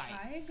truest light.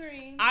 I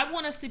agree. I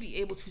want us to be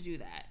able to do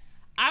that.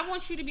 I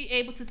want you to be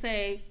able to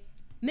say,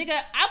 nigga,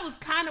 I was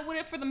kind of with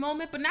it for the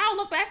moment, but now I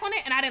look back on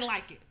it and I didn't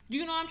like it. Do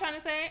you know what I'm trying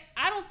to say?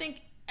 I don't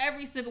think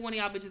every single one of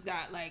y'all bitches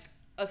got, like,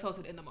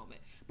 assaulted in the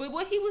moment. But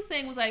what he was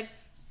saying was, like,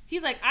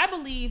 he's like, I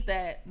believe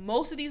that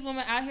most of these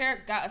women out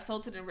here got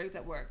assaulted and raped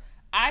at work.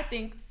 I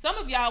think some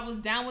of y'all was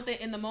down with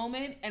it in the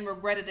moment and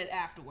regretted it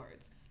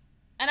afterwards.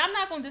 And I'm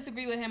not going to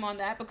disagree with him on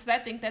that because I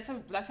think that's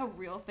a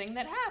real thing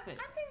that happens.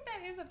 I think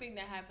that is a thing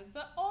that happens.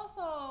 But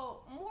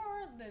also,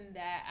 more than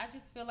that, I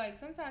just feel like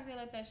sometimes they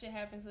let that shit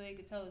happen so they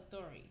could tell a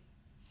story.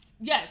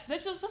 Yes,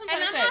 that's what I'm trying to say.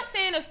 And I'm not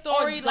saying a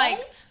story Or like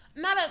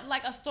don't.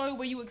 not a story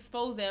where you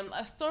expose them.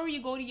 A story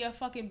you go to your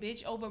fucking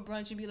bitch over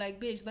brunch and be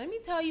like, bitch, let me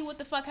tell you what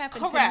the fuck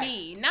happened Correct. to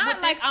me. Not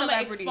With like this I'm gonna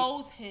celebrity.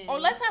 expose him. Or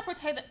let's not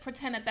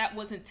pretend that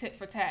wasn't tit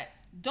for tat.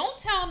 Don't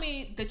tell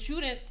me that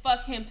you didn't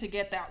fuck him to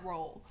get that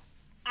role.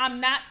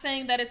 I'm not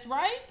saying that it's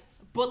right,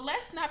 but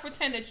let's not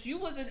pretend that you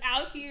wasn't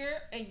out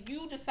here and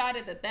you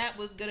decided that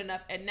was good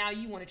enough and now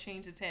you want to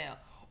change the tale.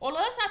 Or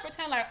let's not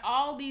pretend like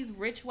all these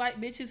rich white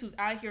bitches who's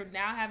out here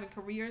now having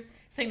careers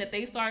saying that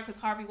they started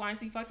because Harvey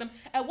Weinstein fucked them.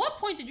 At what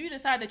point did you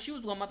decide that you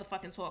was gonna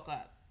motherfucking talk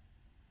up?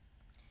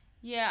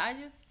 Yeah, I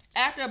just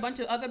After a bunch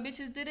of other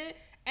bitches did it.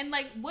 And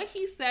like what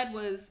he said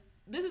was,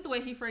 this is the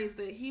way he phrased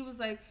it. He was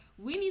like,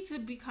 we need to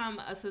become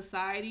a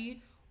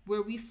society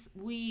where we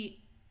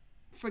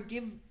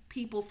forgive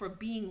people for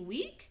being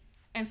weak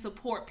and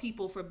support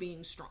people for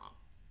being strong.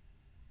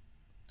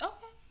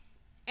 okay.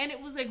 And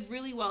it was like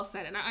really well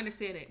said, and I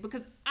understand it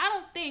because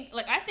I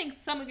think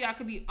some of y'all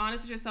could be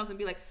honest with yourselves and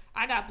be like,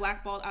 I got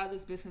blackballed out of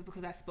this business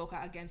because I spoke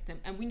out against him,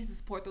 and we need to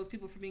support those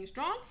people for being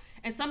strong.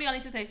 And some of y'all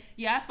need to say,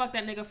 yeah, I fucked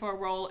that nigga for a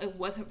role. It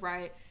wasn't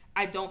right.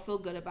 I don't feel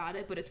good about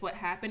it, but it's what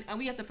happened, and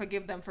we have to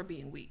forgive them for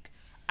being weak.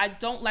 I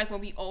don't like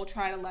when we all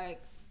try to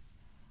like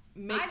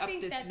make up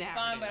this narrative. I think that's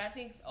fine, but I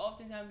think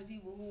oftentimes the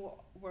people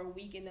who were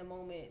weak in the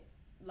moment,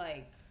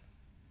 like,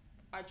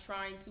 are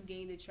trying to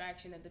gain the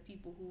traction that the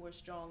people who were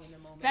strong in the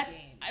moment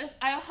gained.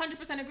 I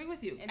 100% agree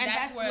with you. And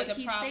that's where what the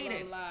he problem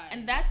stated. lies.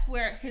 And that's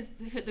where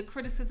the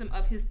criticism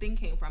of his thing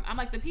came from. I'm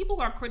like, the people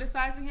who are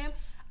criticizing him,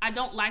 I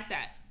don't like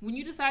that. When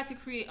you decide to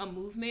create a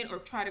movement or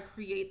try to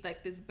create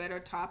like this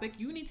better topic,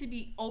 you need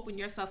to open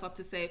yourself up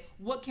to say,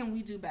 what can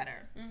we do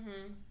better?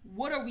 Mm-hmm.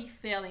 What are we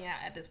failing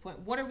at this point?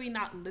 What are we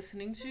not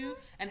listening to?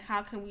 And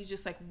how can we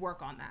just like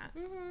work on that?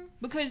 Mm-hmm.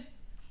 Because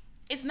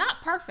it's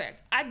not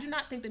perfect. I do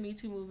not think the Me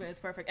Too movement is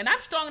perfect. And I'm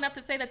strong enough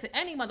to say that to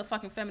any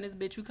motherfucking feminist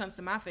bitch who comes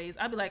to my face.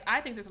 I'd be like,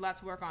 I think there's a lot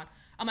to work on.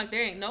 I'm like,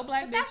 there ain't no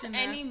black bitch that's in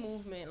there. any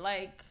movement.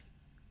 Like,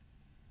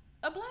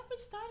 a black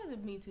bitch started the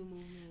Me Too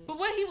movement. But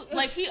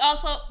what he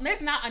also, there's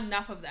not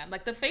enough of them.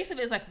 Like, the face of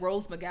it is like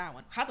Rose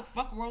McGowan. How the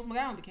fuck Rose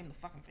McGowan became the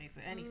fucking face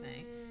of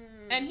anything?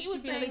 And he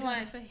was saying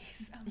like,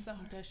 face. I'm sorry.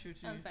 That's true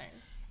too. I'm sorry.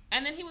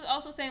 And then he was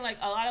also saying like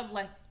a lot of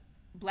like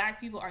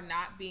black people are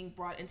not being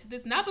brought into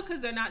this, not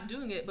because they're not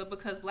doing it, but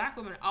because black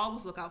women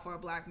always look out for a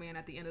black man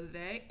at the end of the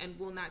day and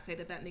will not say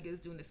that nigga is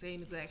doing the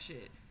same exact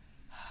shit.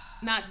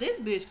 Not this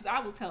bitch, because I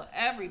will tell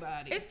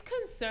everybody. It's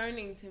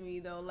concerning to me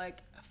though,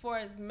 like, for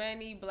as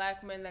many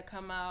black men that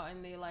come out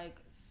and they like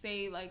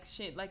say like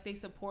shit, like they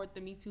support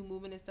the Me Too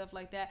movement and stuff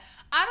like that.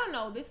 I don't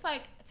know, this,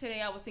 like,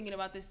 today I was thinking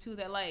about this too,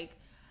 that like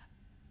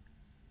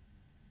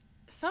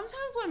sometimes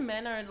when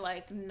men are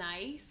like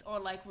nice or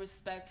like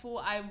respectful,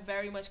 I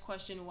very much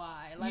question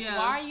why. Like,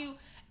 why are you?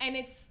 And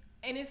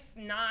it's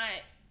not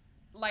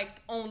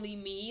like only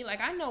me.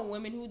 Like, I know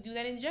women who do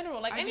that in general.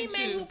 Like, any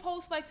man who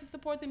posts like to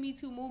support the Me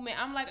Too movement,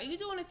 I'm like, are you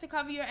doing this to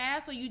cover your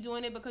ass, or you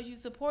doing it because you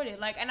support it?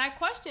 Like, and I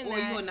question that.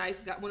 Or you a nice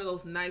guy, one of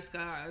those nice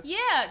guys.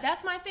 Yeah,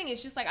 that's my thing.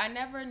 It's just like I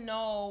never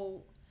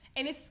know,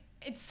 and it's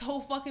so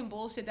fucking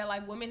bullshit that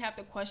like women have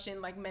to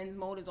question like men's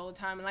motives all the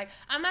time. And like,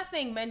 I'm not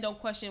saying men don't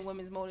question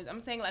women's motives.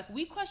 I'm saying like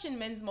we question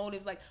men's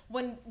motives like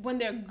when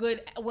they're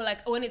good,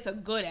 when it's a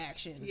good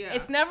action. Yeah.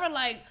 It's never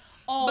like,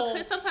 oh,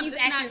 because sometimes he's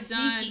it's not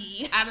done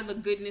sneaky out of the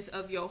goodness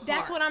of your heart.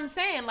 That's what I'm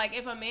saying. Like,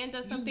 if a man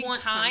does something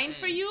kind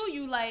for you,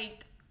 you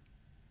like,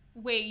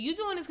 wait, you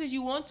doing this because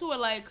you want to, or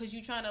like because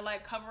you trying to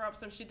like cover up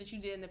some shit that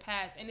you did in the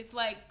past? And it's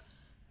like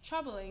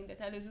troubling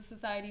that is the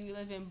society we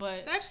live in.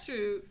 But that's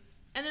true.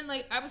 And then,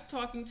 like, I was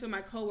talking to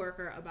my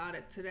coworker about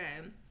it today,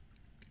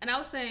 and I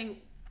was saying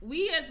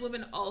we as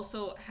women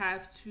also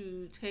have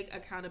to take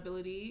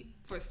accountability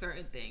for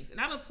certain things. And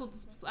I'm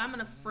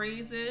gonna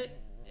phrase it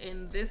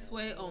in this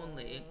way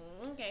only.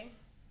 Okay.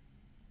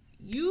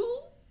 You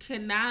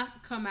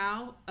cannot come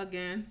out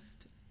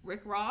against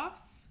Rick Ross,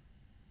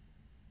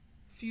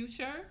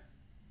 Future,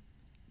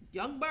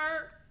 Young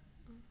Bird,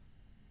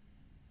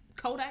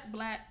 Kodak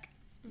Black,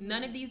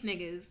 none of these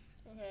niggas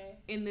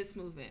in this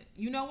movement.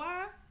 You know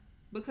why?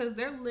 Because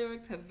their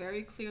lyrics have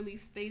very clearly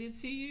stated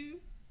to you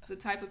the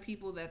type of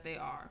people that they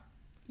are.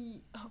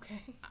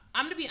 Okay.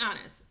 I'm going to be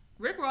honest.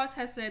 Rick Ross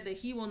has said that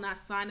he will not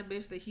sign a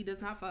bitch that he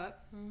does not fuck.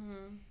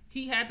 Mm-hmm.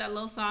 He had that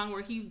little song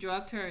where he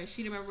drugged her and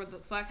she didn't remember what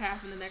the fuck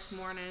happened the next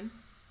morning.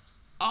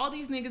 All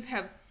these niggas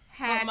have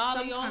had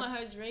Molly on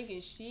her drink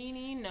and she didn't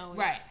even know it.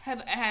 Right.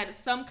 Have had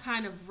some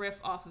kind of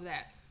riff off of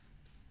that.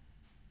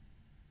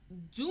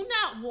 Do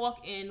not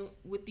walk in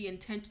with the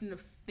intention of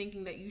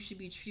thinking that you should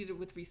be treated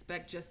with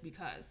respect just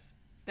because.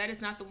 That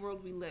is not the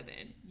world we live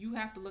in. You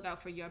have to look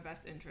out for your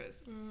best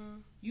interests.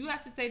 Mm-hmm. You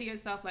have to say to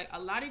yourself, like, a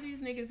lot of these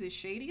niggas is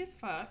shady as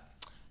fuck.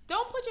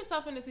 Don't put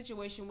yourself in a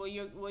situation where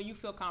you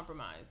feel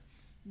compromised.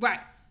 Right.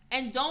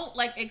 And don't,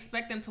 like,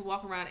 expect them to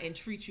walk around and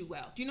treat you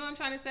well. Do you know what I'm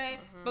trying to say?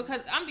 Mm-hmm.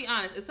 Because I'm be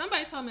honest, if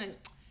somebody told me,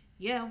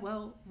 yeah,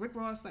 well, Rick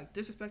Ross, like,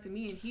 disrespected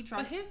me and he tried.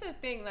 But here's the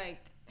thing, like,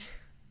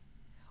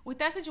 with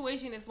that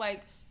situation, it's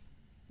like,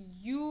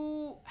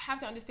 you have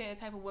to understand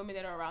the type of women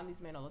that are around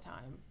these men all the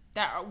time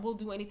that will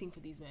do anything for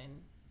these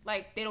men.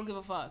 like they don't give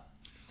a fuck.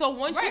 So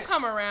once you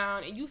come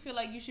around and you feel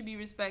like you should be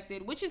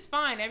respected, which is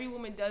fine, every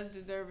woman does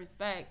deserve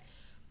respect.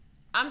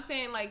 I'm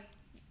saying like,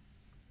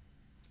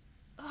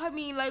 I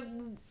mean like,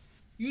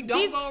 you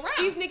don't go around.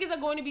 These niggas are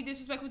going to be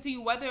disrespectful to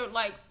you, whether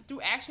like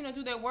through action or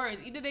through their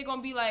words. Either they're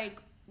gonna be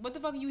like, what the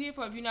fuck are you here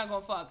for if you're not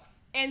gonna fuck?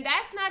 And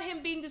that's not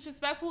him being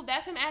disrespectful.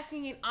 That's him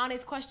asking an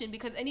honest question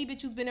because any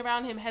bitch who's been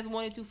around him has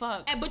wanted to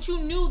fuck. But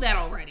you knew that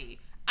already.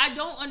 I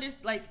don't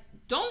understand. Like,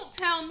 don't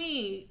tell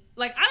me.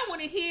 Like, I don't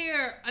want to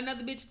hear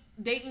another bitch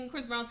dating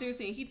Chris Brown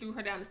seriously and he threw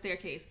her down the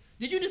staircase.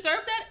 Did you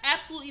deserve that?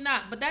 Absolutely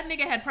not. But that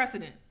nigga had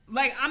precedent.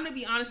 Like, I'm going to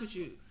be honest with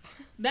you.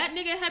 That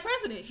nigga had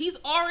precedent. He's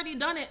already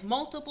done it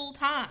multiple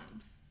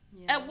times.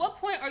 Yeah. At what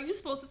point are you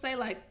supposed to say,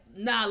 like,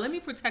 nah, let me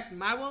protect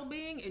my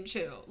well-being and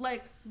chill?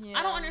 Like,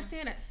 I don't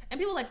understand it. And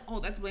people are like, oh,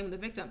 that's blaming the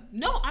victim.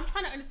 No, I'm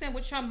trying to understand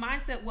what your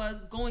mindset was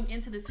going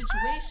into the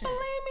situation. I'm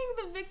blaming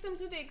the victim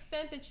to the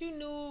extent that you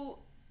knew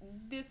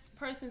this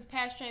person's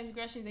past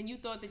transgressions and you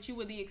thought that you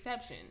were the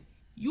exception.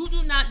 You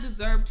do not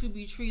deserve to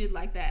be treated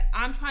like that.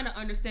 I'm trying to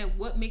understand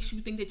what makes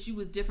you think that you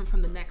was different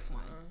from the next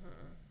one.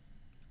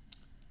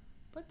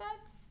 But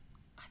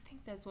I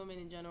think that's women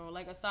in general.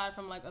 Like, aside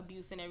from, like,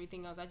 abuse and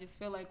everything else, I just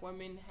feel like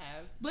women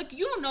have... Like,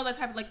 you don't know that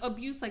type of, like,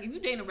 abuse. Like, if you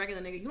dating a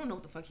regular nigga, you don't know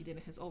what the fuck he did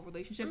in his old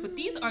relationship. But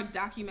these are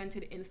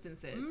documented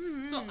instances.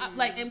 So,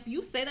 like, and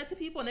you say that to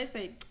people and they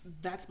say,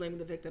 that's blaming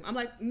the victim. I'm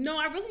like, no,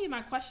 I really need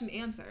my question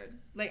answered.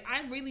 Like,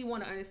 I really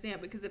want to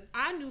understand. Because if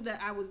I knew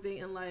that I was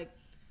dating, like,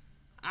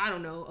 I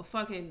don't know, a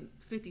fucking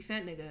 50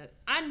 Cent nigga,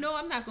 I know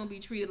I'm not going to be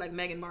treated like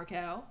Meghan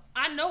Markle.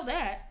 I know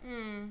that.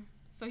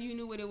 So you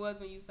knew what it was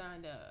when you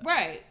signed up.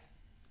 Right.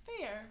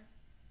 Fair.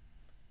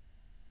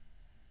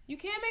 You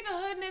can't make a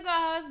hood nigga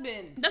a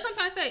husband. That's what I'm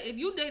trying to say. If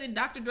you dated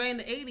Dr. Dre in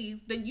the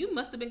 80s, then you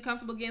must have been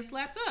comfortable getting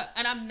slapped up.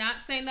 And I'm not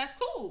saying that's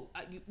cool.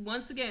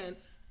 Once again,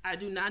 I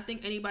do not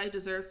think anybody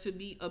deserves to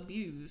be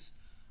abused.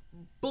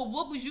 But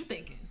what was you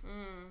thinking?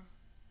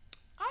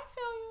 I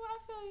feel you.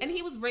 And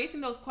he was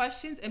raising those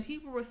questions, and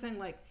people were saying,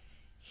 like,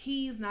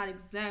 he's not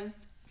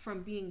exempt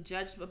from being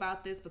judged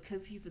about this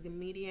because he's a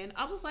comedian.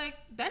 I was like,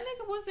 that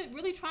nigga wasn't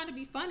really trying to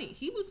be funny.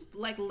 He was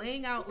like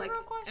laying out like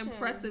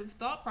impressive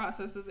thought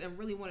processes and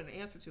really wanted an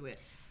answer to it.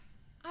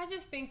 I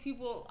just think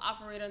people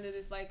operate under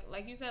this like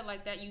you said,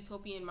 like that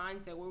utopian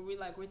mindset where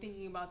we're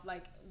thinking about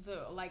like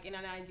in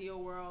an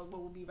ideal world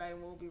what would be right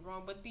and what would be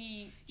wrong. But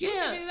the truth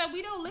is that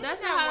we don't live in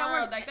that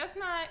world. Like that's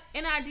not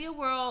in an ideal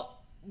world.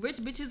 Rich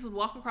bitches would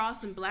walk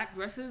across in black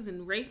dresses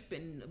and rape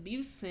and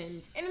abuse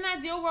and in an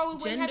ideal world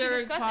we wouldn't have to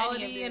discuss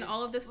any of this. And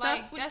all of this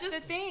like, stuff. That's the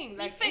thing.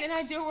 Like in an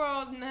ideal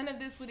world, none of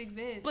this would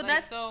exist. But like,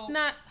 that's so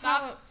not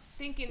stop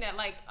thinking that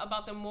like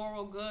about the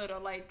moral good or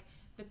like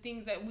the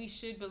things that we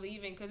should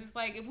believe in. Because it's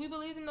like if we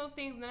believed in those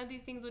things, none of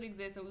these things would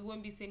exist, and we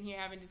wouldn't be sitting here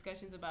having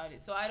discussions about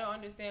it. So I don't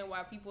understand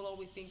why people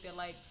always think that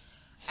like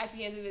at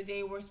the end of the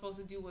day we're supposed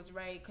to do what's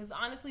right. Because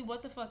honestly,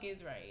 what the fuck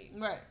is right?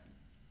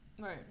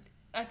 Right.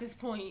 At this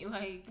point,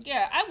 like...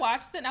 Yeah, I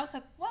watched it and I was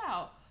like,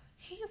 wow,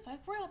 he is like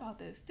real about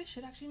this. This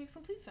should actually make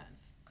some complete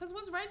sense. Because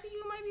what's right to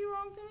you might be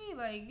wrong to me.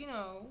 Like, you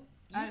know,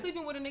 you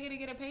sleeping with a nigga to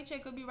get a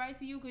paycheck could be right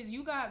to you because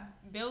you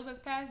got bills that's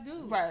past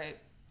due. Right.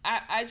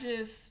 I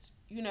just,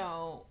 you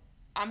know,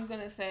 I'm going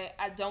to say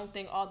I don't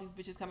think all these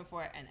bitches coming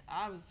for it. And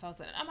I was so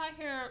sad. I'm out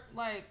here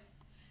like,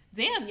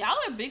 damn, y'all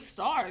are big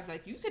stars.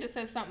 Like, you could have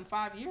said something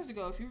 5 years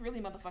ago if you really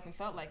motherfucking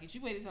felt like it.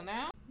 You waited till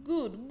now?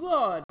 Good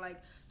God.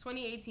 Like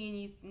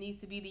 2018 needs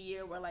to be the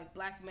year where like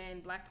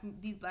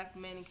these black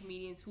men and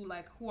comedians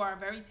who are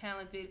very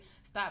talented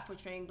stop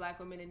portraying black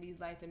women in these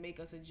lights and make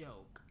us a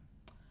joke.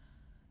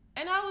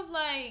 And I was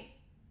like,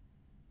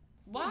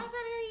 why is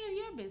that any of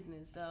your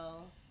business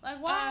though? Like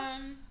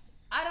why?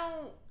 I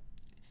don't.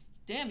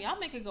 Damn, y'all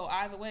make it go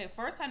either way.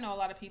 First, I know a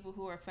lot of people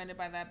who are offended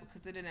by that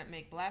because they didn't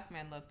make black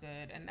men look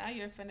good, and now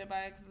you're offended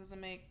by it because it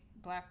doesn't make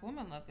black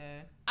women look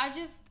good.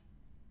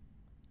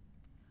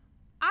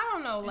 I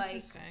don't know,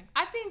 like,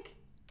 I think,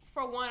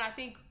 for one,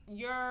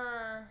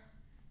 you're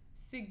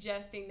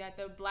suggesting that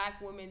the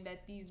black women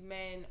that these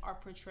men are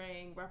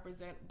portraying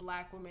represent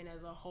black women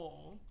as a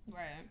whole.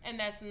 Right. And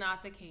that's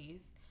not the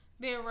case.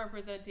 They're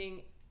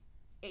representing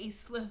a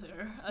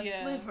sliver of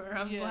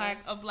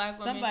black women.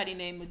 Somebody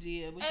named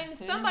Madea. And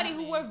somebody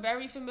who we're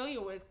very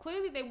familiar with.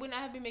 Clearly, they would not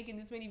have been making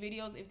this many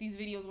videos if these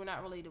videos were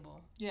not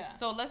relatable. Yeah.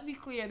 So let's be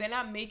clear, they're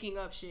not making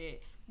up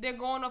shit. They're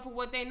going off of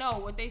what they know,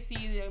 what they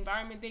see, the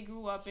environment they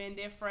grew up in,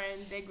 their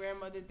friends, their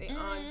grandmothers, their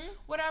aunts,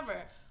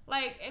 whatever.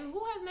 Like, and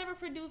who has never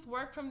produced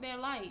work from their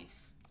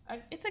life?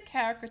 It's a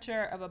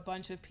caricature of a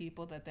bunch of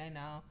people that they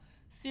know.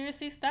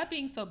 Seriously, stop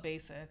being so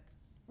basic.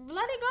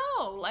 Let it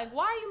go. Like,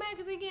 why are you mad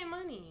because they get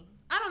money?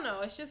 I don't know.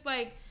 It's just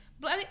like,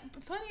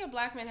 plenty of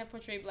black men have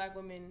portrayed black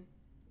women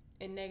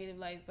in negative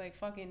lights. Like,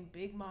 fucking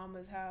Big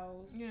Mama's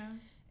House. Yeah.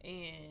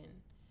 And...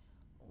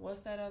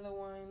 what's that other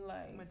one?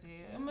 Like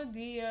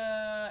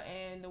Madea,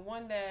 and the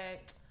one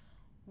that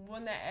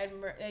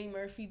Eddie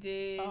Murphy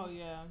did. Oh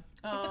yeah.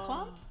 Is it the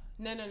Clumps?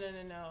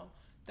 No.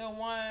 The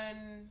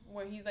one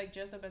where he's like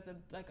dressed up as a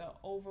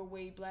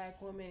overweight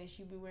black woman and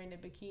she be wearing the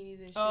bikinis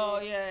and shit. Oh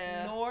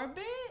yeah.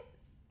 Norbit?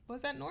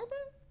 Was that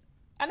Norbit?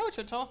 I know what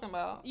you're talking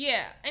about.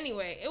 Yeah.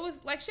 Anyway, it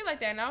was like shit like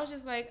that, and I was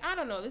just like, I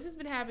don't know. This has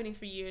been happening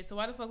for years, so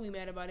why the fuck we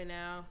mad about it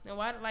now? And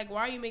why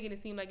are you making it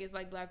seem like it's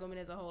like black women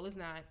as a whole? It's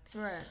not.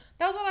 Right.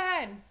 That was all I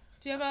had.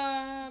 Do you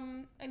have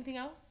anything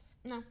else?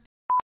 No.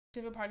 Do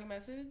you have a party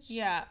message?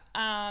 Yeah.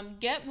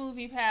 Get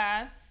Movie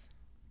Pass.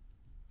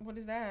 What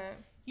is that?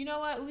 You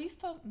know what? Lise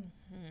told.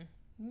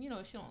 You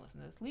know she don't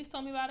listen to this. Lise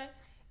told me about it,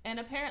 and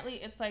apparently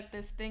it's like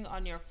this thing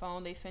on your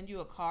phone. They send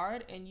you a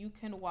card, and you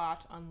can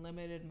watch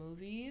unlimited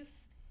movies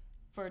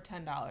for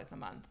 $10 a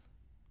month,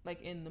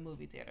 like in the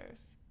movie theaters.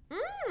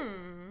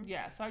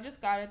 Yeah, so I just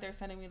got it. They're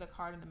sending me the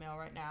card in the mail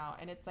right now,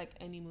 and it's like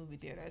any movie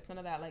theater. It's none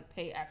of that like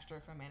pay extra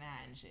for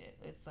Manhattan shit.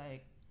 It's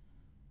like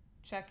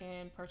check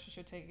in, purchase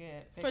your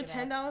ticket For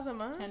 $10 a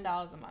month.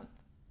 $10 a month.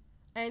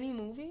 Any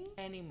movie?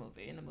 Any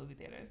movie in the movie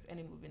theaters.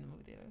 Any movie in the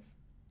movie theaters.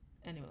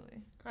 Any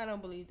movie. I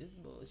don't believe this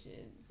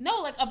bullshit.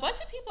 No, like a bunch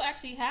of people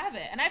actually have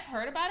it, and I've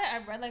heard about it.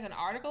 I've read like an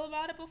article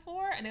about it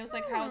before, and it was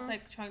like how it's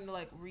like trying to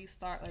like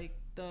restart like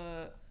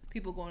the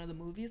people going to the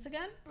movies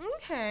again.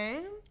 Okay,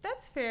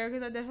 that's fair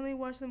because I definitely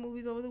watched the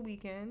movies over the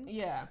weekend.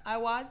 Yeah. I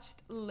watched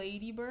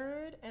Lady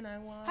Bird and I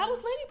watched... How was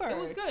Lady Bird? It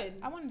was good.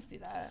 I wanted to see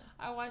that.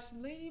 I watched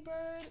Lady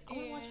Bird I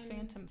want to watch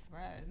Phantom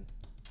Thread.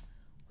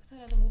 What's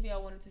that other movie I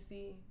wanted to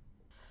see?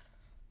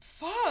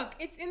 Fuck,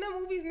 it's in the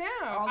movies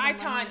now. I,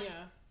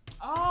 Tonya.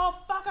 Oh,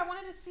 fuck, I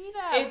wanted to see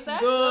that. It's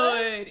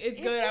good. It's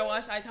good. I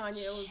watched I,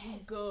 Tonya. It was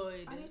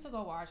good. I need to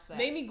go watch that.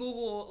 Made me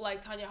Google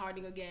like Tonya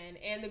Harding again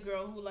and the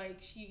girl who like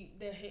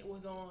the hit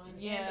was on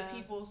and the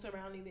people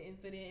surrounding the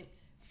incident.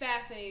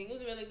 Fascinating. It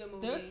was a really good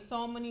movie. There's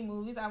so many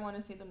movies I want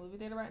to see at the movie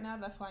theater right now.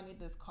 That's why I need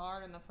this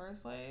card in the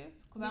first place.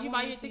 Did you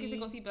buy your tickets to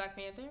go see Black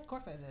Panther? Of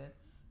course I did.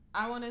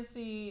 I want to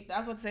see. I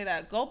was about to say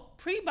that. Go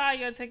pre-buy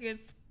your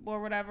tickets or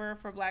whatever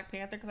for Black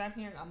Panther because I'm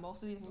hearing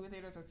most of these movie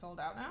theaters are sold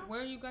out now.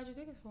 Where you got your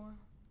tickets for?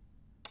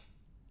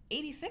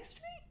 86th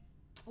Street?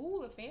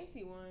 Ooh, a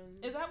fancy one.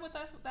 Is that what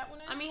that one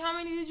is? I mean, how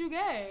many did you get?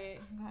 I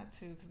got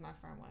 2 because my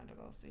friend wanted to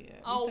go see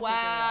it. Oh,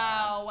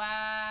 wow.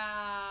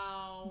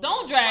 Wow.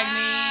 Don't drag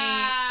me.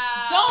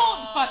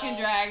 Don't fucking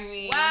drag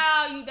me.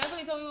 Wow, you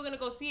definitely told me you were going to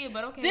go see it,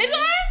 but okay. Did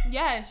I?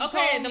 Yes.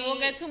 Okay, then we'll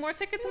get 2 more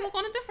tickets and we'll go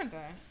on a different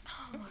day.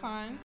 It's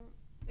fine.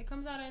 It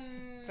comes out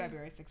in...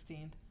 February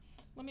 16th.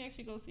 Let me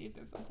actually go see if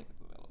there's some tickets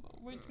available.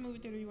 Which movie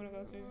theater you want to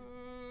go to?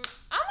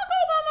 I'm gonna go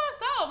by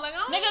myself. Like,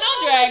 Nigga,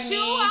 don't drag me.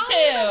 Chill.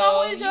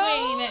 You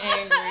ain't even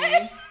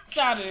angry.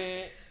 Stop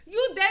it.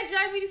 You dead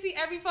dragged me to see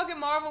every fucking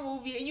Marvel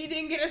movie, and you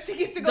didn't get us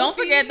tickets to go. Don't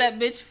see. forget that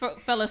bitch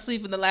fell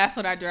asleep in the last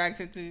one I dragged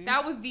her to.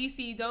 That was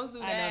DC. Don't do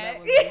that. I know that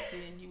was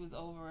DC, and you was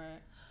over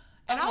it.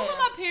 And I was on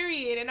my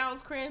period, and I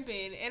was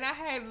cramping, and I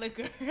had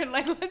liquor.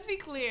 Like, let's be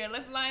clear.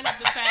 Let's line up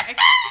the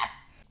facts.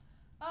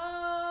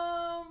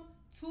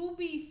 To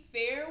be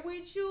fair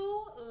with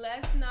you,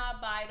 let's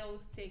not buy those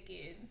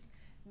tickets.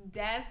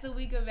 That's the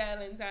week of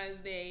Valentine's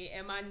Day,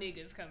 and my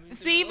niggas coming.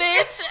 See,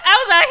 bitch,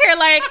 I was out here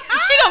like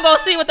she gonna go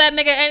see with that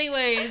nigga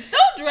anyways.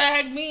 Don't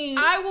drag me.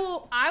 I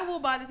will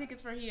buy the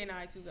tickets for he and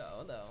I to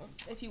go though,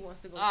 if he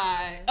wants to go.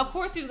 See it. Of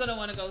course he's gonna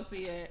want to go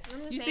see it.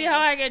 You saying. see how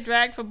I get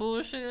dragged for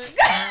bullshit? You're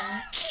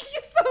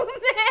so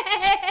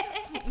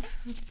mad.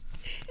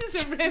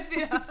 Just rip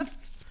it up.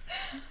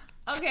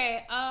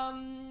 Okay.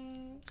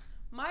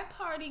 My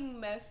parting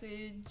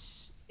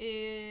message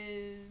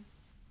is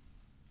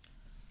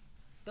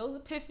those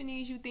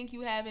epiphanies you think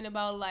you having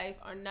about life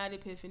are not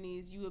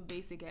epiphanies. You a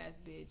basic ass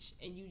bitch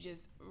and you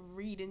just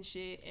reading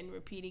shit and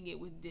repeating it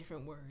with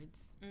different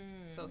words.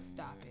 So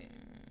stop it.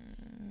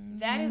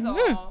 That is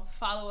all.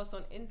 Follow us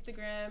on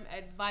Instagram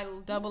at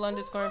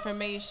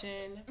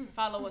vital_information.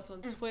 Follow us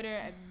on Twitter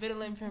at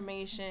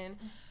vitalinformation.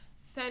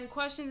 Send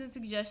questions and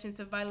suggestions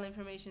to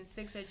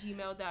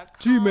vitalinformation6@gmail.com.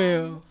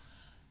 Gmail.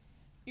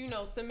 You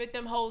know, submit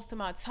them hoes to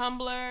my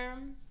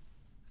Tumblr.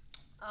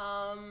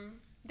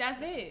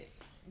 That's it.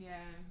 Yeah.